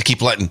you don't have to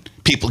keep letting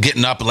people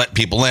getting up and letting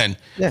people in.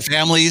 Yeah.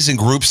 Families and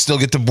groups still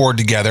get to board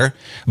together.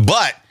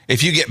 But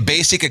if you get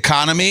basic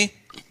economy,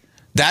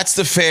 that's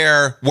the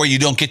fare where you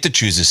don't get to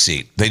choose a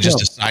seat. They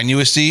just assign you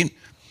a seat.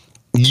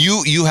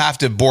 You have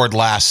to board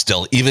last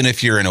still, even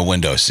if you're in a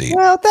window seat.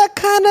 Well, that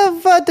kind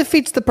of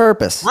defeats the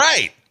purpose.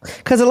 Right.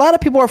 Because a lot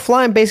of people are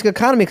flying basic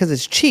economy because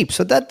it's cheap.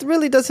 So that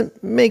really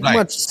doesn't make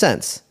much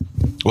sense.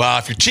 Well,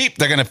 if you're cheap,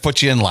 they're going to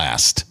put you in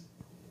last.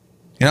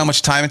 You know how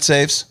much time it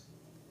saves?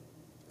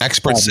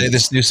 Experts say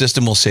this new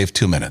system will save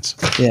 2 minutes.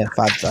 Yeah,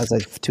 I was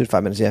like 2 to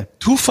 5 minutes, yeah.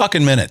 2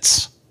 fucking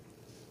minutes.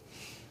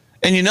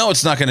 And you know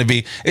it's not going to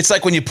be, it's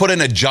like when you put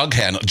in a jug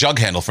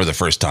handle for the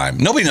first time.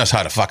 Nobody knows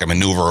how to fucking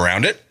maneuver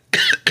around it.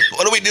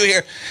 What do we do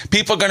here?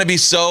 People are going to be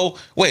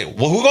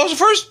who goes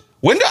first?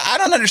 Window? I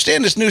don't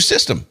understand this new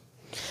system.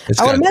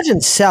 I would imagine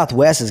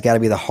Southwest has got to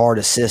be the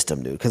hardest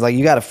system, dude. Because like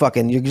you got to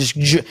fucking, you're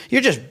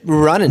just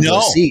running to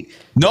a seat.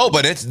 No,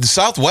 but the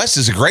Southwest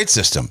is a great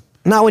system.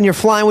 Not when you're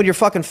flying with your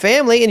fucking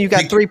family and you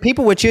got 3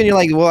 people with you and you're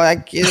like, well,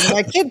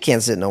 my kid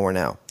can't sit nowhere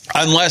now.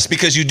 Unless,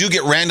 because you do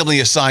get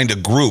randomly assigned a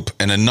group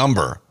and a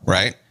number,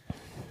 right?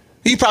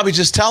 You probably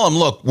just tell them,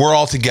 look, we're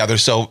all together,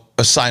 so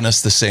assign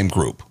us the same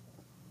group.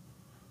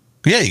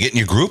 Yeah, you get in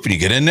your group and you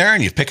get in there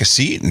and you pick a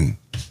seat, and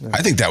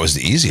I think that was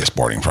the easiest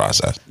boarding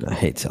process. I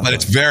hate Southwest. But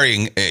it's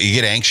you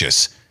get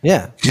anxious.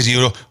 Yeah. Because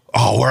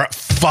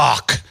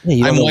fuck. Yeah,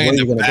 you don't I'm know way where in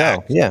you're the going to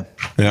back. go. Yeah.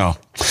 Yeah.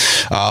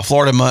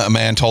 Florida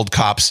man told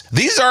cops,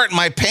 these aren't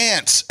my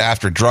pants,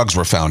 after drugs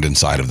were found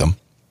inside of them.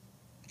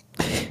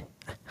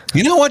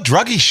 You know what?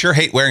 Druggies sure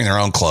hate wearing their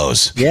own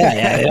clothes.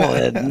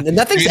 Yeah.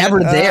 Nothing's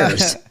ever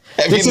theirs.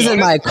 This isn't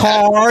my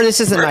car. This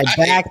isn't my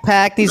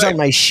backpack. These aren't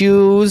my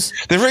shoes.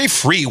 They're very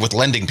free with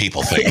lending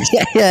people things.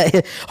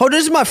 Yeah. Oh,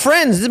 this is my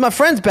friend's. This is my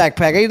friend's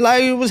backpack.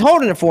 I was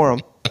holding it for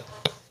him.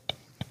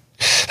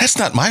 That's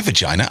not my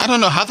vagina. I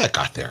don't know how that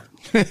got there.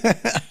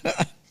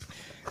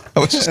 I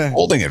was just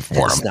holding it for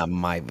him. That's not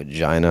my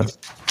vagina.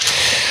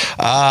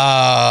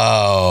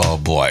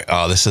 Oh, boy.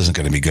 Oh, this isn't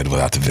going to be good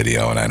without the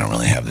video, and I don't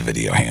really have the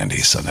video handy,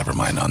 so never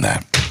mind on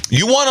that.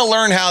 You want to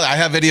learn how, I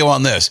have video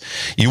on this.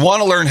 You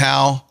want to learn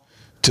how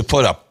to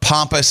put a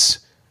pompous,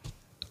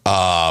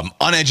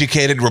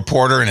 uneducated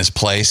reporter in his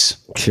place?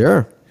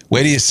 Sure.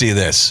 Wait till you see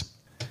this.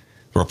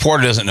 The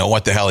reporter doesn't know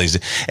what the hell he's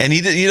doing. And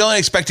you don't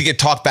expect to get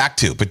talked back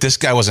to, but this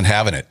guy wasn't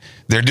having it.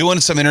 They're doing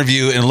some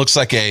interview, and it looks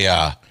like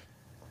a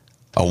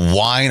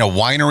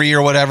winery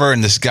or whatever,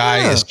 and this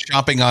guy is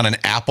chomping on an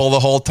apple the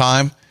whole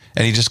time,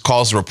 and he just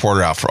calls the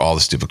reporter out for all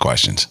the stupid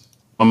questions.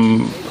 On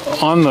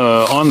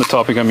the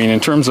topic, I mean,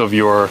 in terms of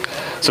your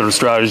sort of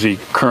strategy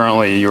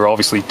currently, you're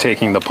obviously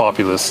taking the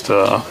populist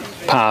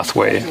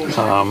pathway.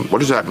 What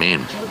does that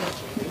mean?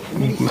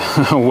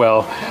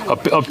 Well,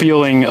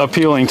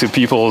 appealing to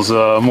people's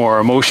more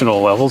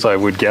emotional levels, I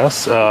would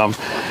guess.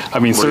 I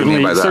mean,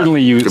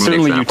 certainly you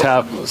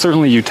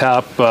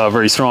tap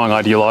very strong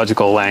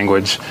ideological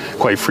language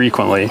quite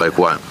frequently. Like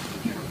what?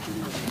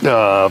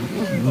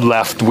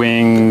 Left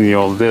wing,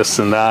 this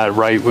and that,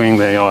 right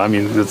wing. I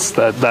mean, it's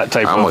that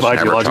type of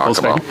ideological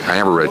spectrum. I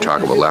never really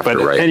talk about left or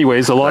right.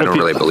 Anyways, I don't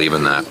really believe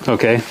in that.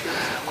 Okay.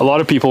 A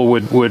lot of people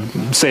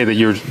would say that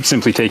you're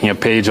simply taking a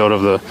page out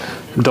of the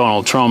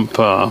Donald Trump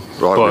book.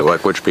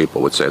 Like which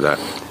people would say that?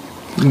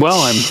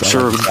 Well, I'm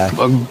sure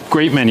a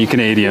great many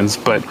Canadians,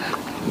 but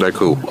like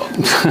who?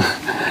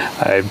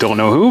 I don't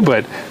know who,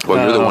 but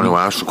well, you're the one who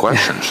asked the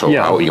question,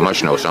 so you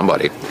must know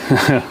somebody.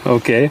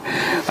 Okay,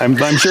 I'm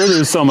sure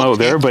there's some out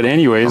there, but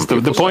anyways,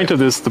 the point of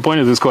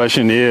this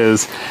question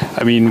is,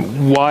 I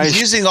mean, why he's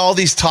using all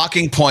these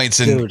talking points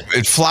and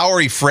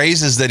flowery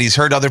phrases that he's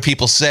heard other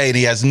people say, and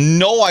he has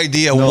no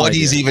idea what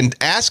he's even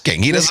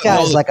asking. This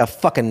guy's like a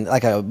fucking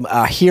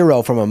a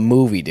hero from a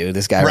movie, dude.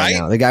 This guy right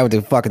now, the guy with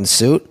the fucking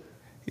suit.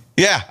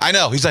 Yeah, I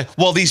know. He's like,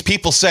 well, these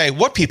people say,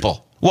 what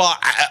people? Well,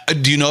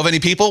 do you know of any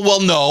people? Well,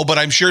 no, but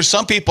I'm sure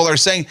some people are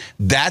saying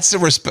that's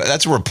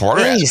a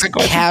reporter. Yeah, he's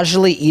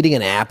casually eating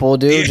an apple,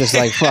 dude, just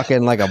like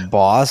fucking like a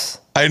boss.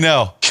 I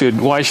know.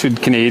 Why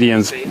should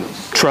Canadians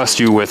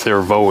trust you with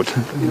their vote,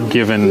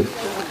 given,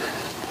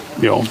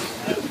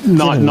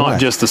 not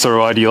just the sort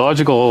of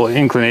ideological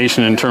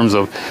inclination in terms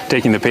of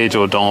taking the page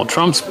out of Donald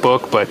Trump's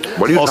book, but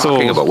what are you also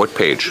talking about? What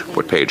page?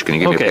 What page? Can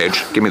you give me a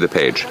page? Give me the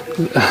page.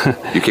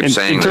 You keep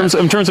saying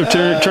in terms of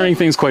turning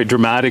things quite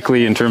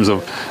dramatically in terms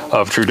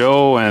of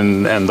Trudeau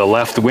and the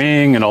left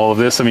wing and all of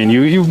this. I mean,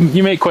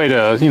 you make quite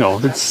a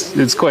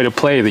it's quite a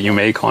play that you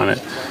make on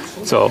it.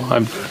 So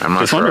I'm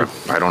not sure.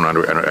 I don't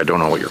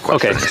know what your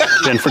question is. Okay,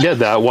 then forget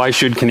that. Why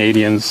should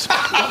Canadians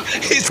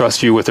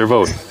trust you with their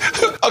vote?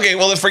 Okay,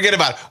 well, then forget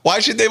about it. Why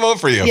should they vote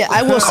for you? Yeah,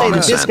 I will say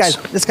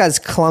that this guy's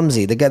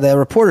clumsy. The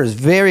reporter is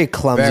very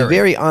clumsy,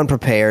 very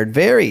unprepared,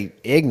 very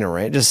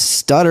ignorant, just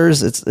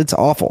stutters. It's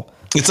awful.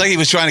 It's like he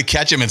was trying to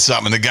catch him in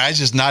something, and the guy's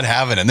just not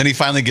having it. And then he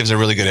finally gives a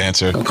really good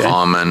answer. Okay.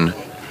 Common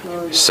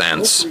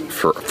sense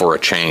for a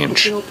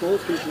change.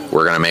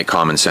 We're going to make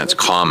common sense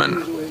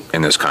common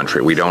in this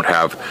country. We don't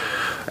have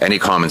any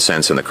common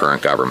sense in the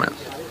current government.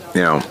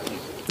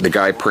 The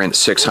guy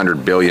prints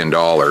 $600 billion,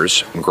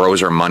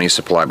 grows our money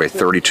supply by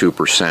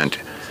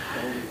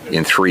 32%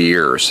 in 3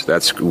 years.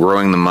 That's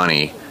growing the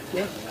money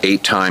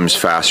 8 times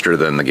faster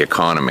than the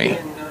economy.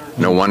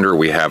 No wonder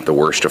we have the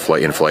worst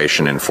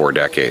inflation in 4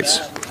 decades.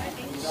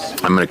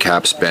 I'm going to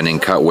cap spending,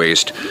 cut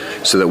waste,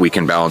 so that we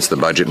can balance the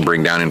budget and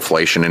bring down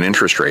inflation and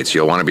interest rates.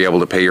 You'll want to be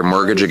able to pay your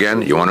mortgage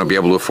again? You want to be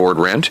able to afford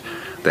rent?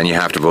 Then you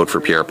have to vote for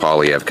Pierre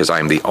Poilievre, because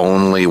I'm the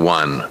only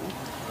one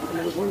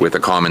with a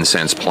common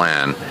sense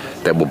plan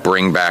that will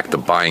bring back the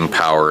buying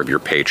power of your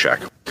paycheck.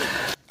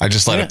 I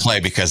just let it play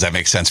because that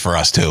makes sense for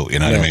us too. You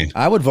know what I mean?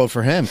 I would vote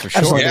for him for sure.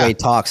 I just like the way he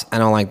talks. I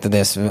don't like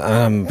this.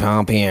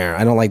 Pierre.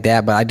 I don't like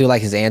that, but I do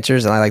like his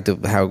answers, and I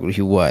like how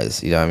he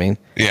was. You know what I mean?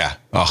 Yeah,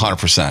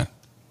 100%.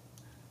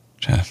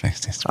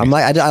 I'm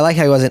like, I like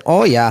how he wasn't.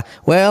 Oh yeah,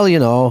 well,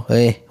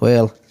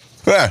 well.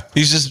 Yeah,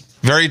 he's just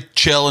very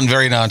chill and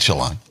very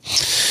nonchalant.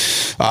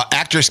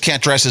 Actors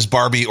can't dress as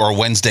Barbie or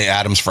Wednesday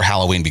Addams for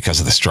Halloween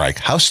because of the strike.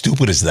 How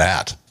stupid is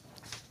that?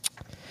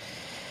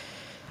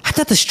 I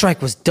thought the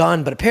strike was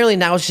done, but apparently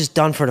now it's just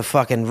done for the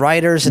fucking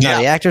writers, and now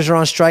the actors are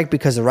on strike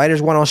because the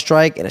writers went on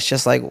strike, and it's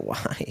just like,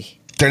 why?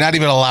 They're not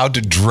even allowed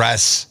to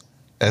dress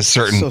as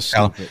certain. So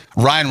stupid.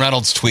 Ryan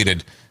Reynolds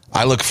tweeted,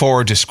 "I look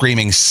forward to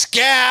screaming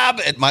scab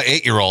at my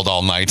 8-year-old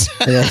all night."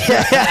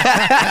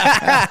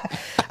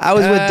 I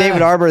was with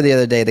David Arbor the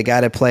other day, the guy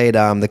that played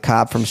the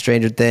cop from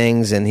Stranger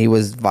Things, and he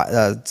was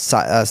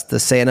the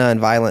Santa and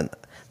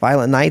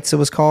Violent Nights, it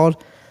was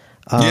called.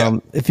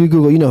 If you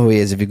Google, you know who he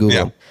is if you Google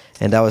him.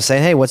 And I was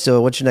saying, hey, what's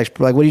your next?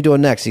 Like, what are you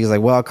doing next? He's like,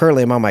 well,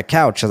 currently I'm on my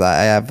couch.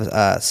 I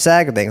have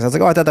SAG things. I was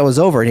like, oh, I thought that was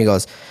over. And he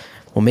goes,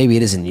 well, maybe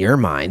it is in your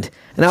mind.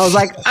 And I was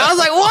like,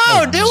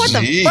 whoa, dude, what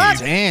the fuck?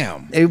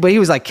 Damn. But he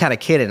was like kind of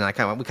kidding, and we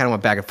kind of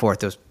went back and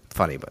forth. It was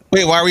funny, but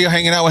wait, why were you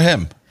hanging out with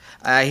him?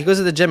 He goes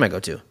to the gym I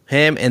go to.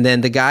 Him, and then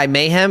the guy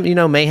Mayhem. You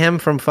know Mayhem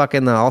from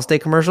fucking the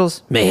Allstate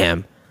commercials.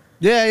 Mayhem.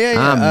 Yeah.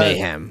 I'm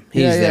Mayhem.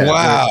 He's there.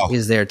 Wow.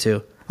 He's there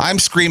too. I'm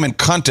screaming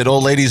cunt at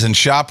old ladies in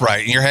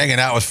ShopRite, and you're hanging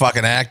out with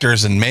fucking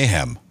actors and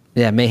Mayhem.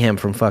 Yeah, Mayhem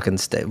from fucking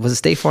was it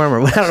State Farm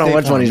or I don't know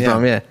which one he's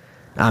from. Yeah,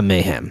 I'm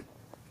Mayhem.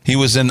 He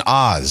was in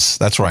Oz.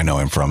 That's where I know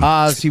him from.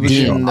 Oz. He was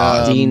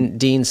in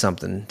Dean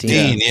something.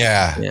 Dean,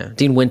 yeah.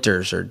 Dean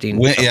Winters or Dean.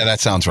 Yeah,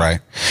 that sounds right.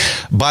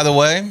 By the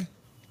way,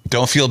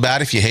 don't feel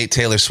bad if you hate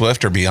Taylor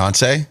Swift or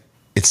Beyonce.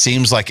 It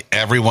seems like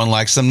everyone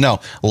likes them. No,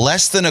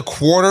 less than a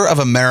quarter of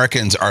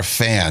Americans are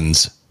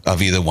fans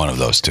of either one of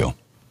those two.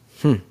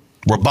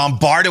 We're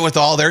bombarded with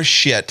all their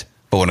shit,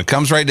 but when it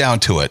comes right down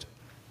to it,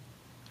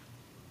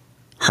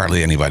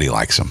 hardly anybody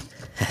likes them.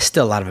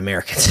 Still a lot of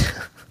Americans.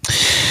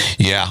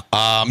 Yeah.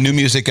 New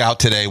music out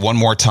today. One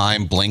More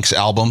Time, Blink's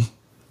album.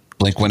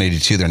 Blink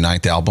 182, their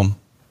 9th album.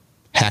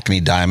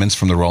 Hackney Diamonds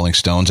from the Rolling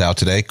Stones out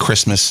today.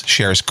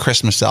 Cher's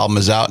Christmas album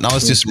is out. Now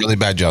let's do some really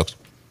bad jokes.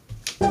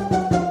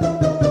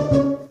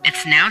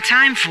 It's now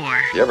time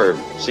for You ever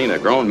seen a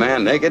grown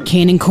man naked?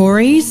 Kane and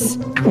Corey's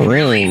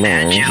Really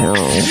bad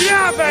jokes.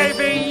 Yeah,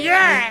 baby,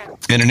 yeah!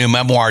 In a new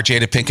memoir,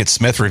 Jada Pinkett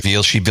Smith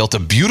reveals she built a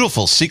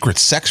beautiful secret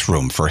sex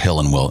room for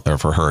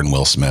her and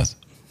Will Smith.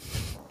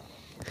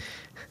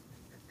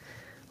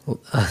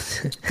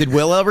 Did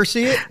Will ever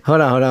see it?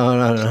 Hold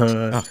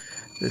on.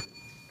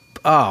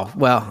 Oh,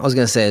 well, I was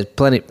gonna say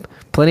plenty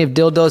of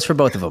dildos for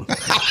both of them.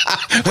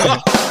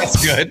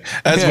 That's good.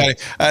 That's funny.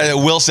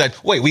 Will said,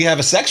 "Wait, we have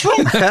a sex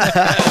room?"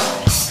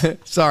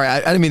 Sorry, I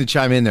didn't mean to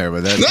chime in there,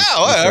 but that's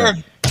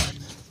whatever.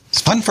 It's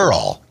fun for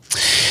all.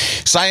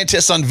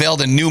 Scientists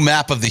unveiled a new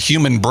map of the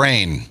human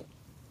brain.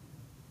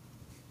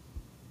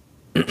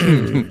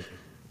 In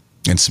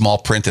small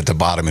print at the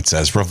bottom, it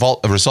says,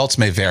 results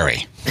may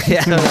vary.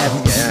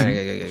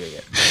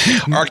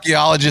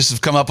 Archaeologists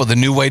have come up with a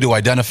new way to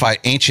identify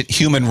ancient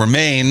human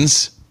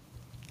remains.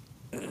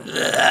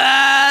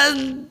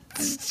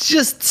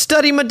 Just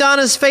study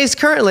Madonna's face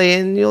currently,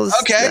 and you'll...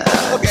 Okay,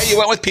 you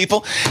went with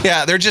people.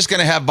 Yeah, they're just going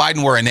to have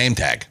Biden wear a name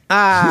tag. All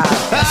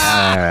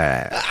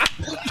right.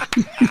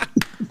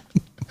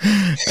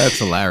 That's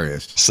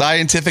hilarious.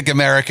 Scientific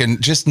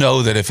American, just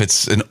know that if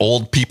it's an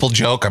old people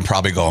joke, I'm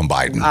probably going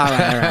Biden. All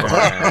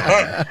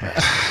right.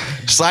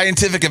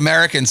 Scientific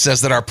American says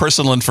that our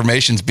personal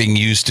information is being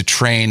used to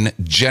train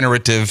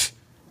generative...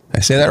 Did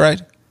I say that right?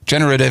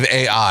 Generative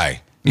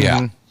AI.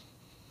 Yeah. Mm-hmm.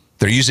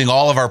 They're using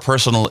all of our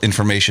personal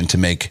information to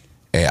make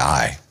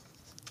AI.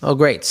 Oh,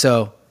 great.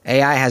 So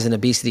AI has an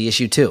obesity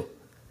issue, too.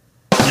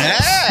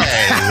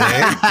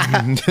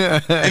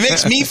 It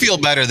makes me feel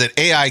better that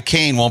AI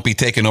Kane won't be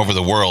taking over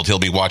the world. He'll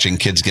be watching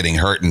kids getting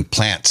hurt and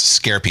plants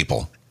scare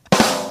people.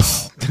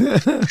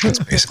 That's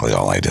basically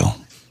all I do.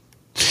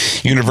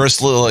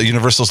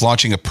 Universal's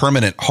launching a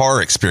permanent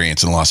horror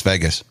experience in Las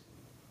Vegas.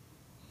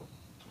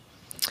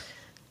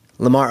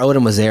 Lamar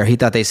Odom was there. He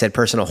thought they said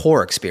personal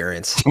horror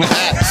experience.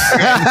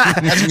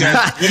 That's good.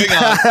 Moving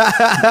on.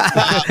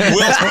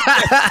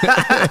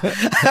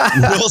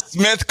 Will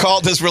Smith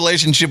called his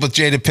relationship with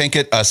Jada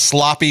Pinkett a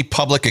sloppy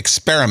public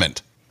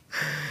experiment.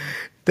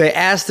 They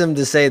asked him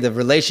to say the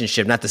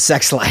relationship, not the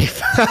sex life.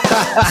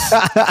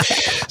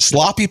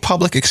 Sloppy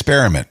public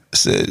experiment.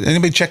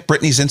 Anybody check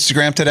Britney's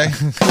Instagram today?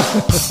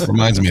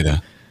 Reminds me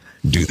to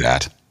do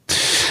that.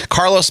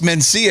 Carlos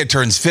Mencia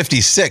turns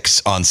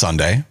 56 on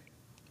Sunday.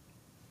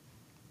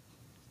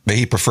 But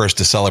he prefers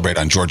to celebrate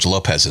on George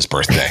Lopez's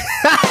birthday.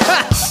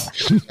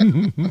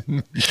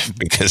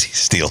 Because he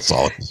steals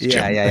all of his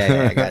Yeah,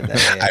 I got that.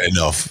 Yeah. I didn't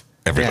know if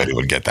everybody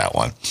would get that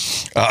one.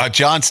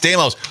 John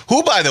Stamos,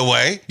 who, by the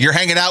way, you're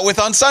hanging out with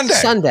on Sunday.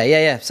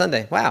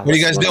 Sunday. Wow. What are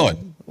you guys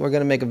doing? We're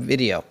going to make a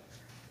video.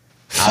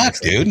 Fuck,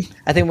 dude.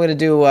 I think we're going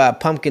to do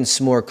pumpkin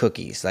s'more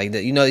cookies. Like,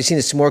 you've seen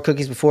the s'more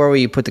cookies before where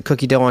you put the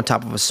cookie dough on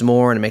top of a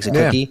s'more and it makes a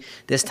cookie?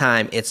 This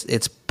time,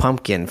 it's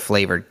pumpkin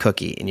flavored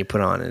cookie and you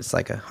put it on and it's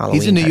like a Halloween.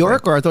 He's in New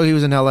York, or I thought he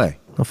was in L.A.?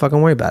 Don't fucking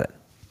worry about it.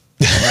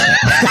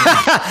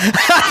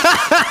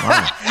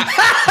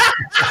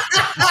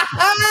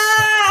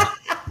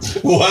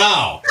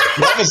 Wow.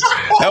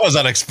 That was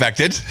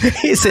unexpected.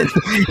 He's going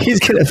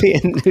to be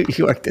in New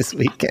York this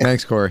weekend.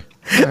 Thanks, Corey.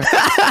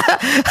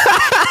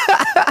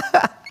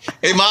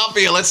 Hey,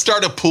 Mafia, let's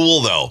start a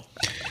pool, though.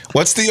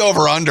 What's the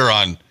over-under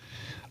on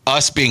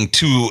us being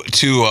too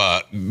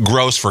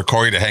gross for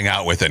Corey to hang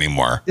out with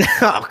anymore?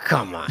 Oh,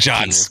 come on.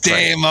 John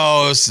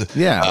Stamos.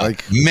 Yeah.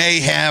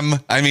 Mayhem.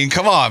 I mean,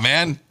 come on,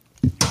 man.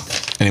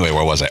 Anyway,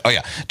 where was I? Oh,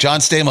 yeah. John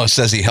Stamos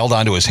says he held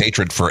on to his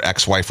hatred for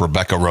ex-wife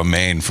Rebecca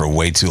Romaine for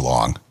way too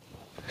long.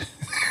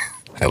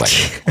 I like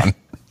that one.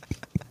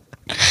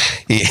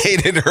 He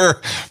hated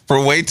her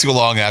for way too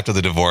long after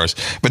the divorce.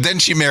 But then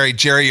she married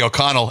Jerry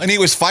O'Connell, and he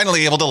was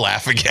finally able to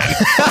laugh again.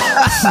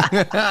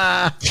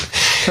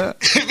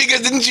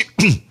 Because didn't you...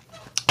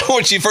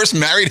 when she first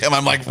married him,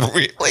 I'm like,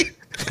 really?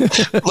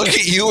 Look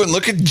at you and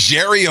look at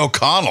Jerry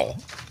O'Connell.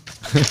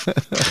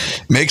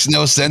 Makes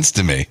no sense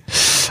to me.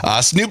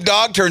 Snoop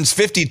Dogg turns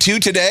 52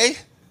 today.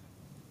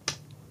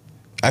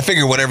 I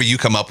figure whatever you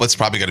come up with is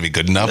probably going to be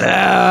good enough.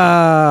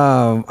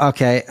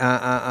 Okay.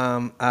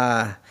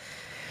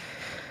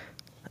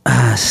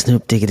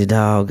 Snoop Diggity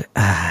Dog.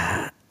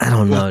 I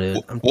don't know,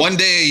 dude. One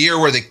day a year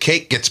where the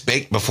cake gets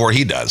baked before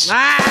he does.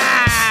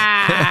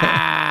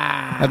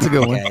 That's a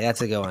good one. Okay,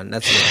 that's a good one. I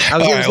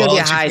was going to be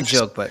a high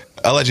joke, but...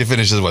 I'll let you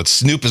finish this one.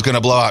 Snoop is going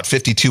to blow out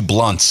 52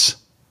 blunts.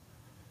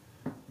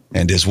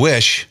 And his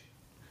wish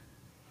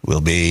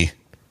will be...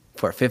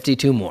 for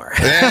 52 more.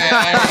 There you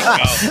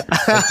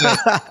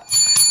go.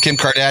 Kim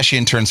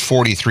Kardashian turns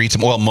 43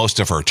 tomorrow. Well, most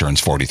of her turns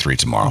 43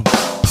 tomorrow.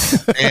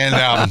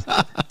 And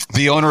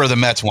the owner of the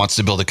Mets wants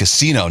to build a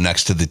casino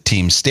next to the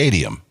team's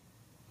stadium.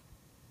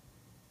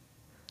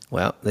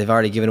 Well, they've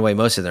already given away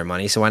most of their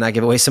money, so why not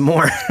give away some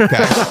more?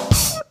 Okay.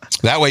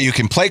 That way you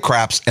can play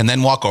craps and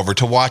then walk over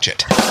to watch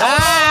it.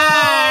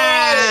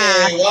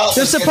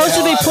 They're supposed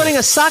to be putting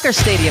a soccer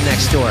stadium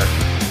next door.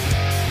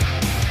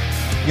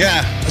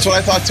 Yeah, that's what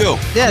I thought too.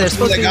 Yeah, they're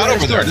supposed to be got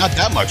over there. Not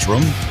that much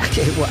room.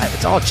 Okay, well,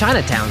 it's all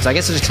Chinatown, so I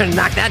guess they're just going to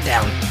knock that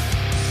down.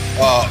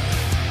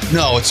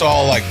 No, it's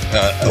all like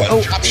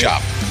chop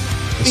shop.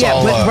 It's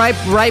all, but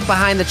right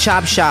behind the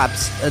chop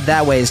shops,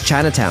 that way is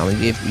Chinatown.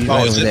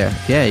 Right over there.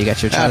 Yeah, you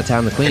got your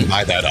Chinatown, the Queen.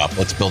 Buy that up.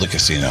 Let's build a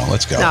casino.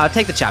 Let's go. No,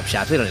 take the chop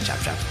shops. We don't need chop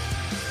shops.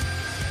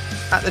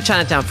 The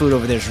Chinatown food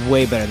over there is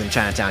way better than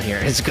Chinatown here.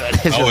 It's good.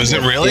 Is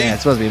it really? Yeah,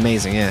 it's supposed to be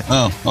amazing, yeah.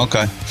 Oh,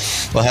 okay.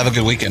 Well, have a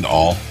good weekend,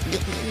 all.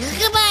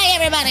 Goodbye,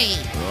 everybody.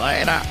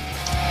 Later.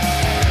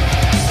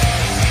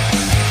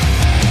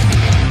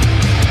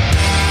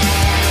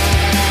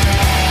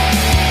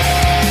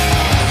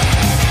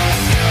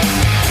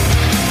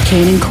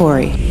 Kane and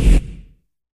Corey.